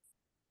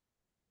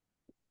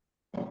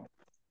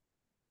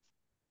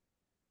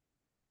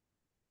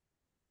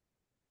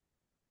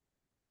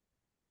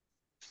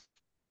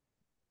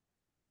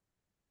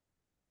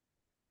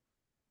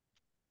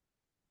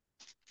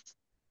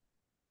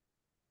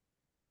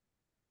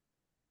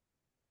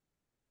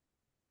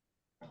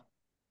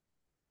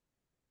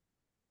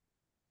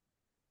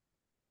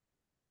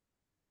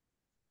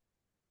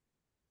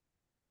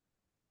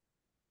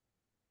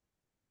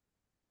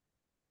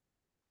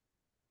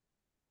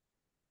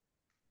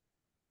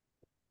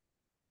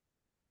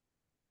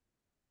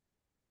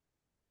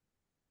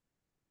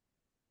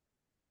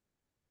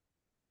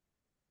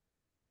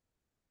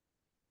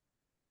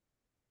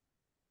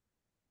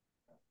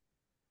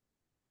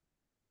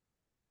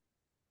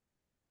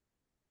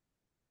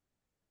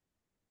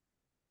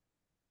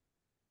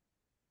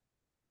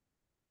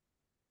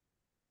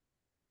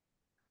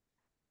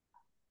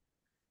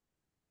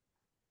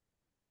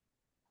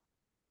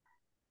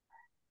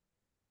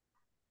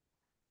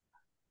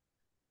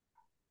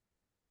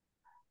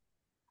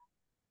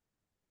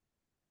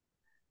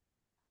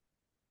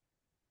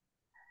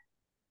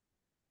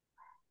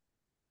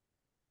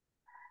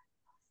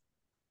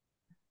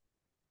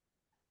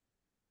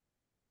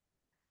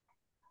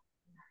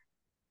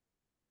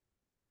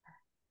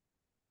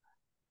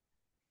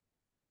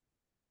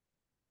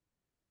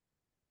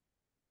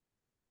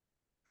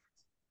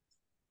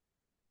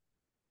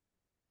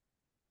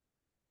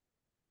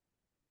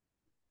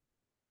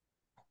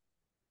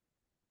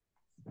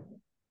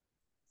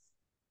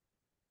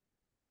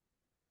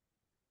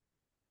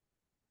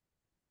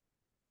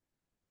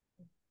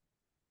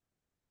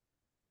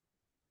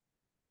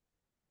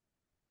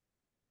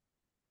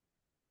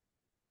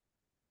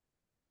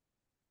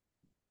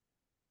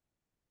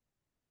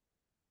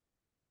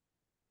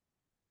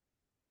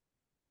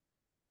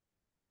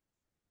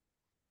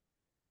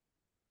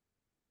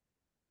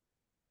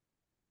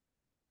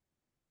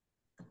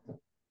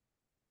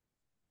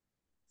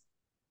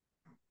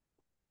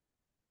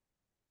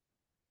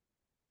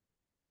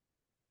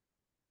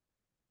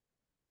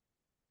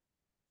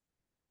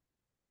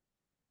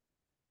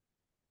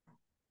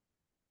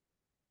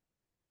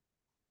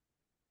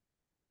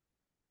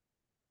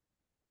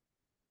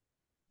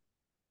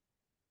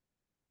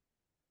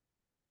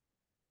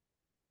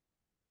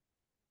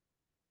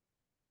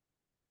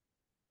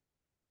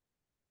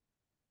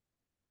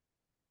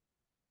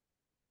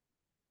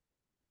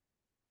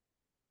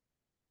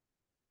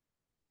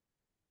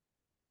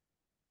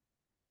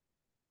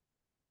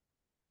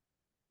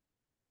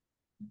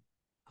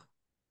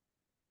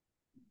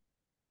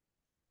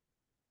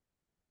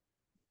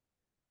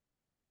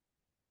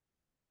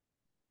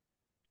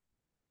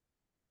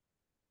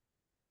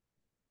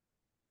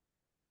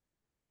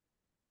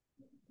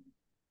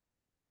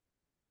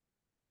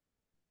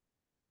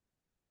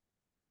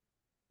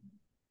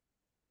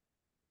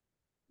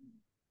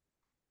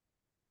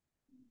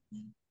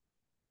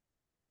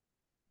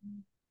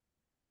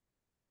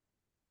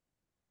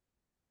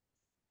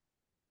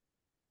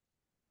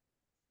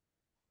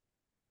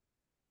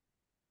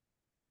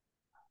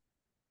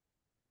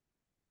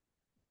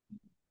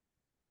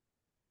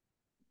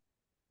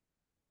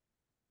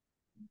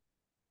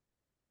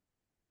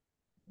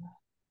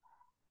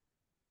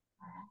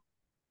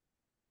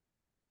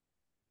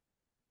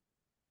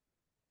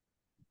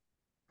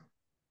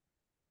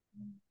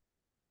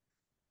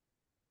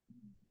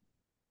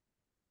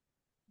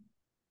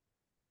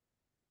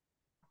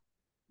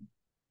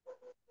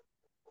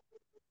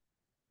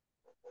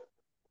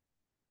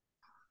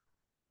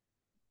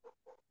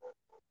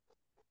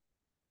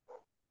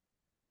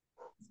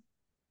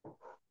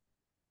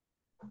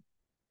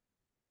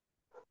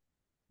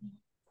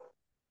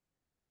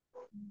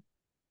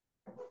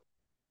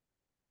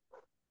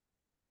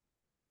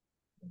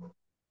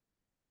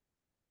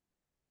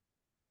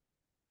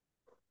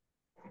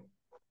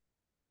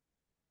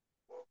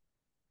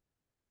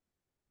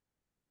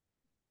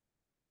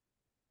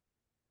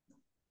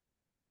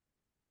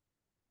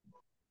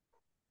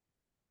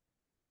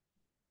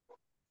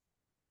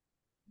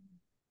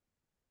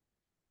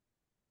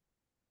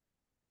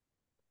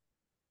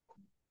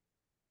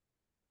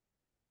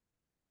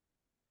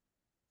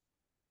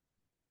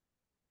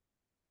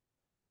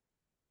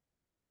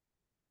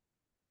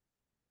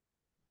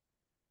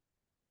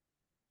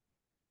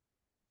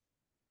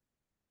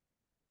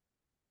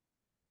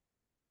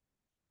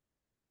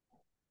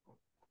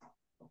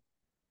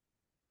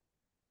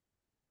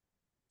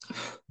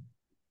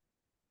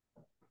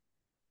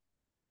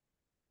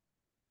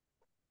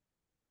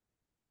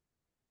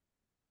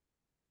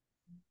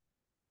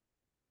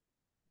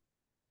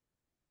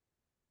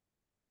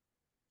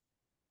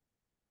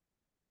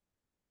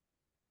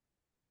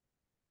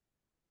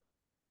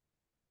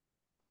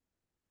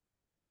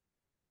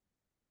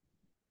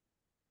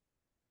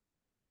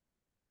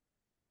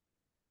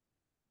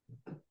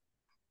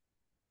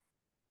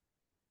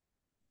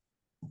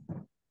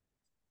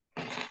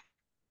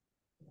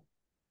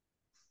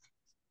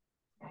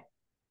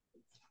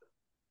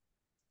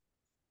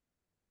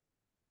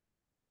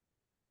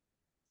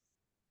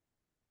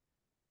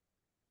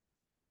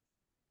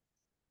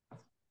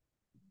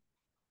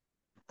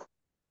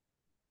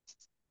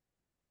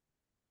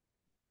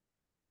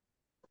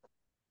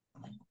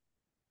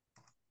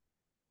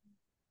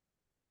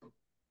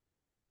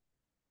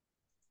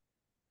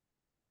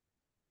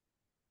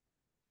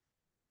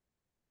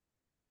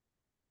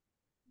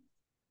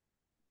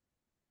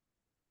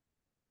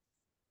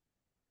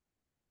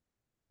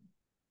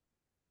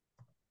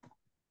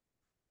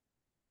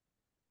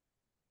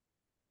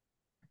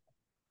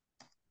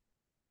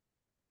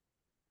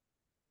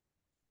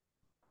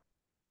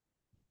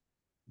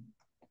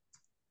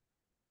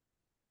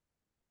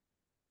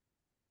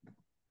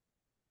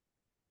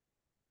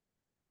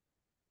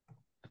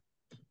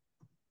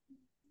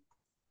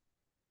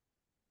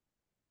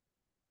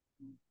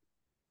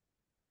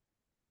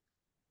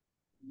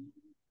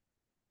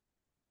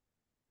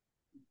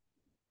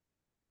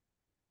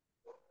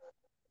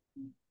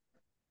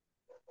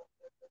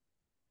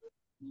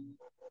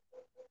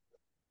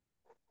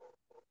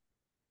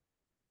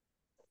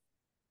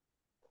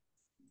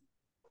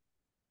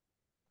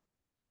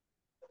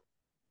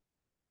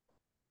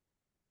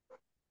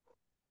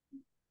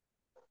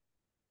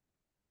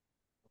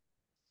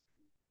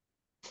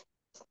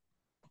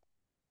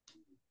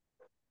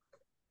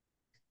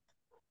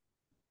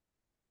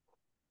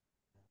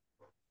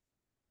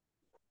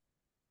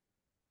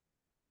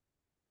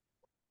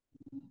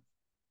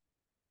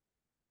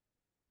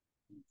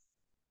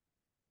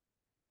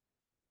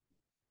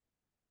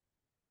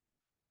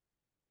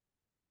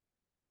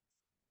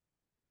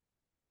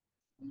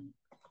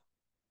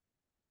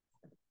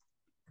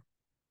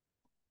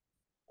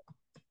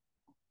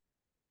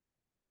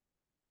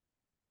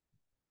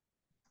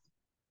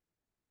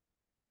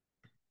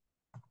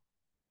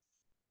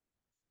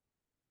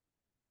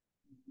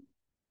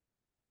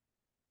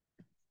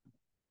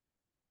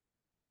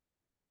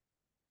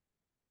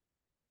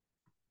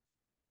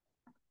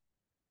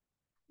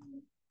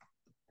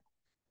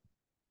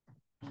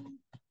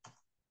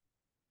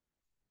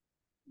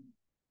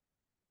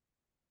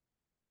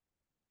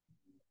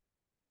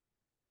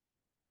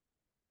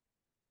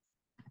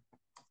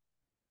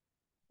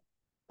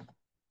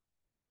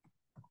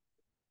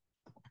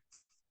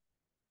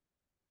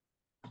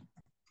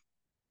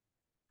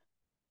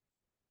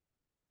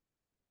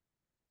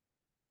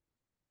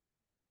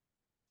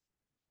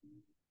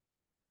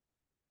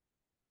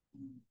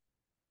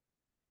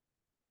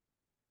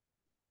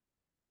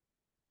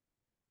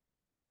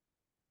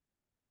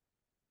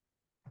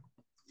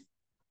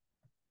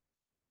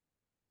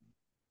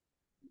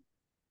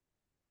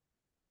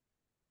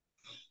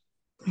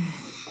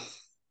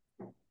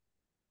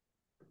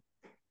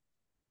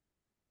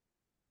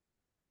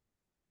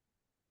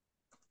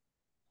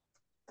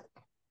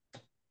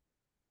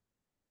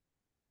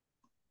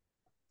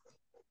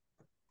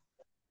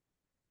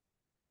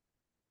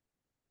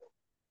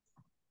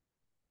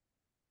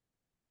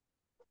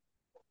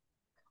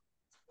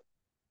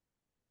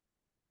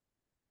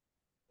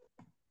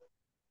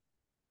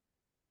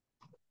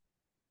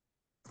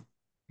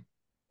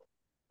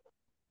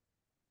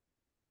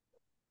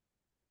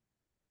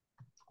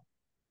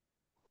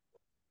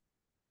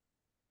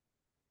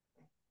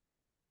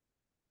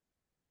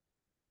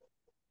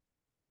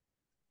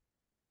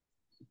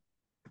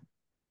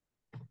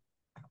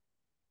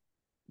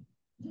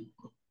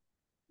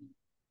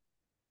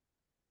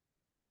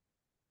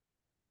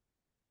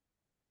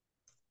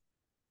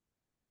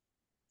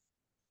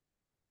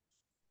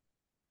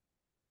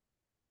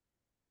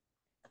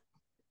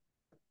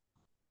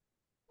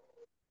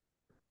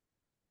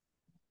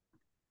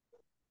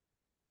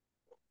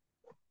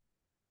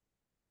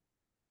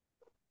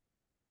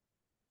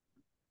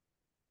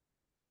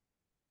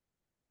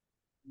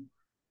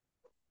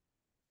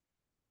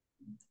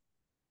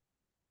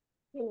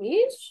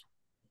 Finish.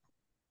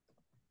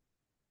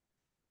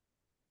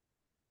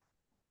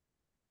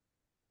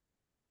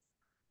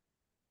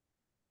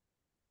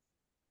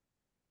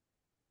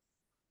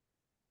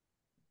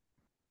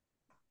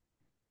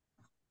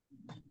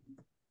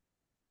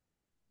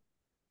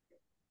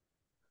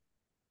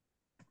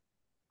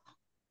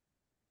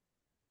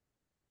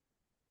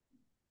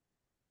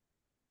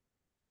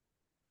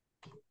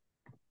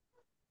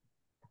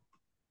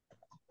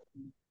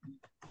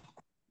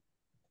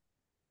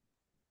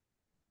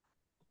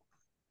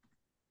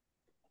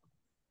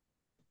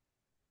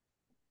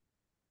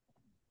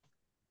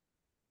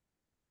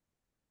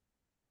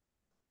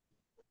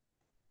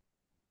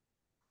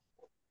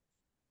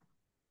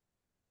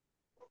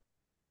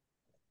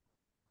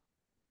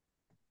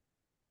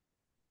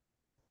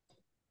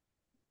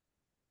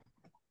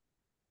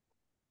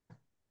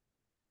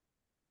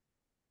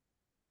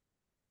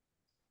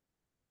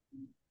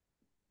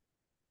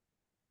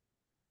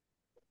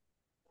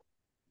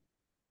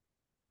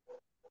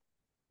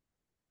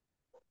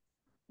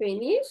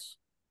 Finish.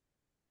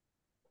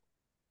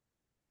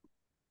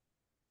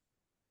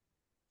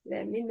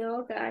 Let me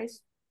know,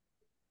 guys.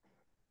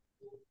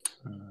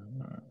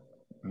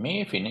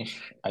 Me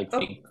finish, I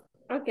think.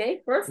 Okay,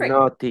 perfect.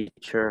 No,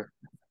 teacher.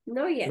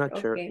 No yet. Not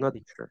sure. Okay. No,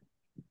 teacher.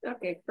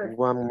 Okay, perfect.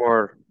 One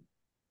more.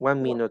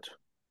 1 minute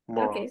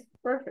more. Okay,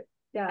 perfect.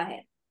 Go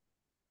ahead.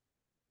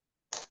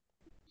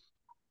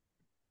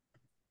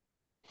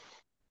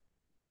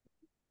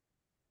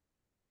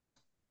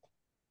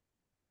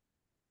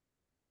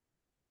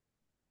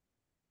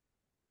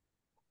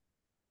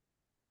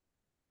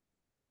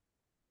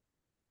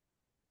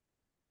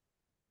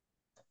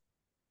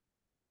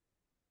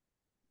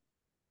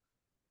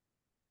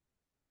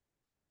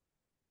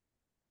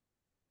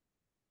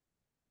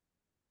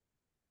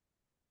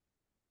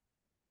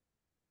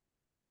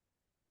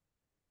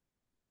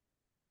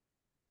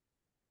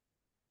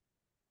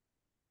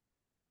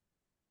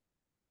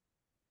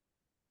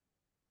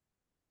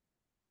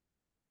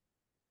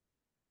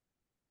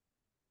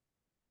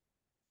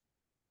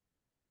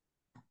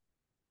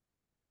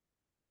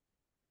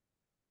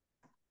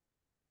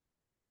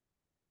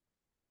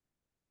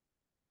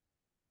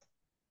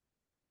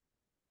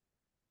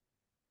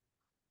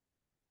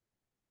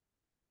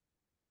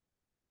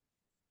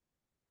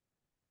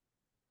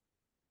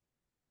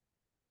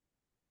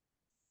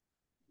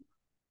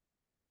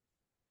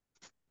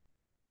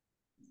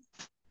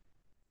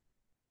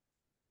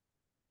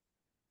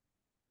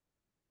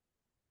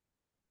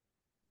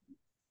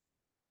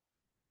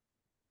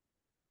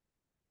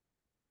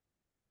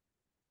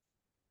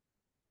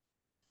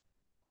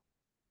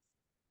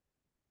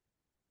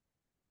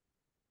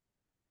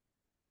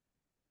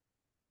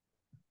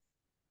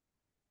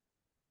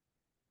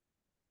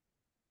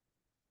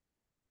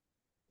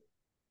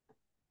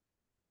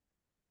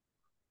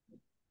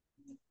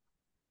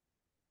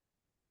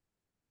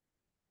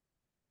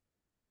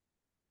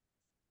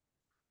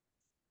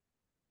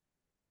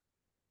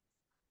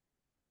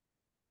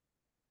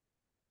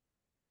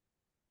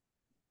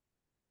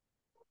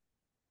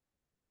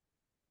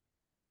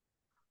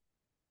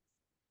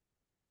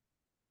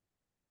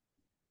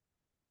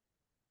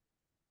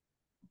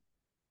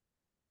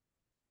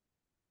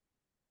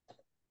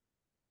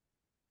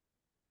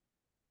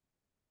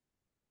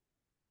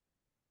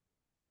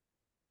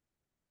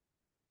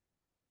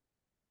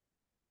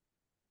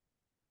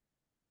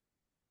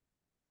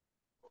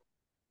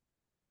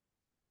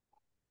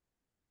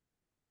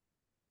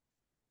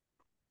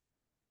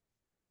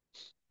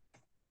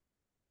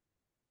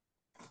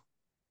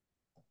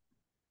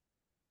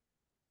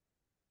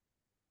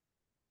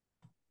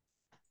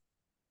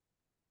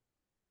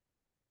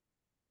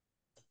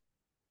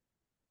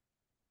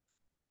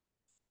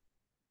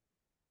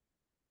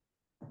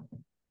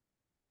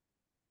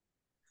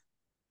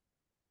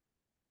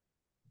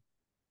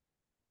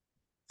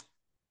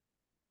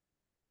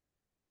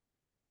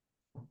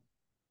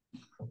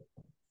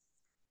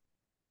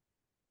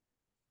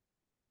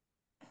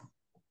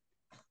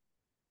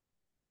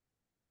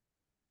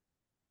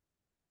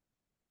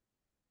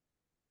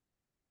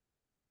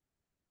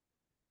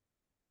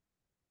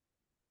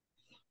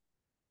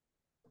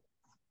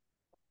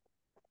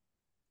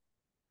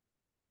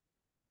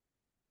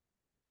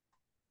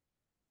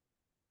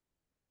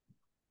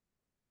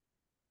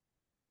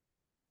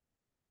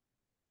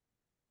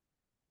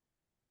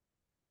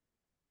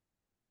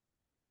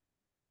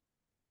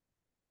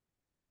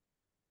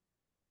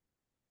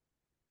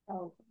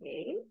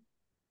 Okay.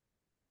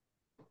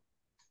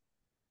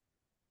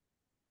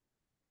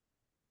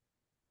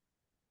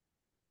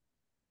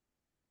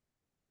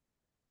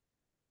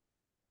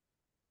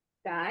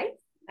 Guys,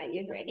 are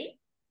you ready?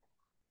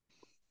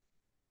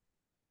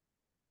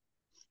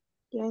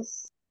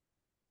 Yes.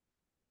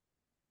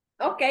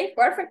 Okay,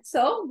 perfect.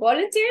 So,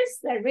 volunteers,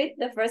 let's read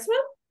the first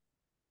one.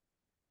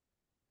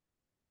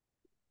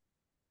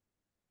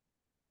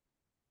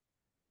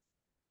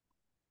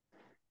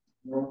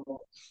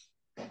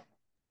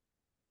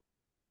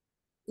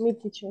 Me,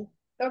 teacher.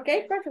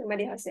 Okay, perfect,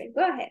 Maria Jose.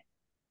 Go ahead.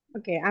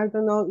 Okay, I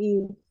don't know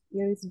if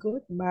it's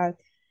good, but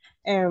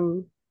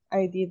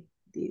I did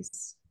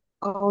this.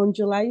 On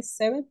July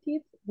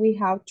 17th, we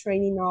have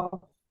training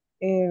of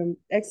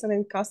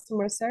excellent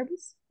customer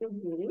service.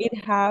 Mm-hmm.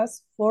 It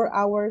has 4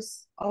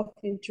 hours of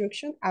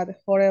instruction at the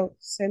hotel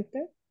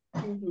center.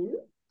 Mm-hmm.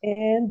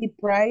 And the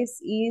price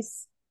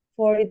is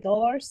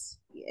 $40,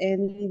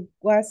 and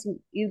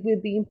it will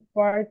be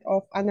part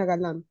of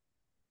Anagalan.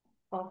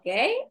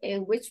 Okay,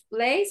 and which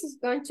place is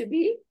going to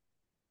be?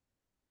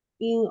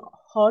 In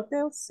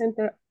Hotel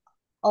Center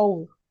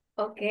Hour.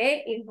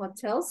 Okay, in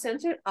Hotel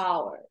Center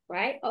Hour,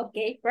 right?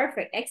 Okay,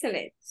 perfect,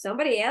 excellent.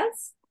 Somebody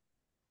else?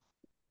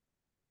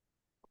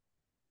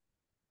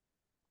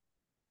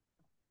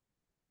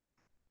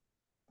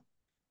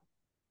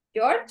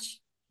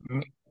 George?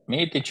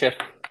 Me, teacher.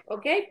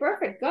 Okay,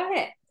 perfect, go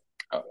ahead.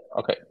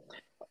 Okay.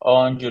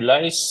 On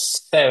July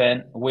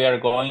 7, we are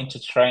going to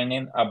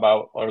training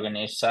about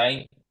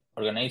organizing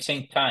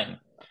time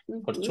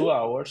for 2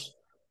 hours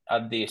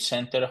at the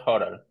Center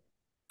Hotel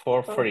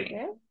for free.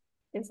 Okay,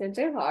 in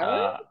Center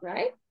Harbor,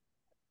 right?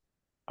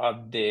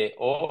 At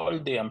all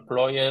the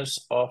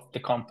employers of the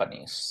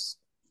companies.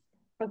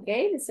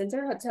 Okay, the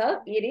Center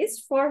Hotel, it is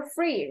for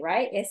free,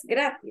 right? It's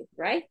gratis,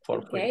 right?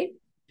 For free.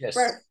 Yes.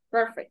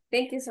 Perfect.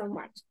 Thank you so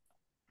much.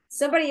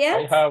 Somebody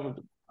else?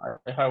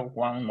 I have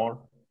one more.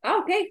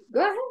 Okay,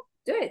 go ahead,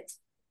 do it.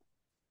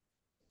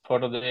 For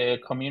the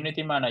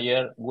community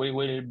manager, we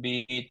will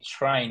be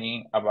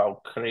training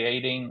about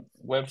creating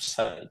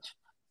website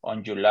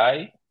on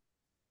July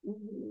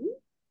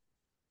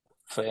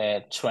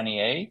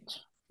 28.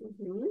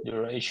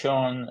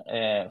 Duration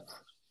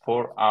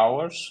 4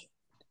 hours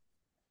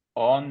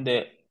on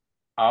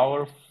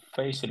our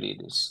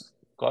facilities.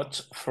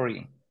 Got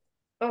free.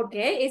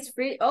 Okay, it's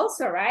free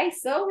also, right?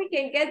 So we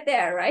can get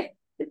there, right?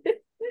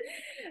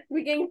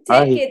 We can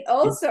take it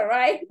also,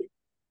 right?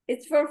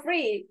 It's for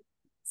free.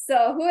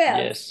 So who else?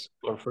 Yes,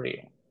 for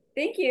free.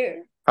 Thank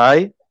you.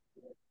 Hi.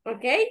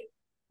 Okay,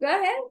 go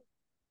ahead.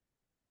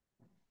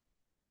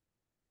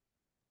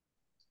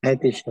 Hi,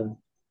 teacher.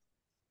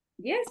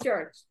 Yes,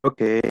 George.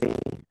 Okay.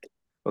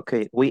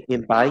 We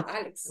invite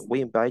Alex.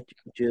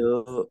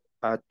 you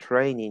a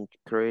training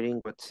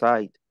creating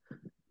website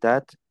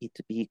that it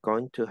be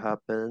going to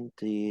happen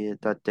the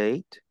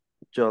date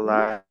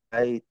July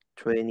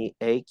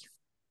 28th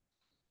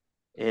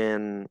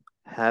in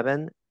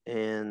heaven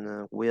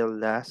and will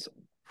last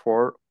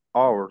 4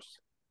 hours.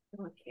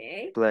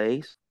 Okay.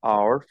 Place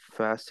our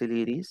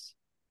facilities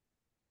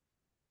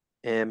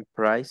and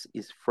price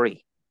is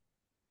free.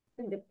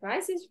 And the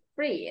price is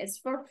free. It's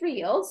for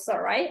free also,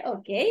 right?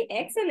 Okay,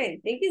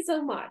 excellent. Thank you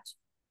so much.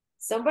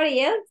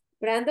 Somebody else?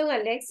 Brandon,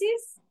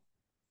 Alexis?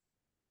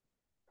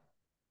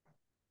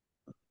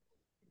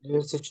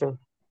 Yes, teacher.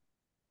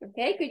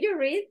 Okay, could you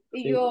read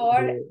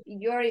your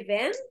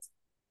event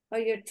or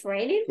your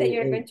training that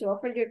you're going to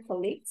offer your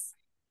colleagues?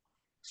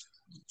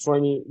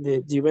 Training,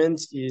 the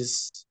event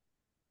is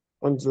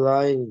on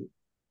July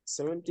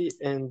 17th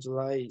and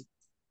July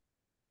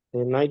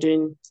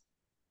 19th.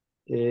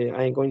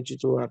 I'm going to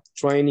do a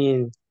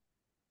training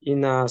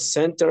in a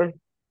center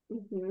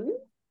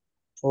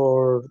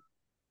for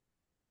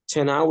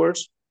 10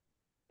 hours.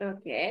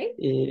 Okay.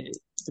 The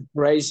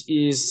price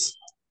is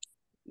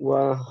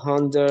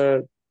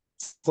 $120.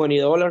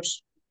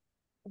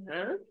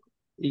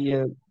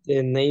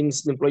 The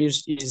names the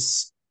employers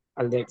is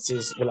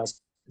Alexis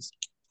Velasquez.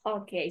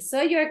 Okay,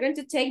 so you're going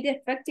to take the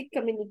effective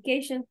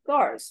communication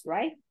course,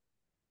 right?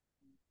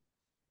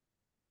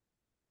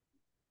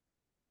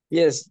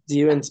 Yes,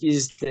 the event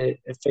is the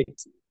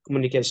effective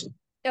communication.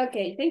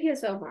 Okay, thank you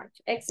so much.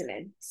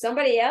 Excellent.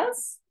 Somebody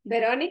else?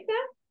 Veronica?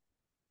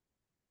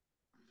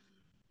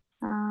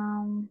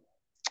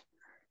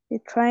 The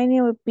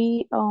training will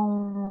be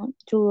on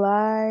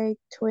July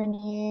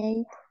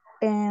 28th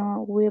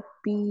and will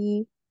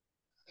be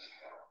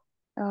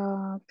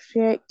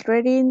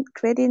creating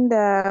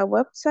the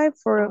website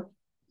for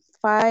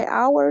 5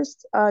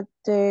 hours at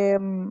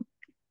the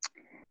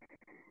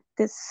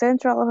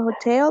Central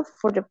Hotel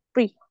for the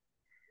free.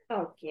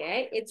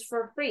 Okay, it's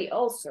for free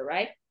also,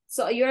 right?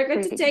 So you're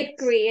going to take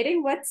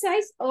creating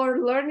websites or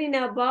learning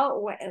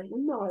about,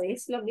 no,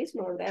 es lo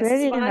mismo.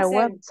 Creating a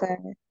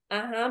website.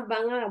 Ajá,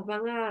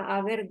 van a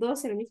haber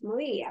dos el mismo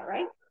día,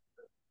 right?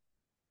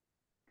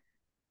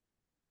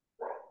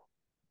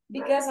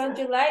 Because on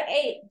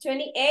July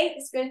 28th,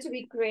 it's going to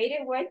be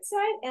creating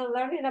website and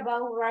learning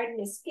about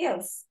writing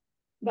skills.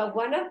 But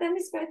one of them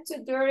is going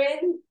to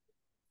during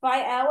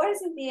 5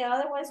 hours and the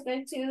other one is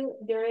going to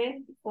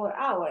during 4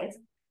 hours.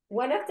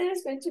 One of them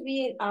is going to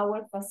be in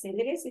our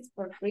facilities, it's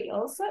for free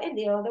also, and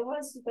the other one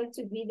is going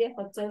to be the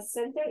hotel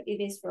center, it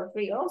is for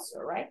free also,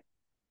 right?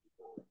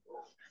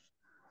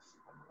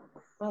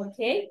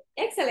 Okay,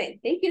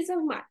 excellent, thank you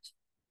so much.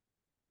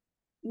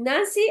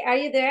 Nancy, are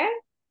you there?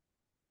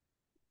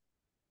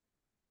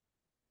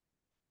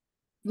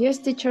 Yes,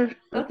 teacher.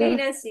 Okay,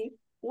 Nancy,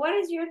 what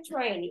is your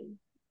training?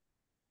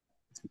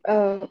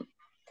 The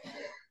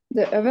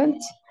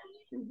event,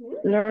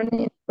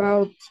 learning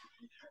about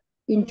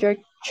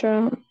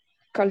injection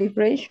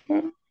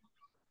calibration,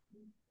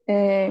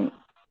 and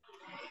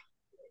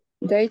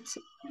date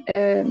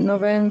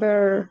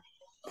November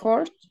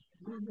 4th,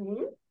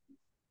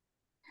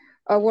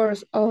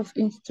 hours of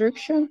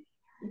instruction,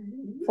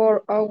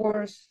 4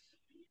 hours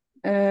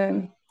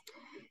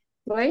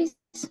place,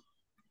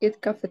 eat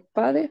cafe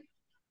party,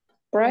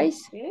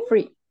 price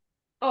free.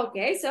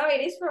 Okay, so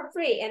it is for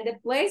free and the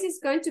place is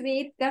going to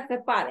be Cafe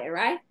Party,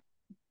 right?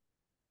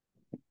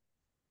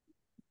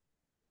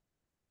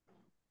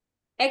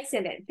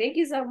 Excellent, thank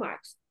you so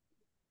much.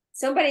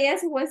 Somebody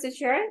else who wants to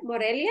share?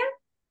 Morelia?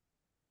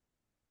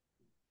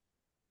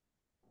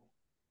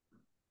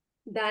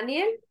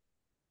 Daniel?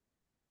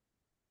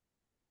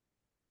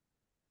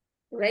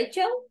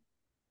 Rachel?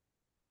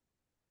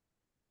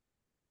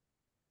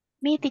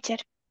 Me, teacher.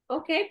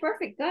 Okay,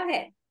 perfect, go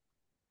ahead.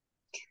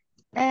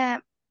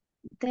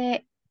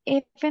 The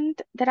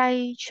event that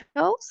I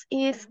chose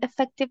is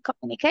effective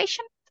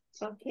communication.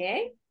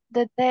 Okay.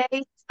 The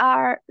dates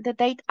are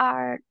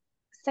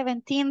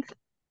 17th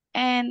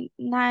and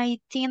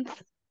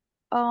 19th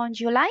on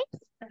July.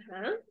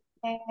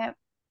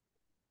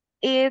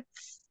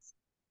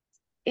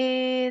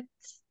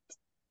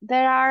 There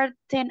are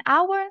 10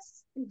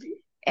 hours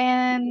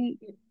and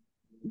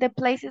the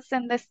place is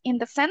in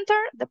the center.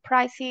 The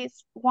price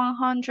is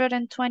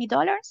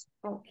 $120.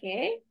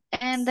 Okay.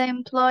 And the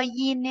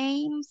employee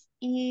names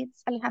is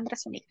Alejandra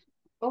Zuniga.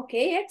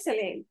 Okay,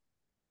 excellent.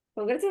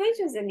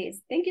 Congratulations,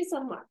 Denise. Thank you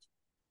so much.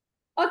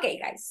 Okay,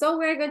 guys, so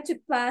we're going to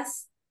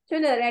pass to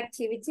another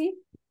activity.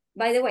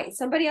 By the way,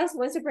 somebody else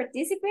wants to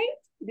participate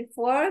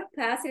before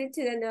passing it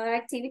to another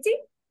activity?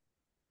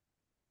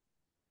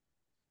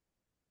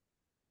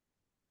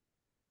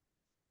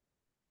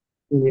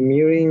 The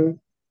meeting.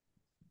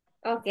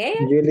 Okay.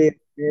 Usually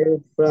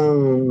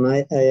from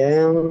 9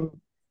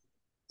 a.m.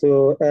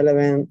 to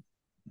 11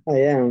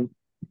 a.m.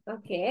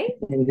 Okay.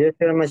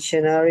 Industrial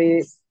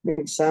machinery,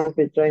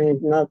 example training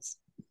nuts.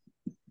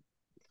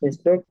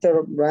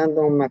 Instructor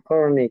Brandon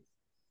McCormick.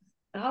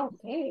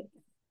 Okay.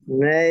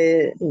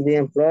 May the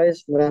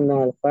employees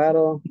Brandon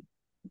Alfaro.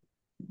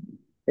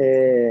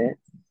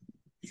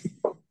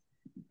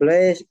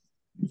 Place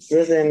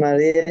Jose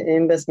Maria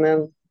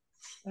investment.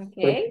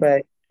 Okay.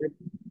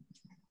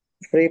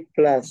 Free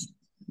plus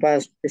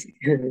pass.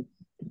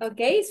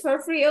 Okay, it's for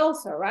free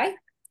also, right?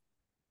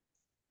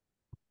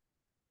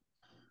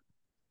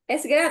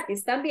 Es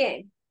gratis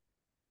también.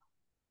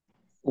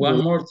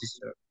 One more,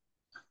 teacher.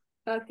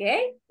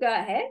 Okay, go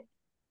ahead.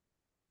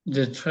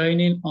 The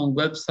training on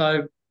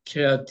website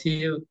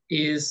creative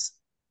is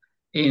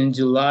in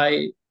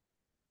July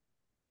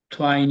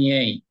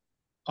 28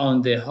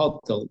 on the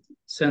hotel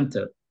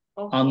center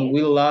and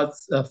will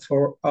last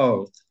 4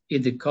 hours.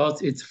 The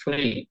cost is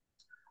free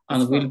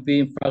and will be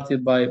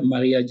imparted by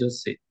Maria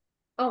Jose.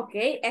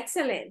 Okay,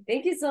 excellent.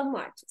 Thank you so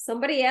much.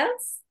 Somebody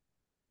else?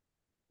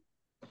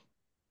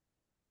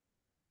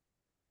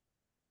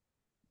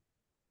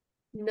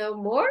 No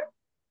more?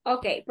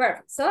 Okay,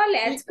 perfect. So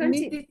let's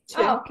continue.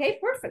 Oh, okay,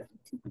 perfect.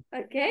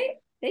 Okay,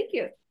 thank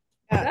you.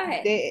 Go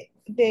ahead.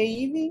 The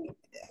evening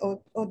or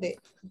the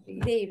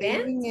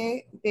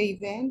event? The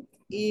event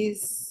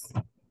is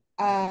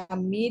a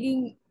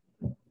meeting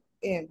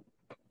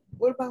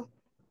urban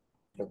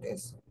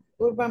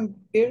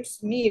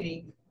peers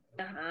meeting.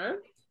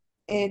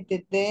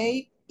 The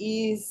day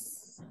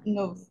is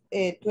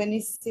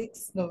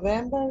 26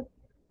 November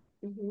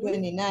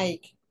 29.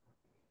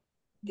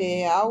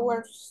 The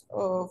hours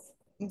of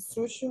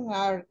instruction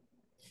are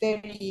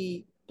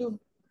 32.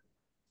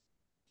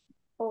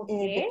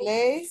 The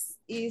place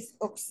is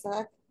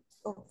Oaxaca,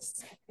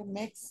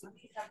 Mexico.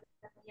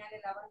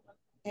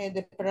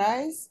 The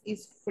price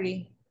is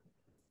free.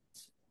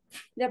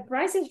 The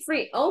price is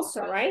free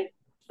also, right?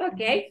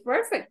 Okay,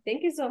 perfect.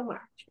 Thank you so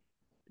much.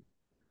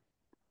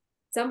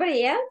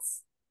 Somebody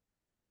else?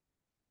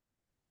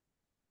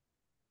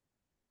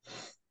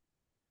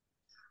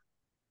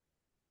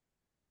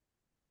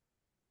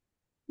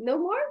 No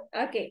more?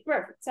 Okay,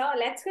 perfect. So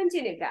let's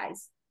continue,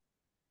 guys.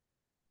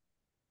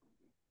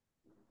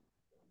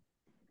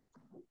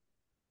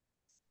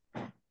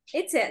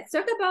 It says,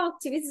 talk about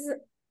activities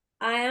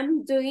I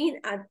am doing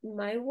at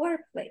my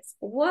workplace.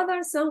 What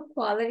are some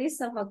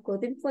qualities of a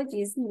good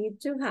employee need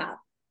to have?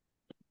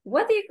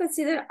 What do you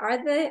consider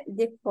are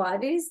the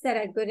qualities that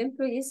a good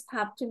employees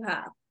have to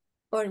have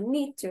or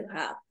need to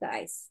have,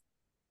 guys?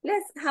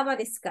 Let's have a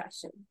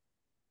discussion.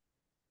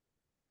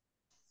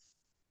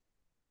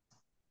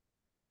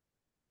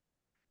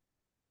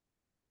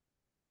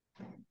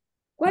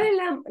 ¿Cuál es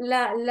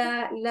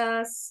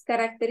las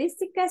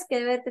características que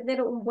debe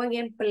tener un buen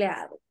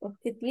empleado? O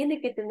que tiene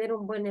que tener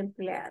un buen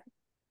empleado.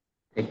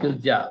 A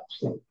good job.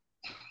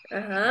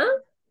 Ajá.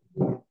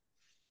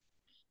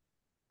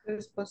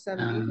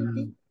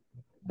 Responsibility.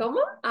 ¿Cómo?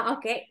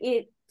 Ok.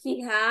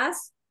 He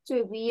has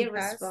to be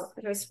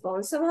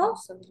responsible.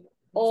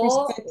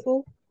 O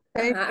Respectful.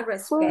 ajá,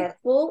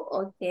 respectful.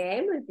 Ok,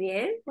 muy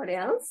bien. What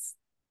else?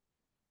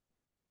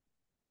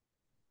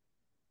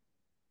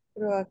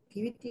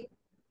 Proactivity.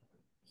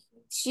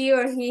 She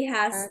or he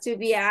has to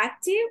be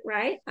active,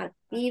 right?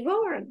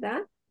 Activo,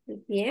 ¿verdad?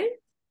 Muy bien.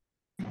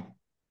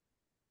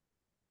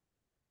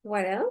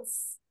 What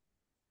else?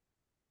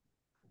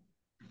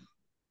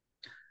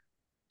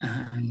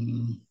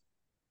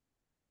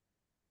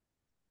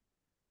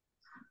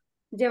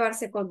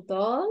 Llevarse con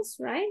todos,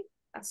 right?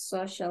 A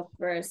social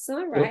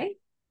person, right?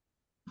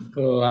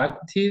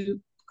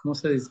 Proactive, ¿cómo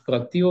se dice?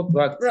 Proactivo,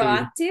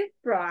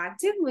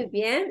 Proactive, muy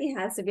bien. It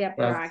has to be a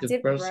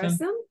proactive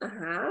person.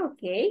 Ajá,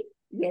 okay.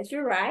 Yes,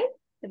 you're right.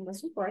 The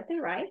most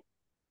important, right?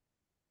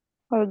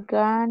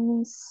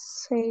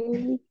 Organized,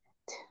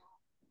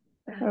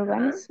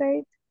 Organized,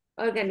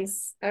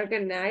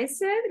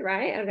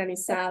 right?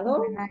 Organizado.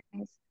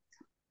 organized.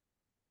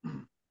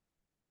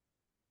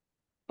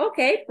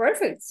 Okay,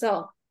 perfect.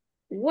 So,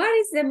 what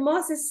is the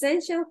most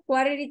essential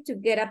quality to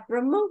get a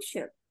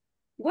promotion?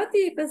 What do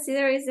you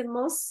consider is the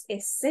most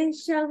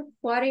essential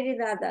quality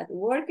that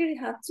worker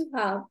have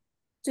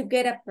to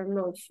get a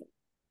promotion?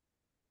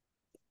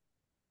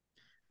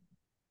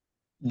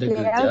 The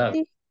good job.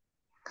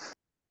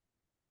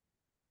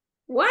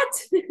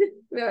 What?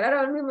 Me hablaron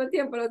al mismo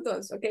tiempo los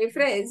dos. Ok,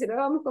 Fred, si no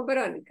vamos con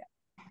Verónica.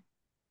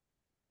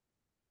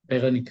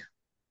 Verónica.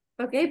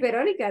 Ok,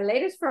 Verónica,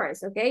 ladies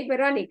first. Ok,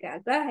 Verónica,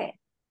 go ahead.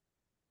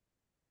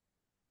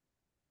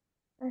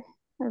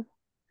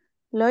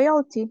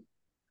 Loyalty.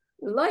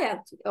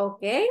 Loyalty,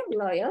 ok,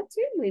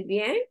 loyalty, muy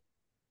bien.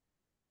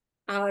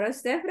 Ahora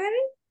usted,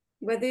 Freddy,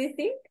 what do you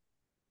think?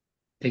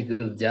 The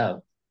good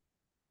job.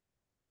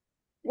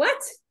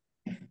 What?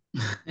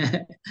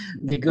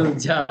 The good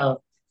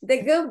job.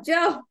 The good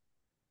job.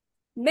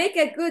 Make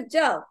a good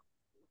job.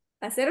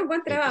 Hacer un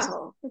buen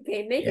trabajo.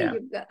 Okay,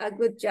 making a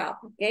good job.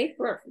 Okay,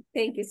 perfect.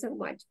 Thank you so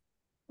much.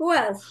 Who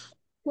else?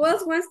 Who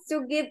else wants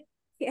to give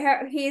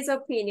his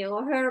opinion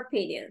or her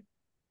opinion?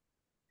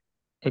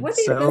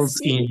 Excels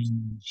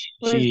in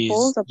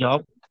his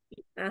job.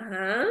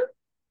 Uh-huh.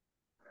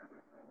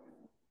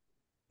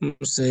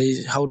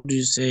 Say, how do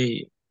you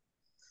say?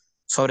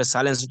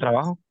 Sobresale en su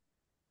trabajo.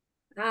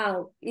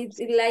 Oh, it's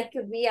like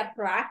to be a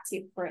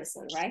proactive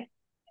person, right?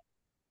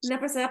 Una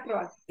persona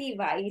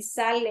proactiva y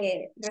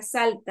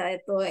resalta de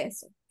todo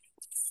eso.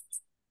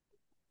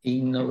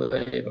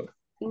 Innovator.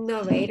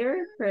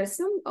 Innovator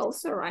person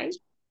also, right?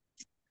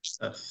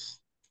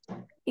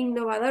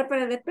 Innovador,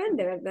 pero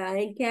depende, ¿verdad?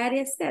 ¿En qué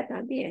área esté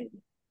también?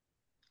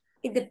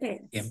 It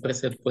depends. Siempre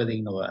se puede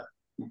innovar.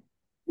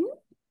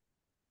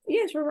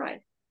 Yes, you're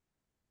right.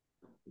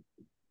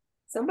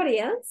 Somebody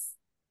else?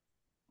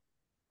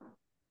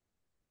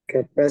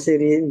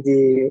 Capacity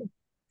the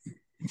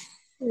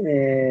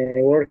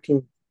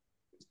working.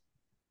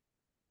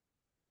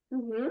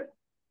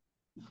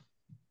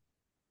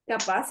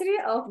 Capacity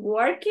of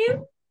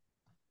working.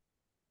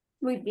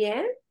 Muy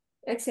bien.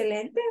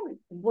 Excelente.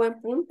 Buen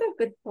punto.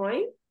 Good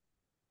point.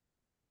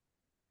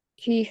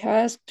 He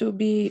has to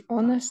be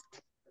honest.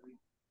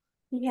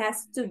 He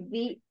has to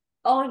be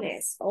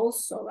honest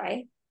also,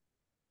 right?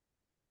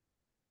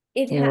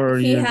 He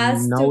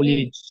has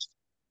knowledge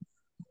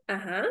to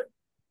be.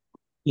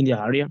 in the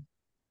area.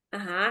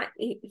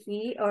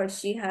 He or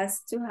she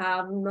has to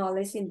have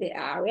knowledge in the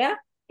area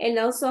and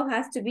also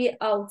has to be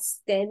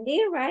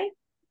outstanding, right?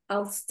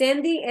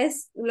 Outstanding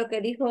es lo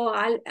que dijo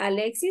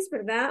Alexis,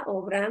 ¿verdad?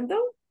 O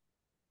Brandon.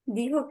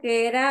 Dijo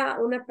que era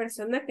una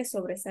persona que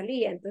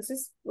sobresalía.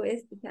 Entonces,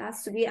 pues, it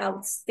has to be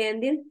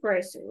outstanding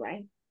person,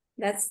 right?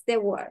 That's the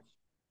word.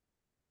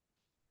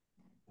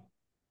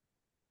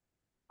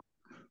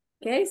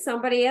 Okay,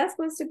 somebody else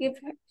wants to give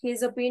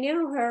his opinion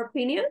or her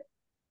opinion?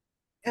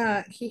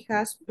 He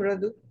has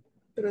productive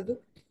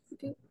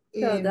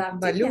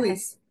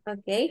values.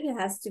 Okay, he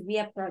has to be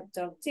a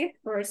productive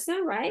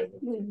person, right?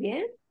 Muy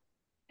bien.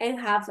 And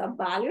have some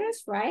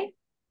values, right?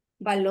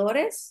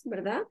 Valores,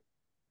 ¿verdad?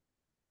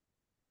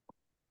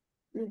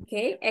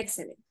 Okay,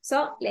 excellent.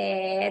 So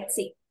let's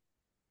see.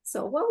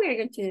 So what we are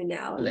going to do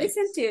now,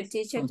 listen to your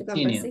teacher to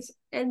conversation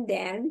and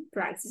then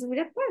practice with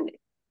a partner.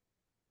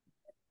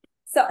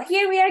 So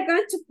here we are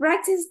going to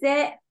practice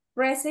the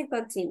present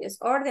continuous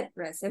or the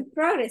present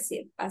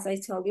progressive, as I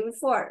told you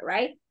before,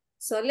 right?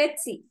 So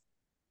let's see.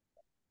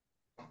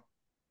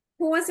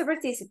 Who wants to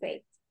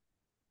participate?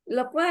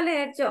 Lo puedo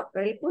leer yo,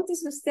 pero el punto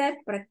es que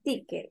usted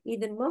practique. Y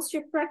the most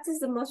you practice,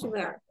 the most you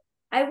learn.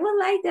 I would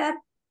like that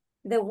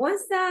the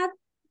ones that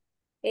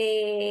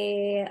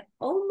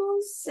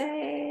almost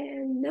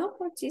no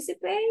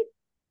participate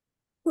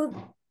could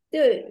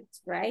do it,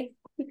 right?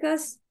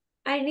 Because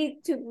I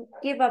need to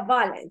give a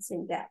balance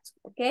in that,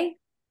 okay?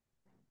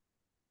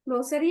 Me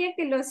gustaría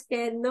que los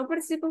que no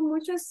participan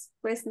muchos,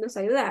 pues nos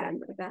ayudaran,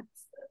 ¿verdad?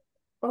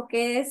 O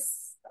que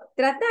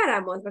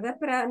tratáramos, ¿verdad?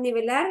 Para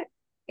nivelar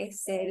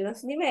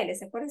los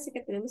niveles. Acuérdense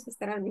que tenemos que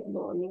estar al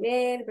mismo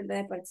nivel,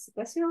 ¿verdad? De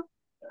participación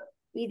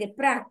y de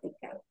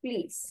práctica,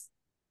 please.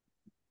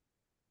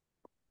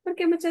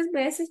 Porque muchas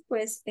veces,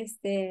 pues,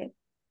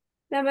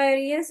 la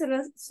mayoría son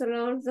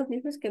los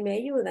mismos que me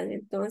ayudan.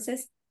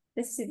 Entonces,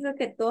 necesito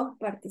que todos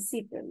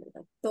participen,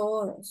 ¿verdad?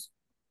 Todos.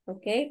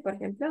 ¿Ok? Por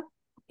ejemplo,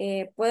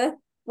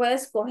 ¿puedo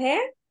escoger?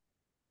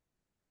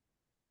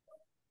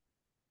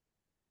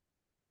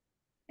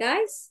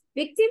 Guys,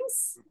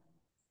 victims?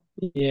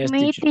 Yes, Me,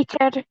 teacher.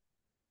 teacher.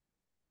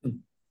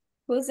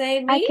 Who's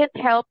saying I me? can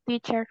help,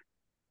 teacher.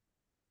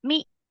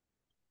 Me.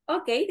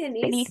 Okay,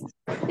 Denise.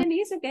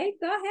 Denise, okay,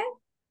 go ahead.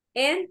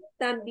 And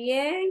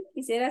también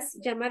quisieras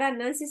llamar a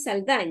Nancy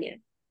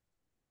Saldaña.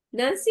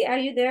 Nancy, are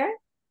you there?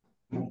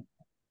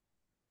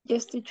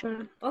 Yes,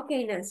 teacher.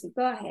 Okay, Nancy,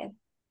 go ahead.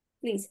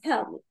 Please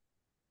help me.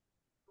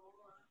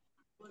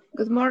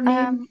 Good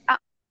morning.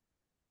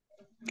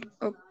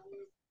 Oh,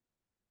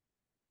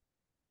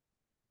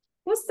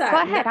 Who start?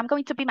 Go ahead, I'm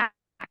going to be Max.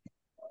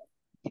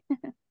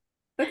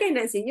 Okay,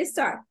 Nancy, you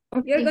start.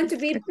 You're going to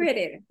be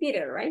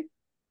Peter, right?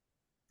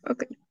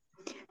 okay.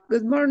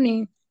 Good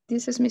morning.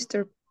 This is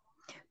Mr.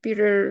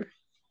 Peter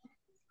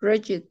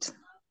Regit.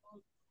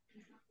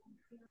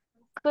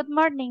 Good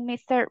morning,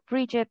 Mr.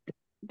 Bridget.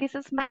 This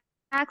is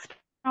Max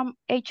from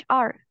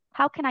HR.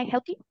 How can I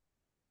help you?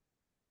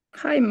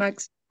 Hi,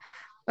 Max.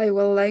 I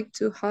would like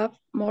to have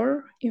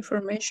more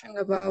information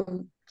about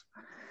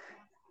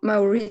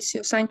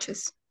Mauricio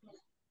Sanchez.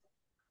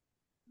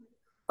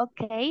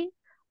 Okay.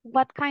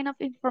 What kind of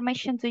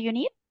information do you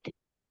need?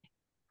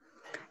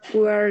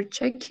 We are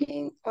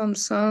checking on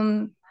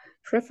some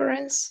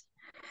reference.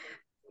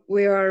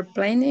 We are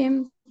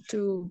planning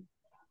to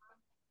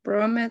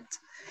promote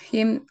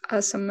him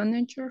as a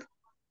manager.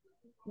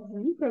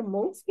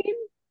 Promote him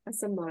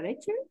as a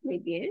manager,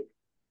 maybe.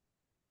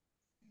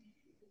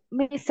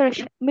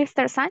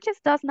 Mr. Sanchez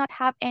does not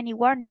have any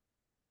warnings,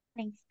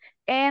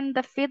 and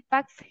the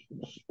feedbacks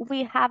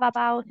we have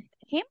about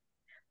him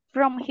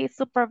from his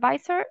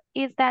supervisor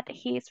is that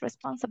he is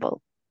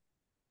responsible.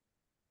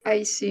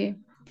 I see.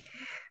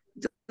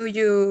 Do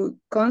you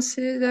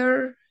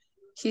consider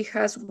he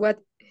has what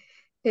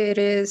it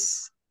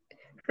is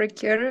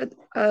required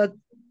at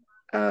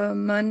a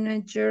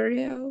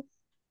managerial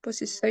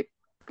position?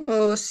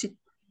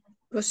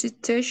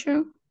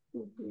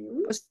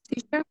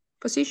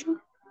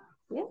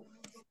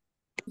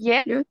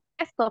 Yeah. Yes,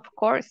 of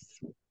course.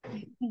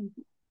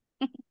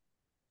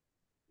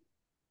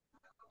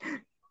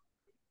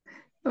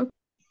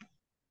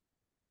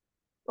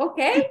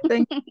 Okay.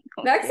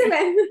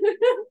 Excellent.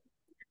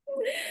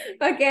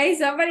 Okay,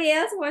 somebody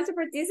else wants to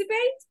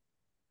participate?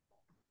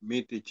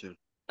 Me, teacher.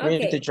 Okay.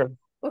 Me, teacher.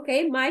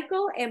 Okay,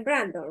 Michael and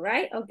Brandon,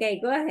 right? Okay,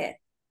 go ahead.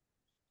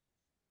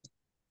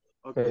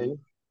 Okay.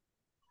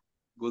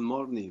 Good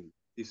morning.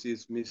 This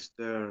is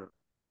Mr.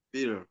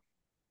 Peter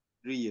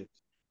Regit.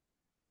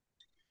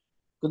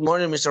 Good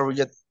morning, Mr.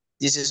 Regit.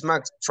 This is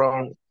Max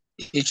from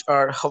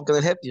HR. How can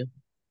I help you?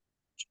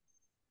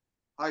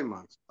 Hi,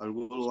 Max. I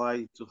would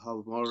like to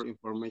have more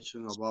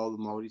information about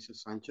Mauricio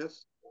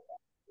Sanchez.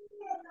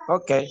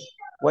 Okay.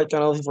 What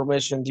kind of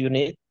information do you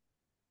need?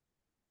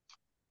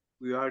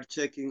 We are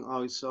checking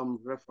out some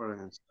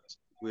references.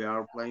 We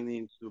are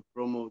planning to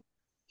promote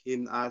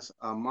him as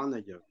a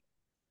manager.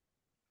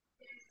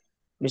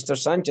 Mr.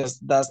 Sanchez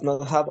does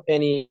not have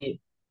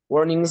any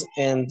warnings,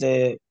 and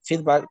the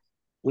feedback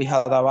we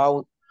had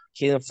about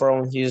him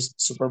from his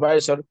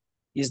supervisor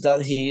is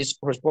that he is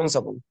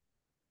responsible.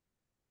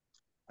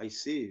 I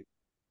see.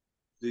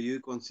 Do you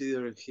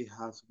consider he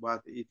has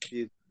what it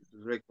is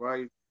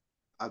required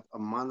at a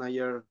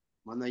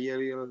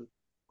managerial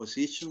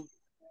position?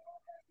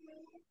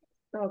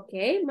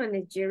 Okay,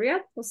 managerial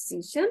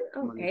position.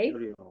 Okay.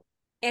 Managerial.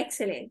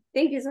 Excellent.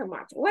 Thank you so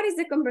much. What is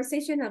the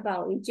conversation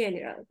about in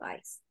general,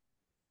 guys?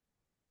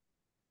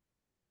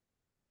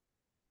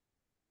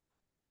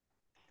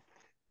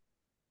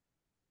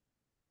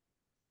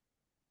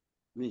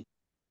 Me.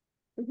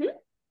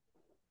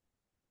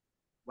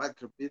 What?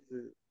 Repeat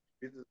the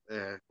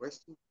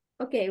question?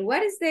 Okay,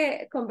 what is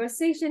the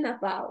conversation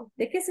about?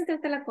 ¿De qué se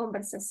trata la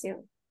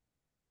conversación?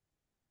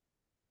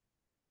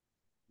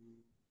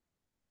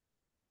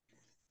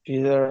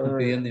 Peter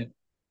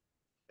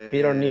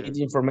needs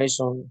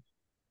information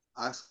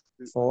ask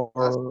for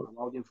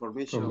about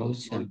information on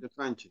Mauricio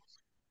Sanchez.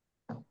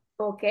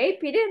 Okay,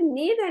 Peter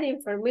need that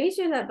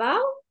information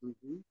about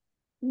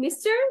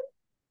Mr.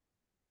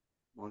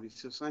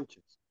 Mauricio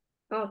Sanchez.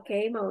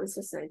 Okay,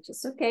 Mauricio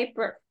Sanchez. Okay,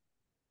 perfect.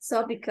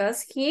 So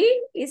because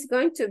he is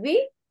going to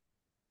be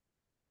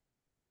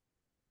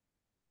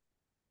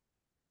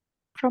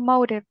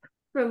promoted.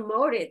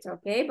 Promoted,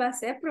 okay, va a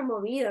ser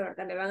promovido,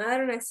 ¿verdad? Le van a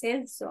dar un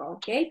ascenso,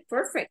 okay,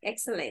 perfect,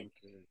 excellent.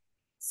 Okay.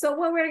 So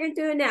what we're going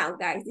to do now,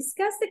 guys,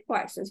 discuss the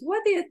questions.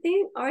 What do you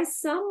think are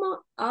some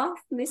of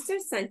Mr.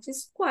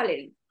 Sanchez's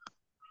qualities?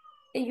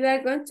 And you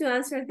are going to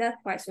answer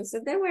that question. So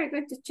then we're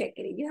going to check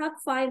it. You have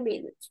 5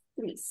 minutes,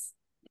 please.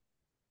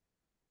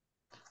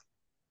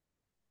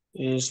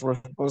 Is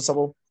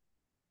responsible.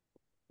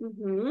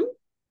 Mm-hmm.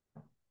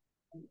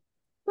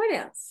 What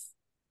else?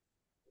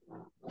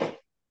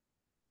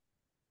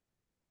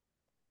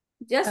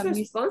 Just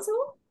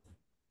responsible?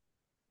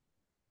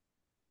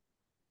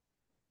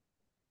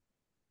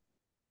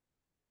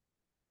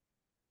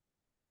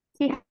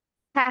 He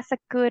has a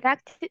good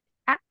attitude.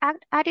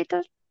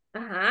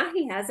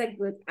 He has a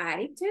good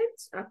attitude.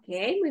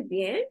 Okay, muy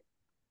bien.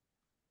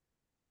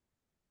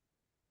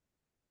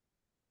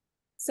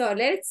 So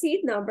let's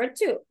see number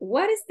 2.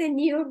 What is the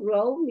new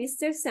role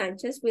Mr.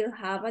 Sanchez will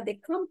have at the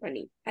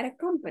company? At a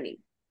company.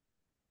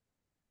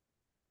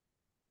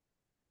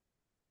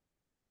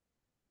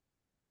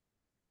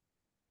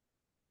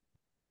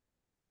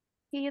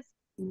 He is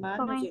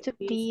going to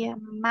be a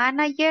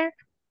manager.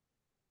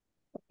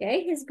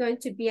 Okay, he's going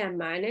to be a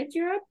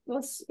manager.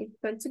 He's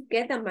going to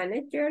get a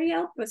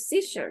managerial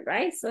position,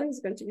 right? So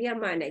he's going to be a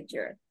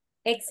manager.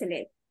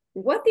 Excellent.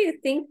 What do you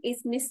think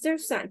is Mr.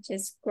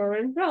 Sanchez's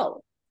current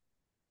role?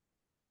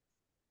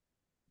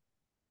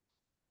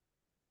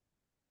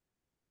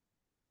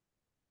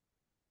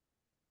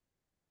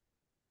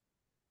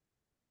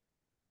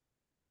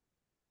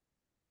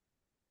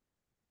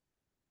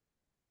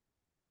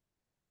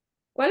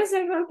 ¿Cuál es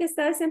el rol que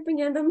está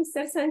desempeñando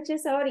Mr.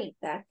 Sánchez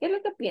ahorita? ¿Qué es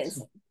lo que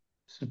piensa?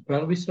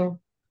 Supervisor.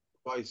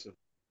 Supervisor.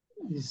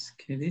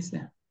 ¿Qué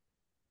dice?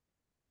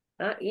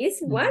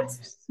 Is what?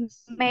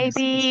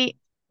 Maybe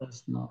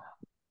No.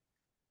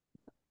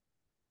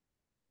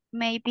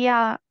 maybe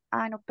an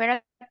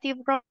operative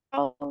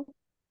role.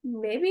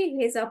 Maybe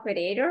he's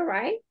operator,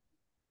 right?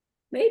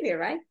 Maybe,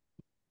 right?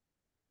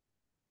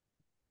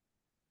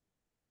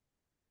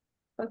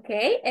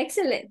 Okay,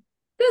 excellent.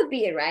 Could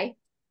be, right?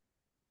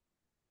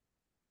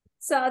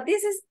 So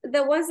this is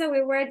the ones that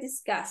we were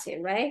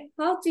discussing, right?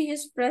 How to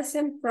use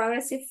present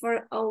progressive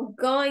for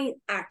ongoing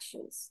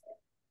actions.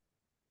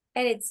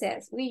 And it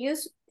says, we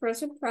use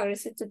present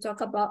progressive to talk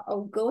about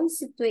ongoing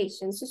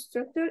situations.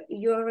 Structure,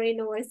 you already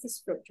know what is the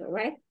structure,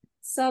 right?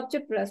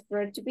 Subject plus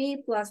verb to be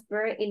plus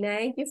verb in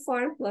ing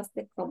form plus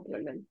the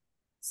complement.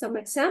 Some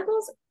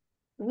examples,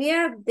 we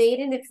are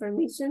updating the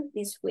information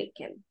this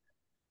weekend.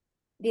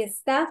 The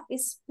staff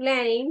is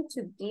planning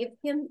to give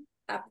him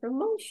a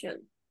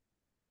promotion.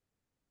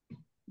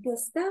 The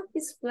staff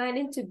is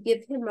planning to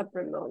give him a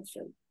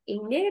promotion.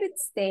 In negative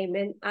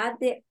statement, add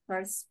the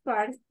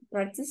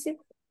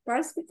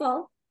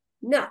participle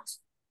not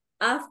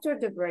after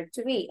the verb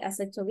to be.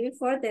 As I told you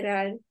before, there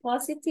are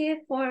positive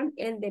form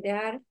and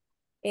there are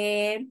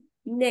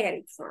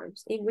negative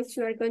forms in which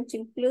you are going to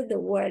include the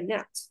word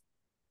not.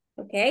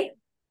 Okay?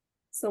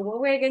 So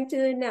what we're going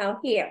to do now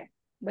here.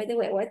 By the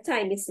way, what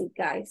time is it,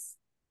 guys?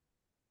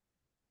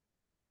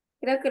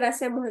 Creo que lo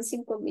hacemos en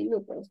 5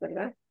 minutos,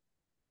 ¿verdad?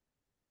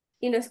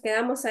 Y nos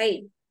quedamos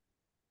ahí.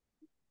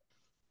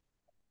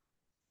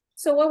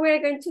 So what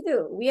we're going to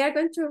do, we are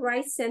going to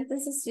write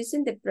sentences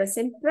using the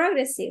present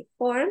progressive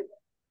form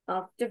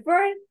of the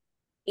verb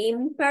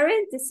in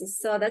parentheses.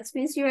 So that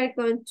means you are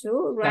going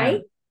to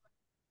write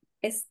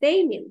a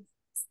statement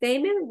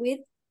with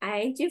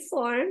ing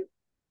form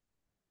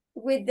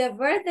with the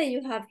verb that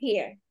you have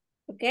here.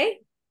 Okay?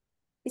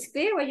 Is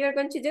clear what you're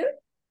going to do?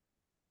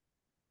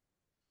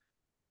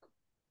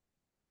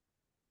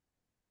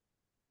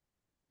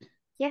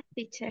 Yes,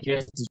 teacher.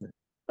 Yes.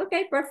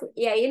 Okay, perfect.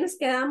 Y ahí nos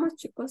quedamos,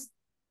 chicos,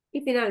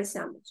 y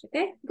finalizamos.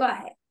 Okay, go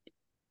ahead.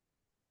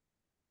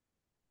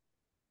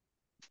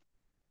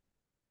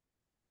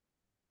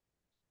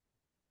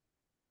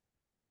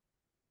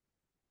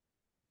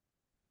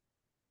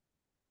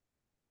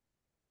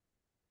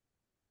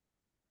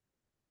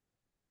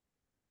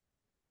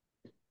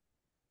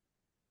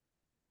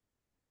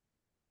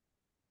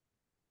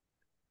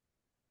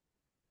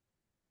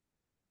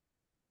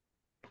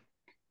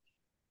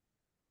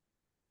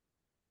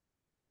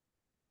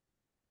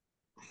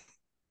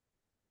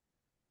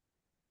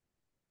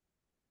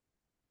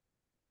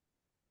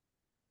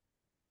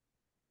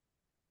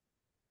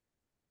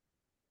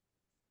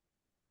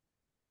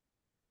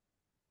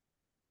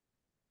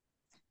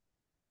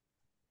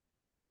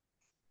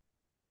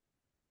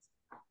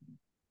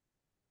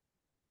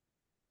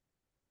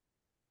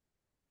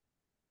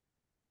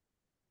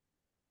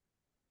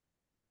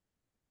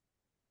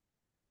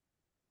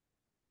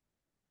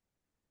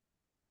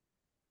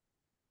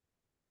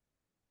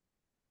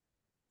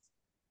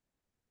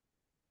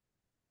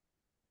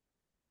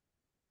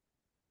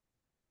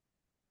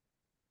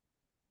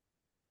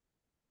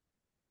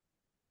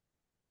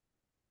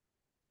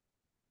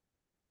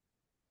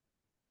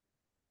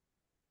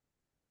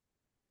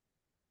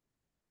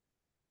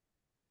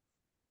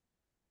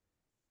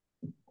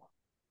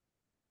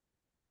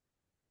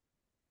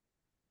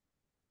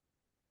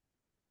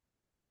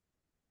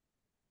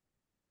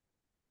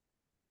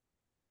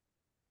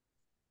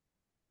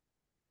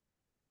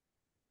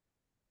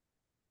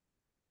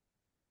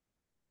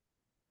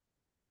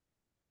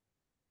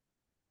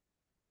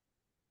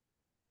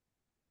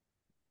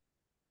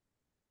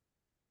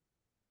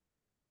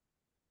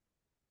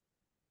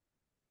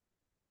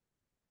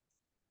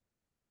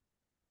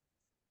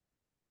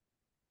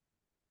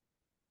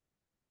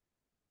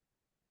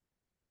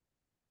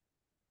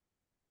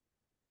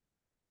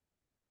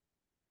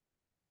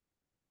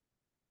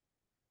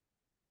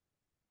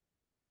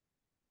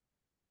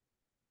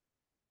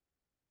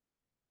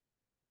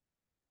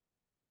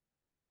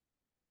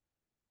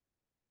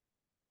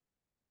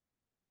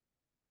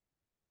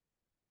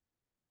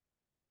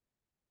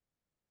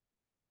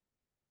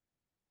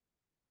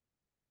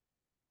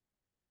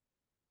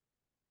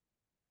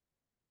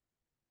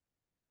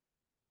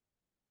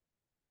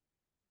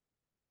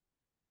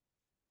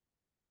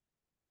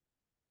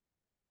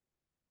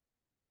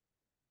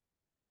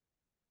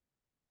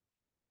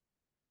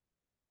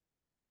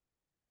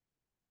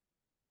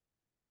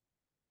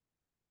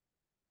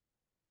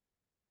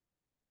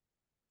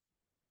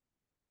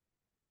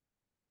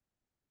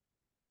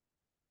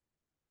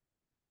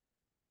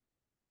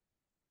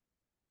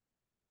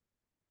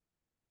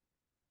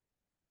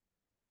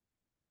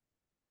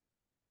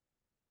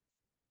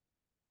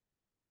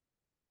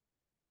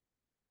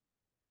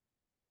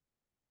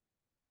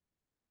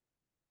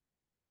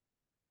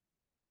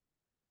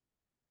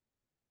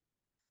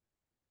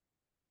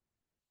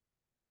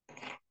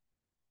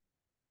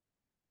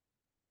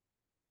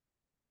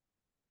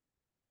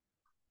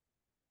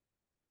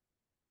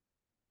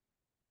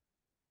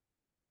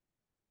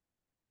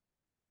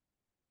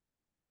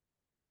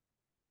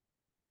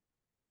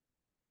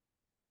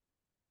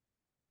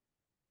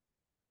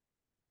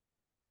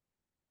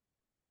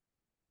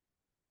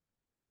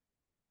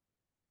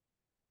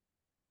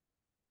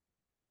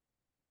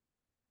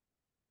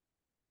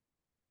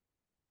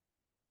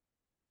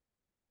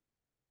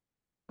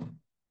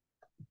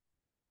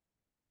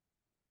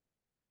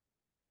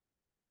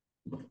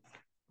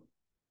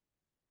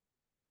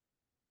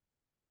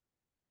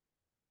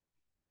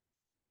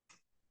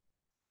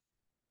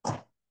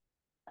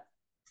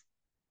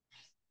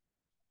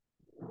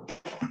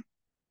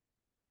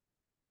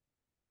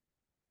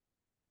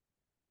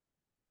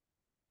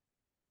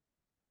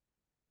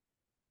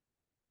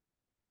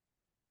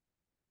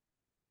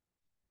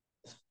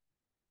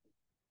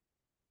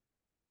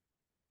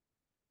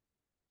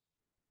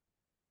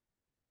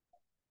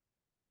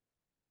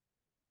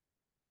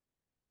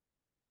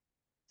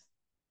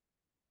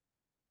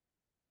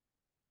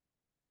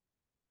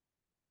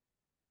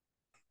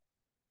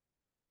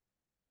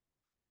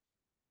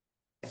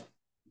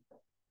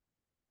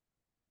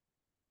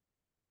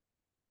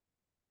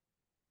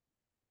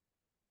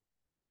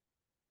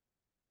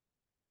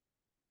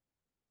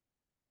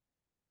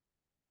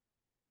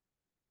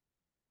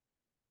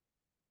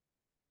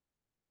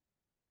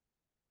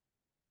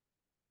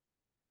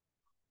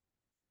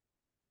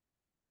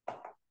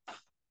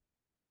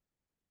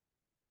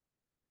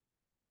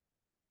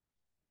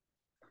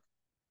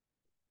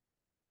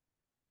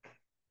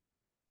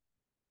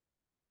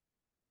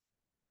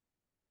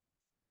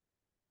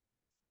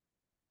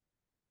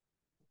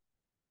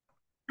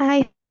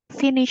 I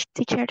finished,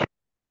 teacher.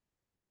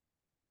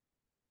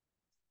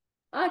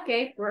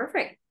 Okay,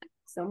 perfect.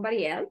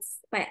 Somebody else.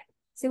 Vaya,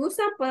 si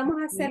gustan, podemos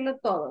hacerlo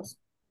todos.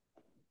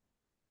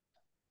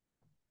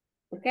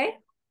 Okay?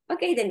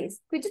 Okay, Denise,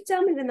 could you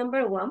tell me the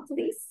number 1,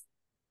 please?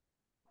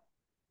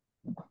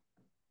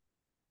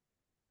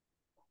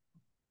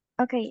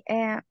 Okay,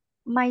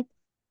 my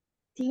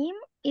team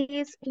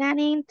is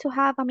planning to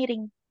have a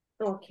meeting.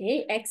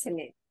 Okay,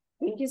 excellent.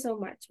 Thank you so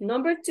much.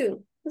 Number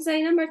 2. Who's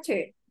saying number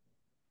 2?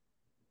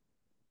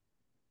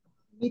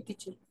 Me,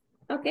 teacher.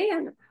 Okay,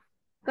 Anna.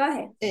 Go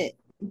ahead.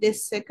 The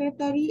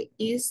secretary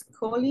is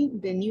calling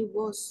the new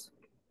boss.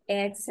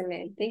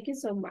 Excellent. Thank you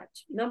so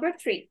much. Number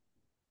 3.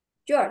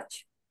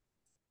 George.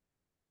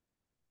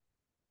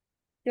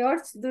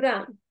 George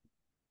Duran.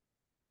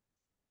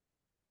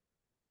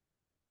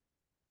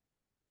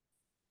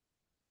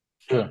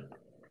 Sure.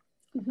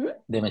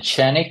 The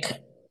mechanic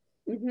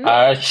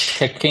are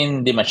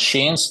checking the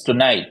machines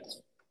tonight.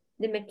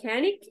 The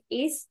mechanic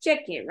is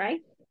checking,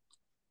 right?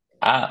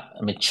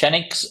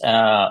 Mechanics,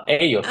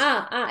 ellos.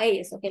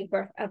 Ellos. Okay,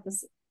 perfect.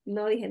 Pues,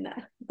 no dije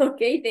nada.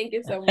 Okay, thank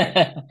you so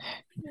much.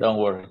 Don't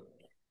worry.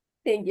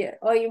 Thank you.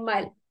 Oye,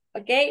 mal.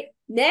 Okay,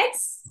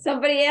 next.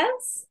 Somebody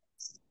else?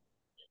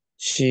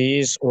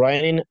 She's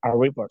writing a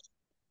report.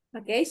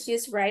 Okay,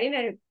 she's writing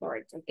a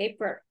report. Okay,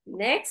 perfect.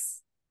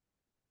 Next.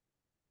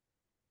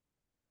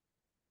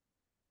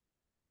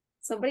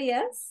 Somebody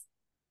else?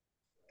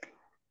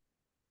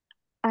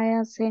 I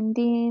am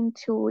sending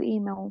 2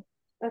 emails.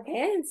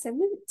 Okay,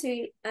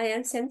 I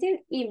am sending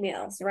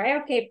emails,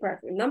 right? Okay,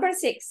 perfect. Number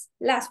 6,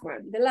 last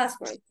one, the last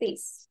one,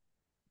 please.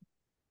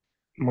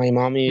 My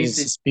mom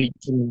is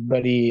speaking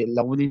very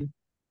loudly.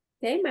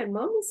 Okay, my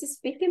mom is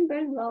speaking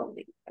very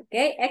loudly.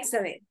 Okay,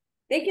 excellent.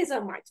 Thank you so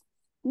much.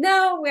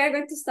 Now we are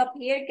going to stop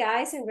here,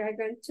 guys, and we are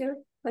going to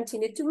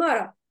continue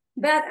tomorrow.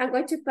 But I'm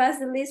going to pass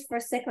the list for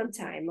a second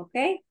time,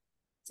 okay?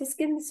 Just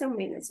give me some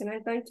minutes and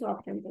I'm going to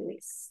open the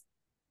list.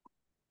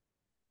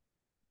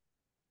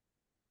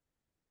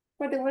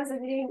 For the ones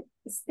that didn't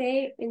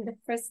stay in the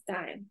first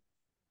time.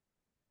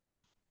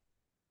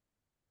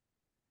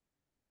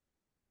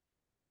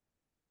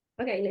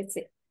 Okay, let's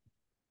see.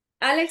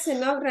 Alex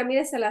Enoch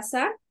Ramírez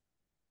Salazar.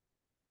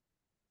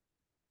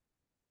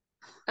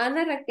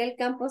 Ana Raquel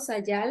Campos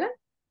Ayala.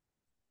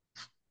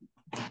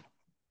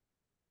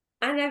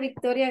 Ana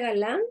Victoria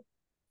Galán.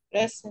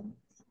 Present.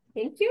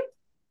 Thank you.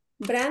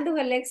 Brandon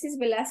Alexis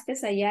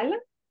Velázquez Ayala.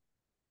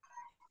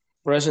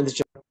 Present,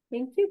 teacher.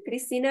 Thank you.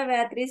 Cristina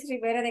Beatriz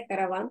Rivera de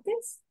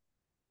Caravantes.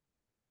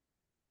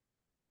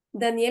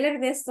 Daniel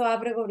Ernesto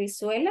Ábrego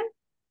Brizuela.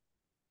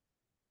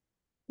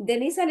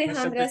 Denise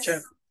Alejandra.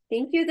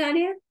 Thank you,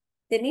 Daniel.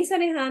 Denise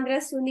Alejandra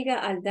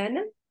Zúñiga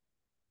Aldana.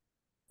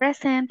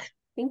 Present.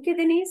 Thank you,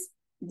 Denise.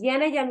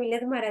 Diana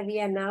Yamilet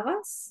Maravilla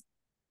Navas.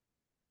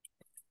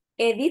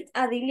 Edith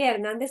Adilia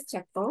Hernández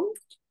Chacón.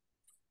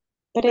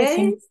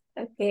 Present.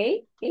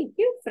 Okay, thank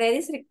you.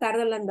 Fredis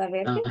Ricardo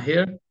Landaverde.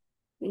 Here.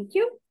 Thank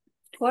you.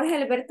 Jorge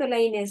Alberto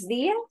Laínez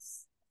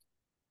Díaz.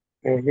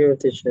 Here,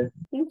 teacher.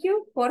 Thank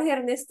you. Jorge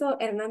Ernesto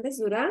Hernández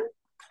Durán.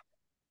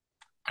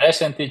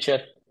 Present,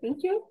 teacher.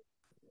 Thank you.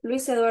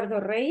 Luis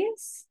Eduardo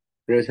Reyes.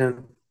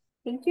 Present.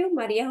 Thank you.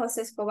 María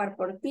José Escobar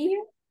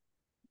Portillo.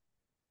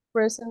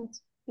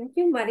 Present. Thank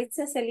you.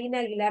 Maritza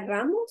Celina Aguilar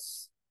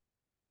Ramos.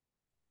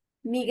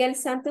 Miguel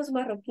Santos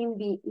Marroquín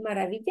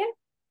Maravilla.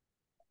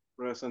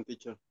 Present,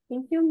 teacher.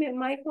 Thank you,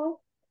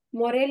 Michael.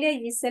 Morelia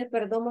Giselle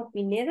Perdomo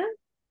Pineda.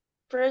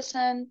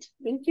 Present.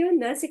 Thank you.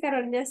 Nancy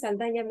Carolina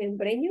Saldaña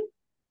Membreño.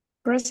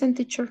 Present,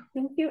 teacher.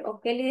 Thank you.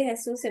 Okeli de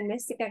Jesús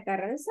Eméstica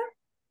Carranza.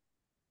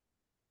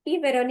 Y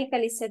Verónica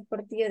Lisset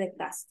Portillo de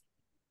Castro.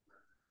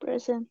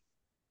 Present.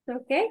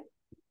 Okay.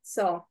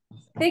 So,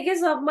 thank you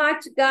so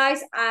much,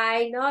 guys.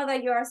 I know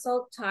that you are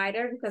so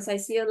tired because I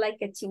see you like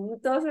a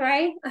chimutos,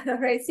 right?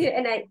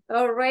 And I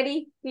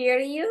already hear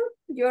you,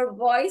 your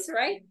voice,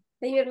 right?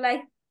 And you're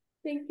like,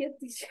 thank you,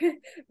 teacher.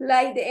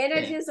 Like the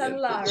energy is a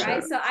lot,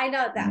 right? So I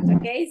know that,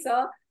 okay?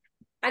 So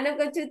I'm not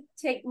going to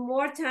take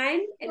more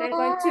time and I'm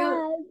going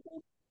to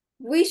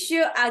wish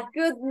you a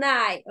good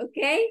night,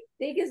 okay?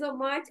 Thank you so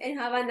much and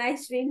have a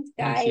nice dream,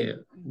 guys. Thank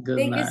you. Good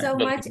Thank night. you so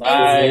much Bye,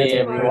 and see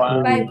you tomorrow.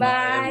 everyone.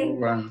 Bye-bye.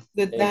 Everyone.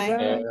 Good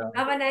night.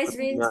 Have a nice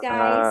dreams,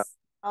 guys.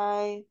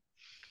 Bye.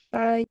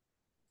 Bye.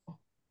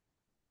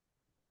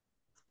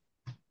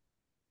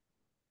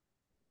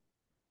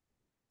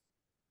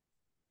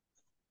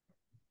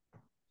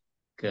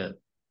 Good.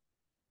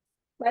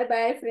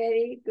 Bye-bye,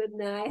 Freddy. Good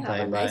night. Have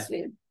a Bye-bye. nice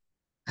dream.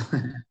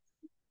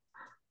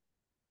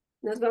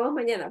 Nos vemos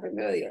mañana,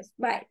 primero Dios.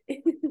 Bye.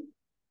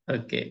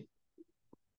 Okay.